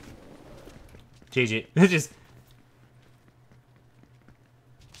 GG. Just...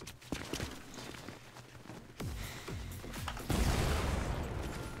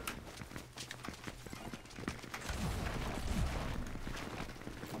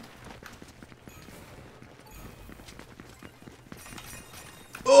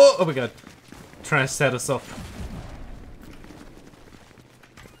 Oh my god. Trying to set us up.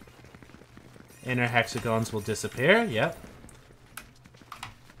 Inner hexagons will disappear. Yep.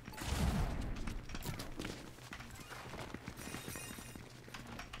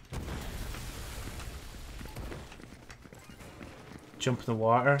 Jump in the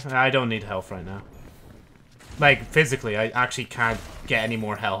water. I don't need health right now. Like, physically, I actually can't get any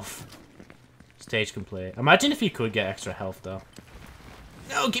more health. Stage complete. Imagine if you could get extra health, though.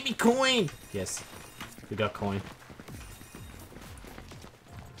 No, give me coin! Yes. We got coin.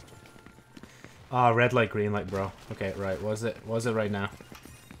 Ah, red light, green light, bro. Okay, right. Was it right now?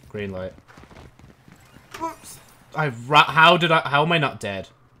 Green light. Oops. How am I not dead?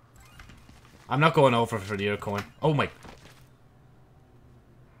 I'm not going over for the other coin. Oh my.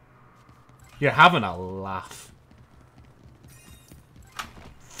 You're having a laugh.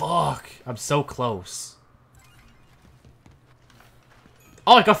 Fuck. I'm so close.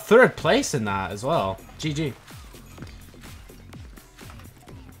 Oh, I got 3rd place in that as well. GG.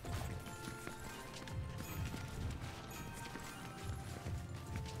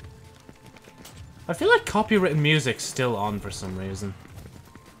 I feel like copywritten music's still on for some reason.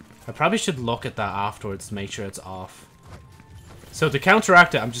 I probably should look at that afterwards to make sure it's off. So to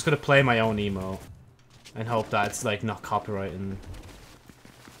counteract it, I'm just gonna play my own emote. And hope that it's, like, not copyrighting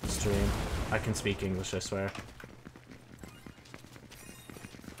the stream. I can speak English, I swear.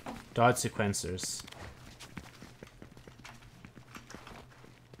 Dodge sequencers.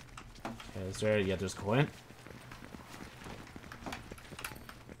 Okay, is there... Yeah, there's a coin.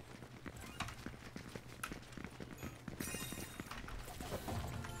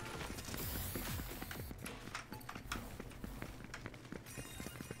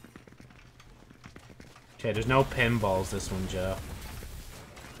 Okay, there's no pinballs this one, Joe.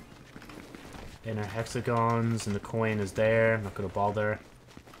 Inner hexagons, and the coin is there. I'm not gonna bother.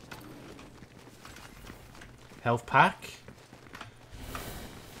 Health pack.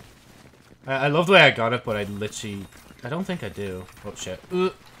 I love the way I got it, but I literally... I don't think I do. Oh, shit.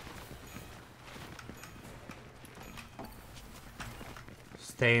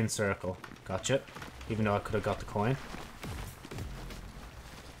 Stay in circle. Gotcha. Even though I could have got the coin.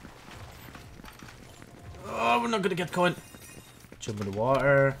 Oh, we're not gonna get the coin. Jump in the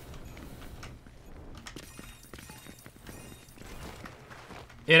water.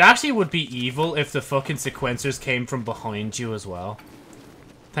 It actually would be evil if the fucking sequencers came from behind you as well.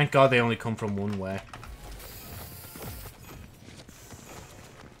 Thank God they only come from one way.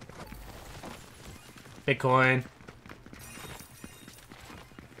 Bitcoin.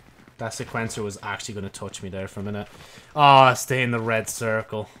 That sequencer was actually going to touch me there for a minute. Ah, oh, stay in the red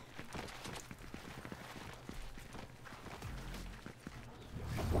circle.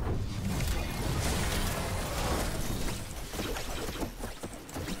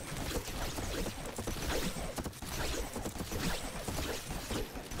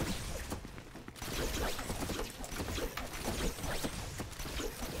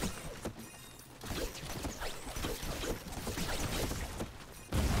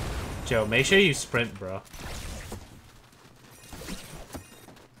 Joe, make sure you sprint, bro.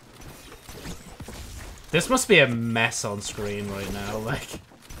 This must be a mess on screen right now, like,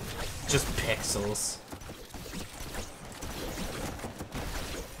 just pixels.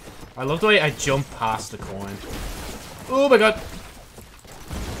 I love the way I jump past the coin. Oh my god.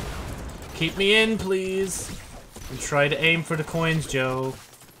 Keep me in, please. And try to aim for the coins, Joe.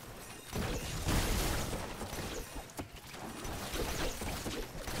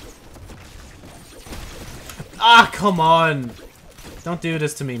 Ah, come on! Don't do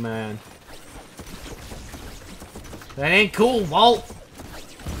this to me, man. That ain't cool, Walt!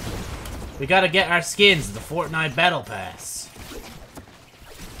 We gotta get our skins in the Fortnite Battle Pass.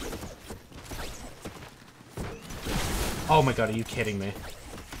 Oh my god, are you kidding me?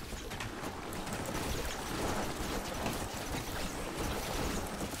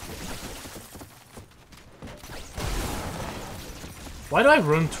 Why do I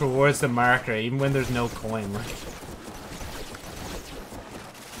run towards the marker even when there's no coin? Like,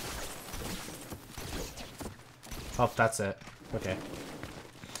 oh, that's it. Okay.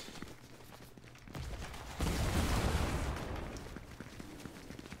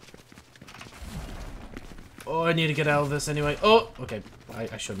 Oh, I need to get out of this anyway. Oh, okay.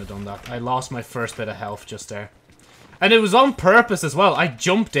 I shouldn't have done that. I lost my first bit of health just there. And it was on purpose as well. I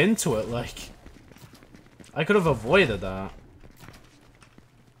jumped into it, like. I could have avoided that.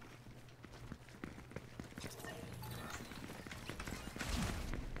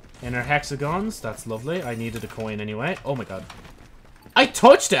 Inner hexagons, that's lovely. I needed a coin anyway. Oh my god. I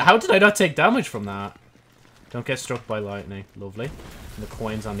touched it! How did I not take damage from that? Don't get struck by lightning. Lovely. And the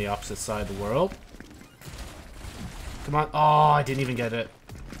coin's on the opposite side of the world. Come on. Oh, I didn't even get it.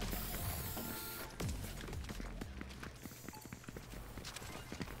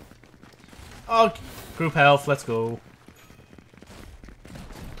 Oh, group health, let's go.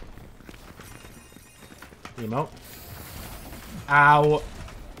 Emote. Ow.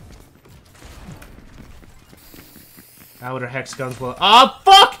 Outer hexagons will. Oh,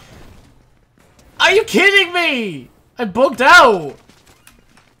 fuck! Are you kidding me? I bugged out.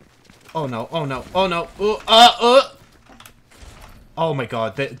 Oh no, oh no, oh no. Oh my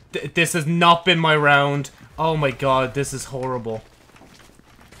god, this has not been my round. Oh my god, this is horrible.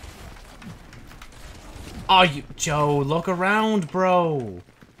 Oh, you, Joe, look around, bro.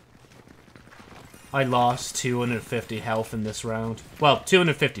 I lost 250 health in this round. Well,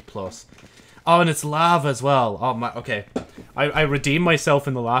 250 plus. Oh, and it's lava as well. Oh my, okay. I redeemed myself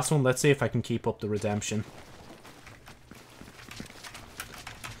in the last one. Let's see if I can keep up the redemption.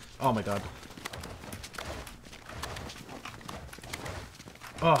 Oh my god.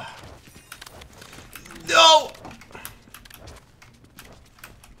 Oh. No!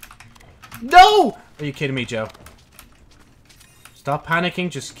 No! Are you kidding me, Joe? Stop panicking,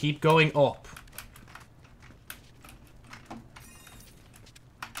 just keep going up.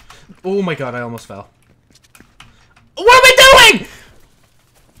 Oh my god, I almost fell. What am I doing?!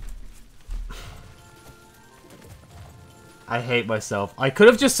 I hate myself. I could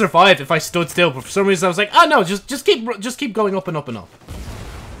have just survived if I stood still, but for some reason I was like, oh no, just keep going up and up and up.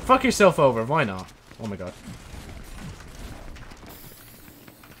 Fuck yourself over, why not? Oh my god.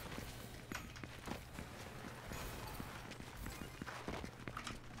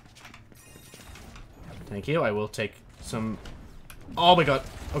 Thank you, I will take some... Oh my god.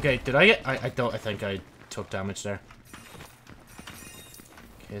 Okay, did I get... I think I took damage there.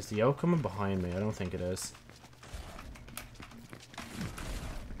 Okay, is the oak coming behind me? I don't think it is.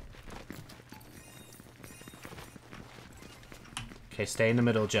 Okay, stay in the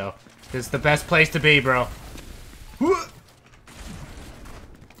middle, Joe. This is the best place to be, bro.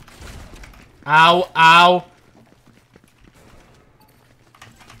 Ow, ow.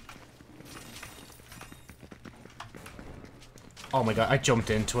 Oh my god, I jumped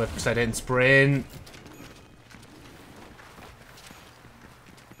into it because I didn't sprint.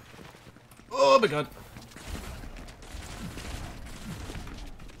 Oh my god.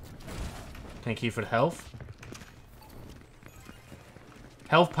 Thank you for the health.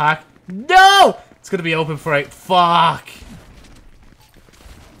 Health pack. No! It's gonna be open for 8. Fuck.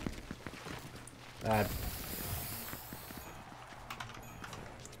 Bad.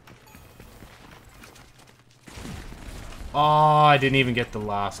 Oh, I didn't even get the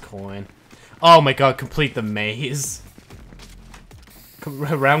last coin. Oh my god, complete the maze.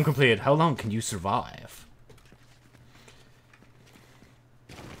 Round completed. How long can you survive?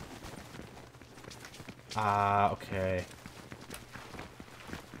 Okay.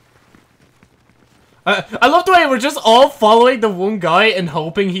 I love the way we're just all following the one guy and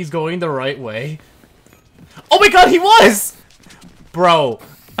hoping he's going the right way. Oh my god, he was! Bro.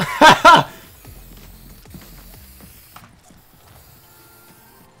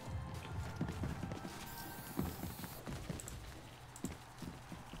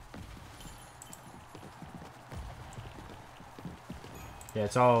 Yeah,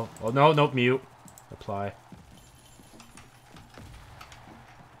 it's all... Oh, no, nope, mute. Apply.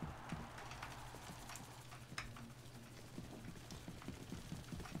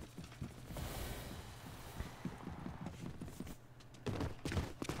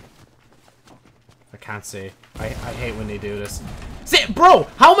 I can't see. I hate when they do this. See, bro,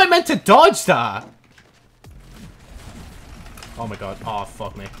 how am I meant to dodge that? Oh my god. Oh,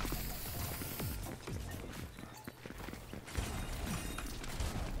 fuck me.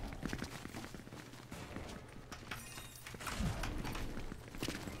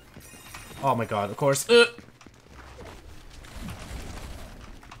 Oh my god, of course.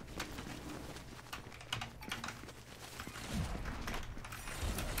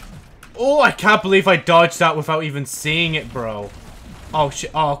 Oh, I can't believe I dodged that without even seeing it, bro. Oh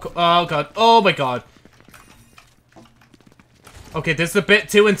shit. Oh god. Oh my god. Okay, this is a bit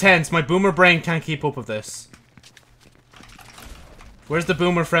too intense. My boomer brain can't keep up with this. Where's the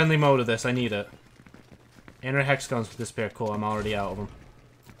boomer friendly mode of this? I need it. Inner hexagons disappear. Cool, I'm already out of them.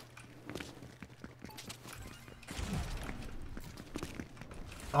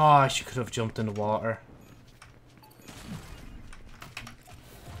 Oh, I could have jumped in the water.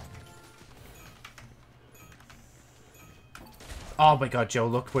 Oh my god, Joe,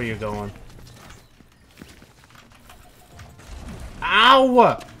 look where you're going.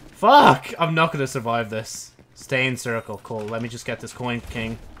 Ow! Fuck! I'm not gonna survive this. Stay in circle. Cool, let me just get this coin,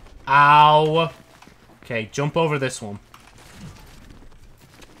 king. Ow! Okay, jump over this one.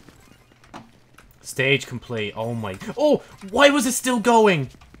 Stage complete. Oh my... Oh! Why was it still going?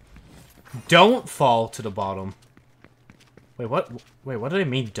 Don't fall to the bottom. Wait, what? Wait, what did I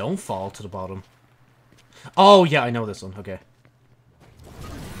mean? Don't fall to the bottom. Oh, yeah, I know this one. Okay.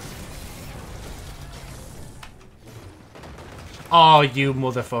 Oh, you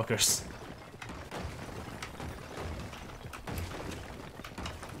motherfuckers.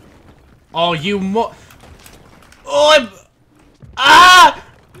 Oh, you Oh, I'm... Ah!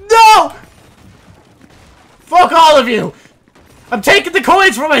 No! Fuck all of you! I'm taking the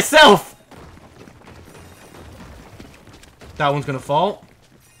coins for myself! That one's gonna fall.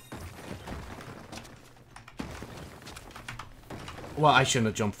 Well, I shouldn't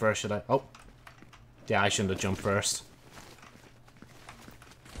have jumped first, should I? Oh. Yeah, I shouldn't have jumped first.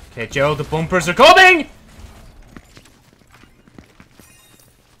 Okay, Joe, the bumpers are coming!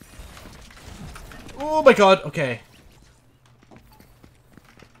 Oh my god, okay.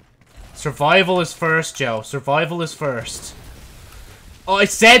 Survival is first, Joe. Survival is first. Oh, I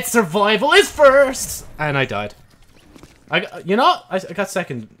said survival is first! And I died. You know, I got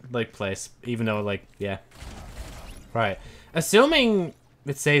second, like, place. Even though, like, yeah. Right. Assuming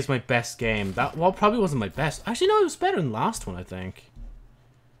It saves my best game. That, well, probably wasn't my best. Actually, no, it was better than the last one, I think.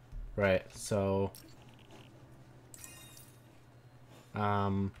 Right, so...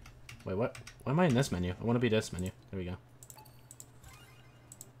 Wait, what? Why am I in this menu? I want to be this menu. There we go.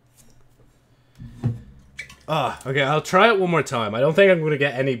 Ah, okay, I'll try it one more time. I don't think I'm going to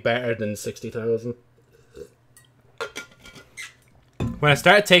get any better than 60,000. When I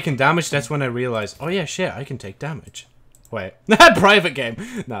started taking damage, that's when I realized, oh yeah, shit, I can take damage. Wait. Private game!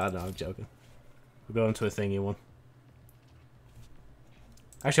 No, I'm joking. We're going to a thingy one.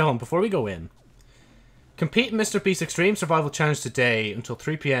 Actually, hold on, before we go in. Compete in Mr. Beast Extreme Survival Challenge today until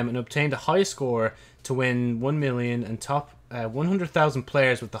 3 PM and obtain the highest score to win 1 million, and top 100,000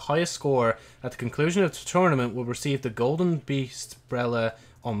 players with the highest score at the conclusion of the tournament will receive the Golden Beast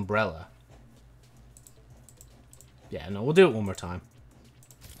umbrella. Yeah, no, we'll do it one more time.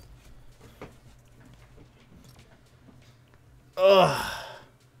 Ugh.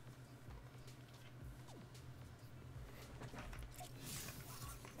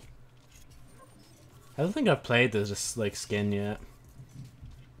 I don't think I've played this like skin yet.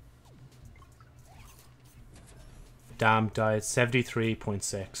 Damn, died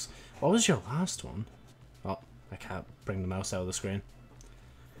 73.6. What was your last one? Oh, I can't bring the mouse out of the screen.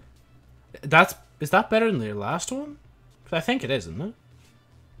 Is that better than your last one? 'Cause I think it is, isn't it?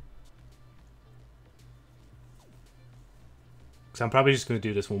 Because I'm probably just going to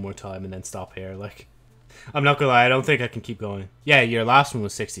do this one more time and then stop here. Like, I'm not going to lie, I don't think I can keep going. Yeah, your last one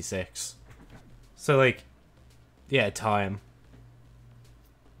was 66. So, like, yeah, time.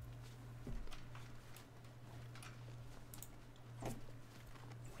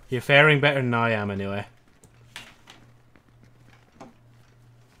 You're faring better than I am, anyway.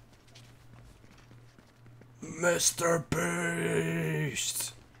 Mr.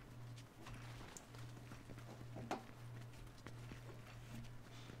 Beast!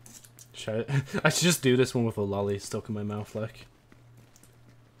 I should just do this one with a lolly stuck in my mouth, like.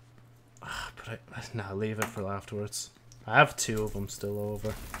 But nah, leave it for afterwards. I have 2 of them still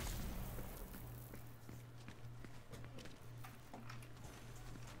over.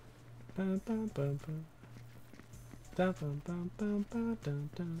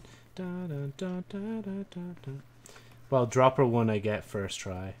 Well, dropper 1 I get first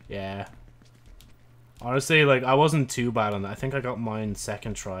try. Yeah. Honestly, like, I wasn't too bad on that. I think I got mine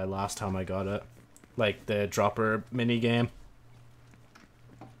second try last time I got it. Like, the dropper mini game.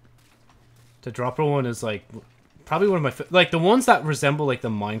 The dropper one is, like, probably one of my... Like, the ones that resemble, like, the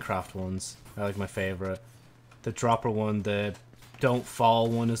Minecraft ones are, like, my favorite. The dropper one, the don't fall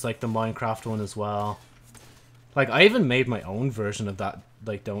one is, like, the Minecraft one as well. Like, I even made my own version of that,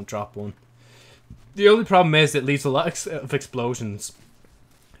 like, don't drop one. The only problem is it leaves a lot of explosions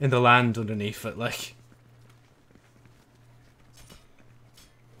in the land underneath it, like...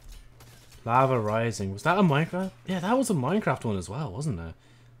 Lava Rising. Was that a Minecraft? Yeah, that was a Minecraft one as well, wasn't it?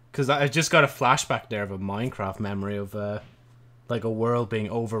 Because I just got a flashback there of a Minecraft memory of, like, a world being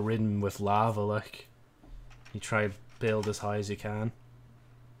overridden with lava, like. You try to build as high as you can.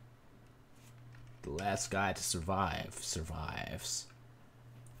 The last guy to survive survives.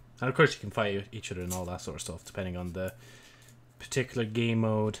 And of course you can fight each other and all that sort of stuff, depending on the particular game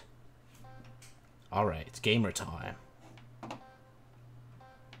mode. Alright, it's gamer time.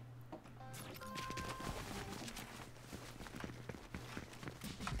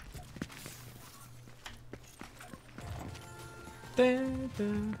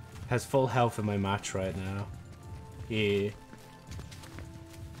 Has full health in my match right now. Yeah.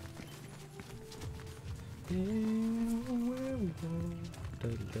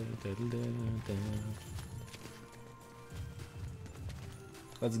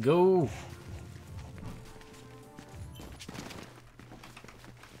 Let's go.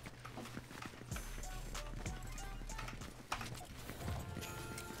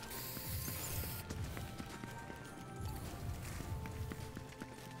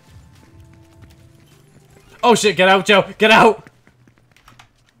 Oh shit, get out, Joe! Get out!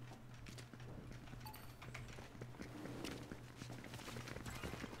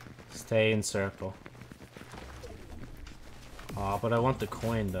 Stay in circle. Aw, but I want the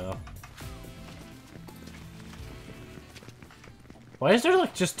coin though. Why is there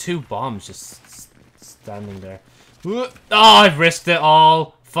like just 2 bombs just standing there? Oh, I've risked it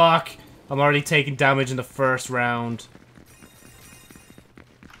all! Fuck! I'm already taking damage in the first round.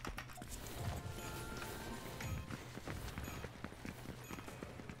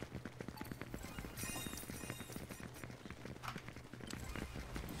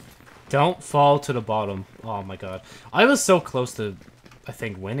 Don't fall to the bottom. Oh my god. I was so close to, I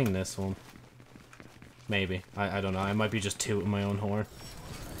think, winning this one. Maybe. I don't know. I might be just tooting my own horn.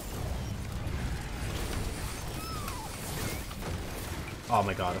 Oh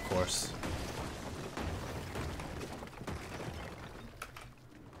my god, of course.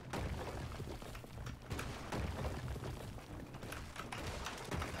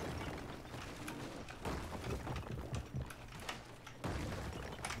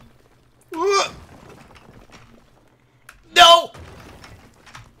 No!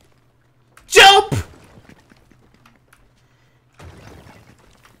 Jump!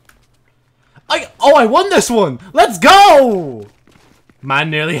 I won this one! Let's go!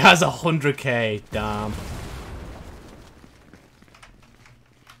 Man nearly has 100k. Damn.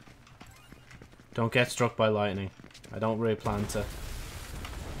 Don't get struck by lightning. I don't really plan to.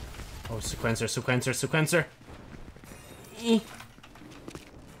 Oh, sequencer, sequencer, sequencer.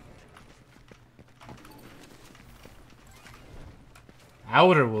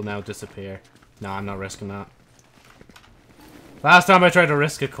 Outer will now disappear. No, I'm not risking that. Last time I tried to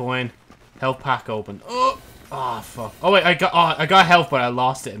risk a coin. Health pack open. Oh, fuck. Oh wait, I got health, but I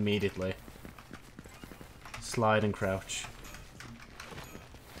lost it immediately. Slide and crouch.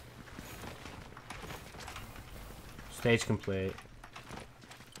 Stage complete.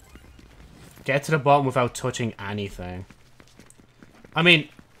 Get to the bottom without touching anything. I mean,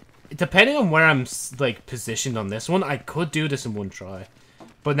 depending on where I'm like positioned on this one, I could do this in one try.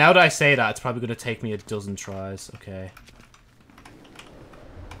 But now that I say that, it's probably going to take me a dozen tries. Okay.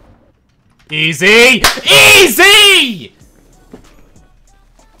 Easy! Easy!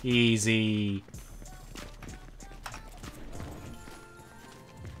 Easy.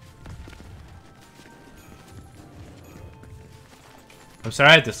 I'm sorry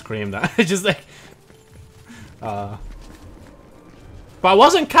I had to scream that. Just like... But I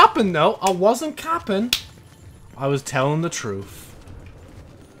wasn't capping, though. I wasn't capping. I was telling the truth.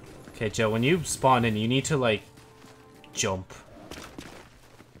 Okay, Joe, when you spawn in, you need to, like, jump.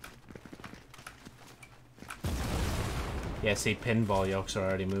 Yeah, see, pinball yokes are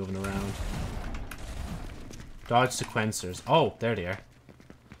already moving around. Dodge sequencers. Oh, there they are.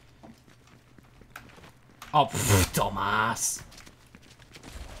 Oh, dumbass.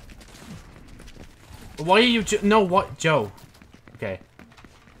 Why are you... No, what? Joe. Okay.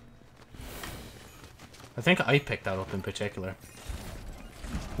 I think I picked that up in particular.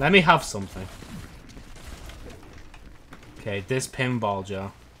 Let me have something. Okay, this pinball,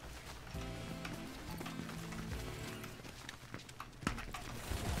 Joe.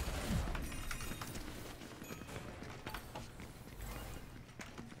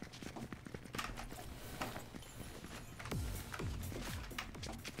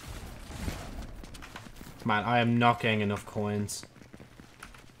 Man, I am not getting enough coins.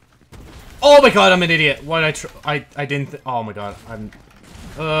 Oh my god, I'm an idiot. Why did I didn't oh my god, I'm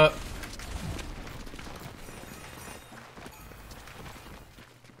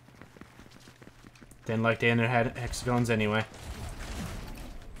didn't like the inner hexagons anyway.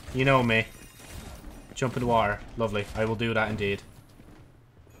 You know me. Jump in the water. Lovely. I will do that indeed.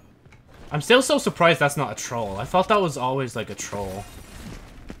 I'm still so surprised that's not a troll. I thought that was always like a troll.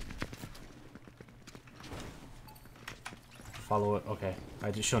 Follow it. Okay. I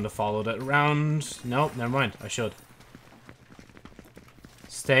just shouldn't have followed it around. Nope, never mind. I should.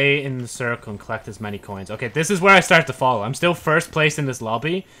 Stay in the circle and collect as many coins. Okay, this is where I start to fall. I'm still first place in this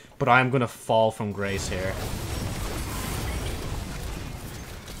lobby, but I'm gonna fall from grace here.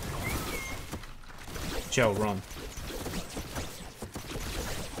 Joe, run.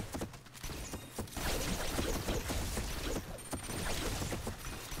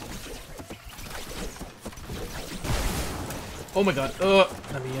 Oh my god,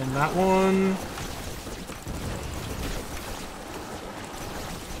 let me in that one.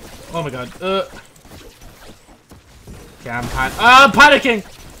 Oh my god, okay, I'm panicking!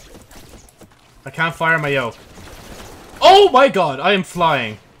 I can't fire my yoke. Oh my god, I am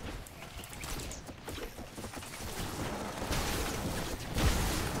flying.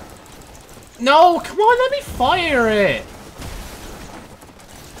 No, come on, let me fire it!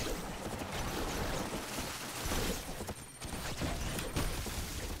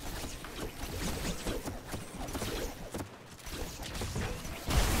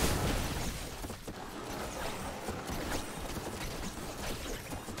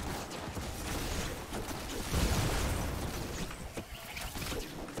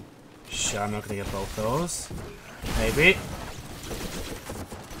 Sure, I'm not gonna get both those. Maybe.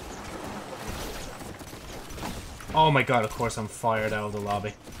 Oh my god, of course I'm fired out of the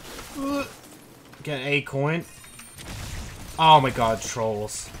lobby. Get a coin. Oh my god,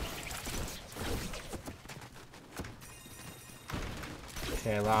 trolls.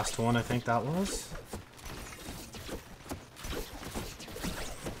 Okay, last one, I think that was.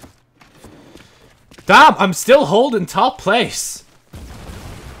 Damn, I'm still holding top place.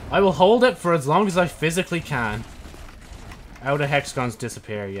 I will hold it for as long as I physically can. Outer hexagons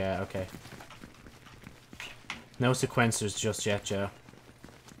disappear. Yeah, okay. No sequencers just yet, Joe.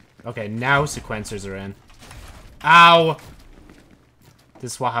 Okay, now sequencers are in. Ow!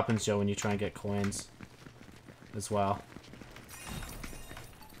 This is what happens, Joe, when you try and get coins. As well.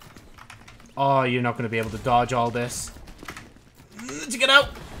 Oh, you're not going to be able to dodge all this. To get out!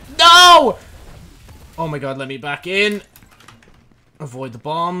 No! Oh my god, let me back in. Avoid the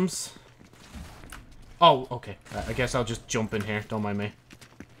bombs. Oh, okay. I guess I'll just jump in here. Don't mind me.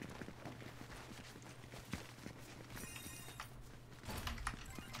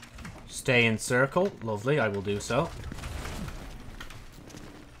 Stay in circle. Lovely, I will do so.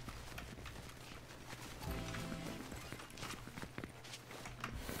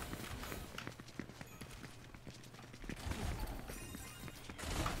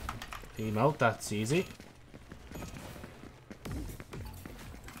 Emote, that's easy.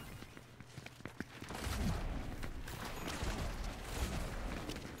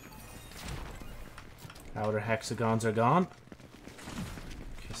 Outer hexagons are gone.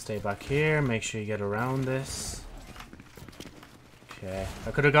 Okay, stay back here. Make sure you get around this. Okay.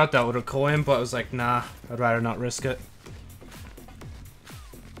 I could have got that with a coin, but I was like, nah, I'd rather not risk it.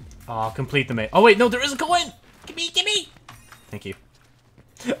 Oh, complete the mate. Oh, wait, no, there is a coin! Gimme, gimme! Thank you.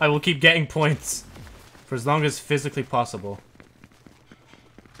 I will keep getting points for as long as physically possible.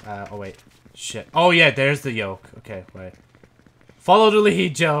 Oh, wait. Shit. Oh, yeah, there's the yoke. Okay, wait. Follow the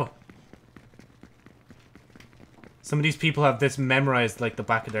lead, Joe. Some of these people have this memorized like the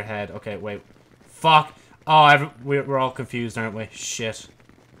back of their head. Okay, wait. Fuck. Oh, we're all confused, aren't we? Shit.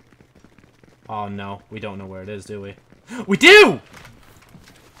 Oh, no. We don't know where it is, do we? We do!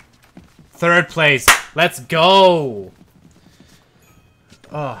 Third place. Let's go!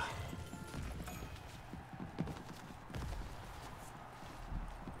 Ugh.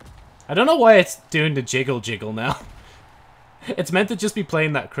 I don't know why it's doing the jiggle now. It's meant to just be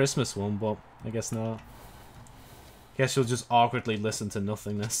playing that Christmas one, but I guess not. Guess you'll just awkwardly listen to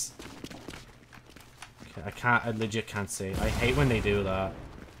nothingness. Okay, I legit can't see. I hate when they do that.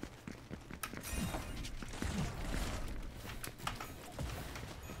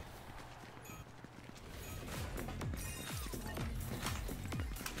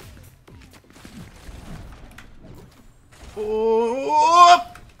 Oh!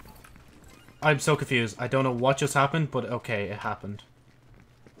 I'm so confused. I don't know what just happened, but okay, it happened.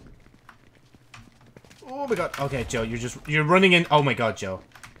 Oh my god. Okay, Joe, you're running in. Oh my god, Joe.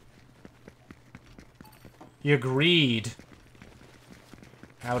 Your greed.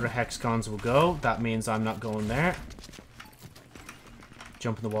 Outer hexagons will go. That means I'm not going there.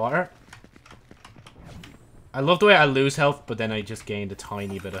 Jump in the water. I love the way I lose health, but then I just gained a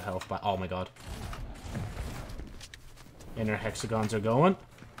tiny bit of health back. Oh my god. Inner hexagons are going.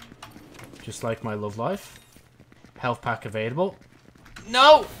 Just like my love life. Health pack available.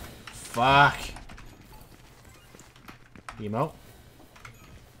 No! Fuck. Emo.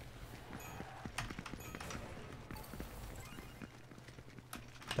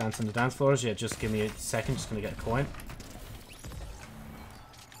 Dance on the dance floors. Yeah, just give me a second. Just gonna get a coin.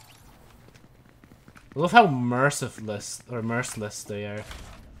 I love how merciless they are.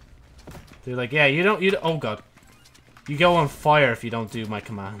 They're like, yeah, you don't, oh god. You go on fire if you don't do my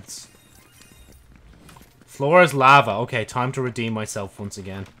commands. Floor is lava. Okay, time to redeem myself once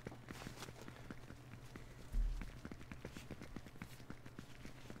again.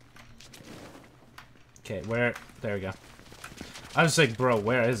 Okay, where? There we go. I was like, bro,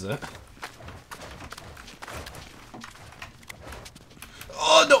 where is it?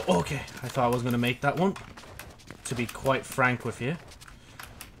 Oh, no! Okay, I thought I was going to make that one. To be quite frank with you.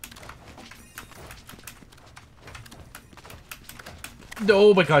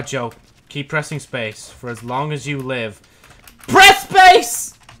 Oh my god, Joe. Keep pressing space for as long as you live. Press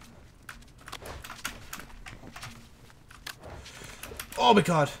space! Oh my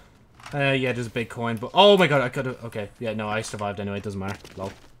god. Yeah, there's a big coin, but... Oh my god, I could've... Okay, yeah, no, I survived anyway, it doesn't matter.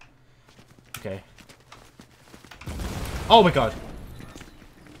 Lol. Okay. Oh my god.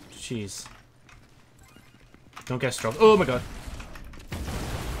 Jeez. Don't get struck. Oh my god.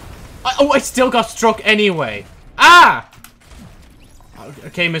 I still got struck anyway. Ah!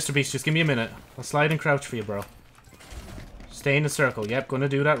 Okay, Mr. Beast, just give me a minute. I'll slide and crouch for you, bro. Stay in the circle. Yep, gonna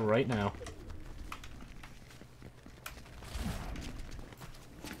do that right now.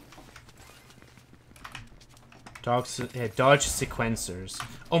 Dodge sequencers.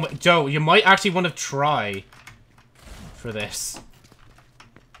 Oh my, Joe, you might actually want to try for this.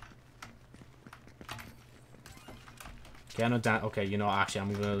 Okay, I'm gonna okay, you know, actually,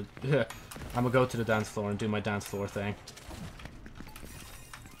 I'm gonna... I'm gonna go to the dance floor and do my dance floor thing.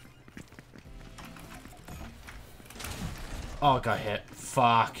 Oh, got hit.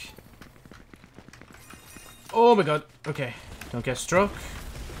 Fuck. Oh my god. Okay. Don't get struck.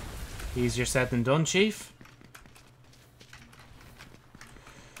 Easier said than done, Chief.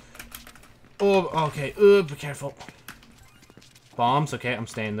 Oh, okay. Be careful. Bombs. Okay, I'm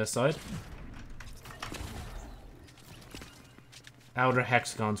staying this side. Outer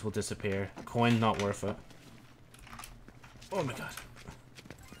hexagons will disappear. Coin not worth it. Oh my god.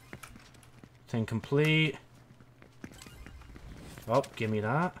 Thing complete. Oh, give me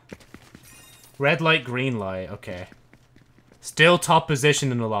that. Red light, green light. Okay. Still top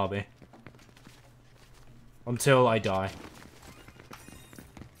position in the lobby. Until I die.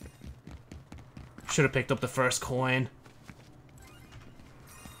 Should have picked up the first coin.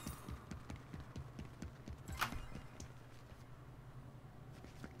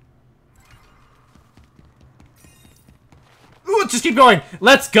 Ooh, just keep going.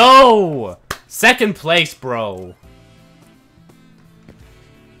 Let's go. Second place, bro.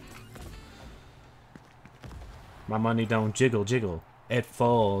 My money don't jiggle, jiggle. It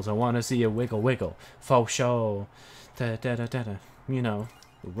falls. I wanna see it wiggle, wiggle. For sure. Da da da da da. You know,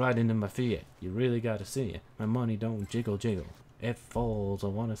 right into my feet. You really gotta see it. My money don't jiggle, jiggle. It falls. I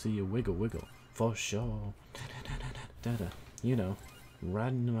wanna see you wiggle, wiggle. For sure. Da da da da da da. You know, right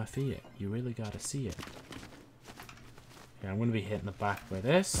into my feet. You really gotta see it. Yeah, I'm gonna be hitting the back with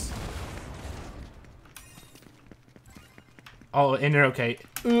this. Oh, in there, okay.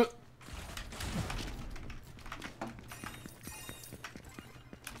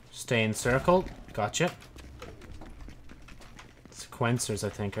 Stay encircled. Gotcha. Sequencers, I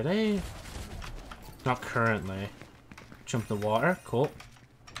think. Are they? Not currently. Jump the water. Cool.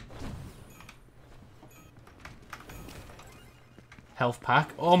 Health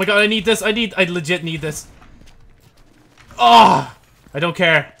pack. Oh my god, I need this. I legit need this. Oh! I don't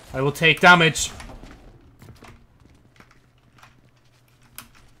care. I will take damage.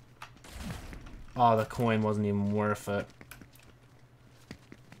 Oh, the coin wasn't even worth it.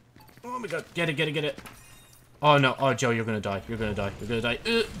 Oh my god, get it, get it, get it. Oh no, oh Joe, you're gonna die, you're gonna die, you're gonna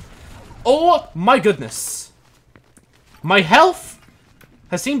die. Oh my goodness. My health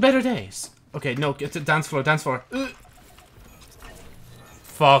has seen better days. Okay, no, get to dance floor, dance floor.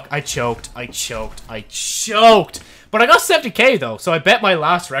 Fuck, I choked, I choked, I choked. But I got 70k though, so I bet my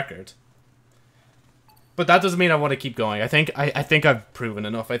last record. But that doesn't mean I want to keep going. I think I've proven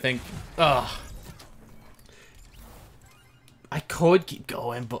enough. I think, I could keep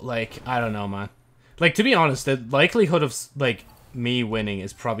going, but, like, I don't know, man. Like, to be honest, the likelihood of, like, me winning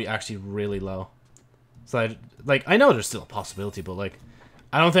is probably actually really low. So, I know there's still a possibility, but, like,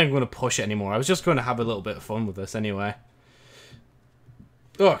 I don't think I'm going to push it anymore. I was just going to have a little bit of fun with this anyway.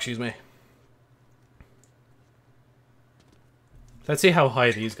 Oh, excuse me. Let's see how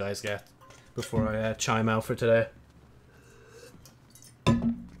high these guys get before I chime out for today.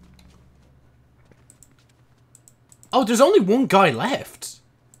 Oh, there's only one guy left.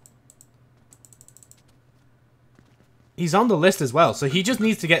 He's on the list as well, so he just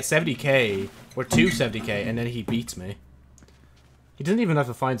needs to get 70k, or 270k, and then he beats me. He doesn't even have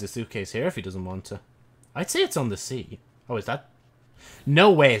to find his suitcase here if he doesn't want to. I'd say it's on the sea. Oh, is that?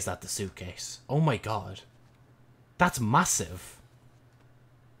 No way is that the suitcase. Oh my god. That's massive.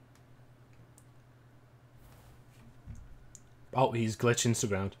 Oh, he's glitched into the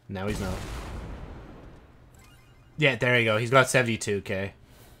ground. Now he's not. Yeah, there you go. He's got 72k.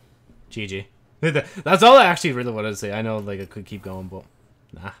 GG. That's all I actually really wanted to say. I know, like, I could keep going, but...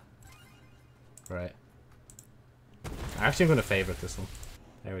 Nah. Right. Actually, I'm going to favorite this one.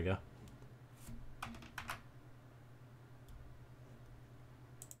 There we go.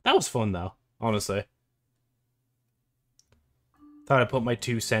 That was fun, though. Honestly. Thought I'd put my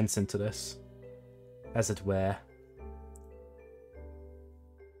 2 cents into this. As it were.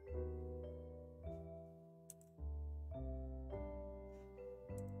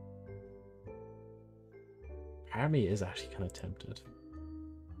 Army is actually kind of tempted.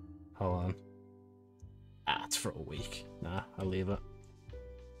 Hold on. Ah, it's for a week. Nah, I'll leave it.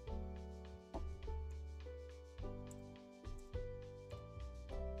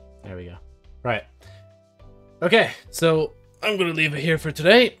 There we go. Right. Okay, so I'm going to leave it here for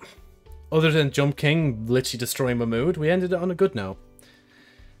today. Other than Jump King literally destroying my mood, we ended it on a good note.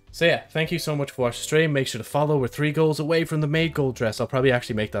 So yeah, thank you so much for watching the stream. Make sure to follow. We're 3 goals away from the maid goal dress. I'll probably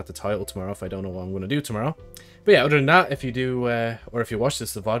actually make that the title tomorrow if I don't know what I'm going to do tomorrow. But yeah, other than that, if you do, or if you watch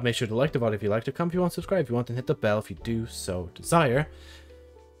this the VOD, make sure to like the VOD if you liked it. Comment if you want to subscribe if you want, and hit the bell if you do so desire.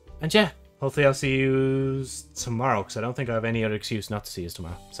 And yeah, hopefully I'll see you tomorrow, because I don't think I have any other excuse not to see you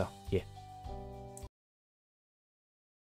tomorrow. So, yeah.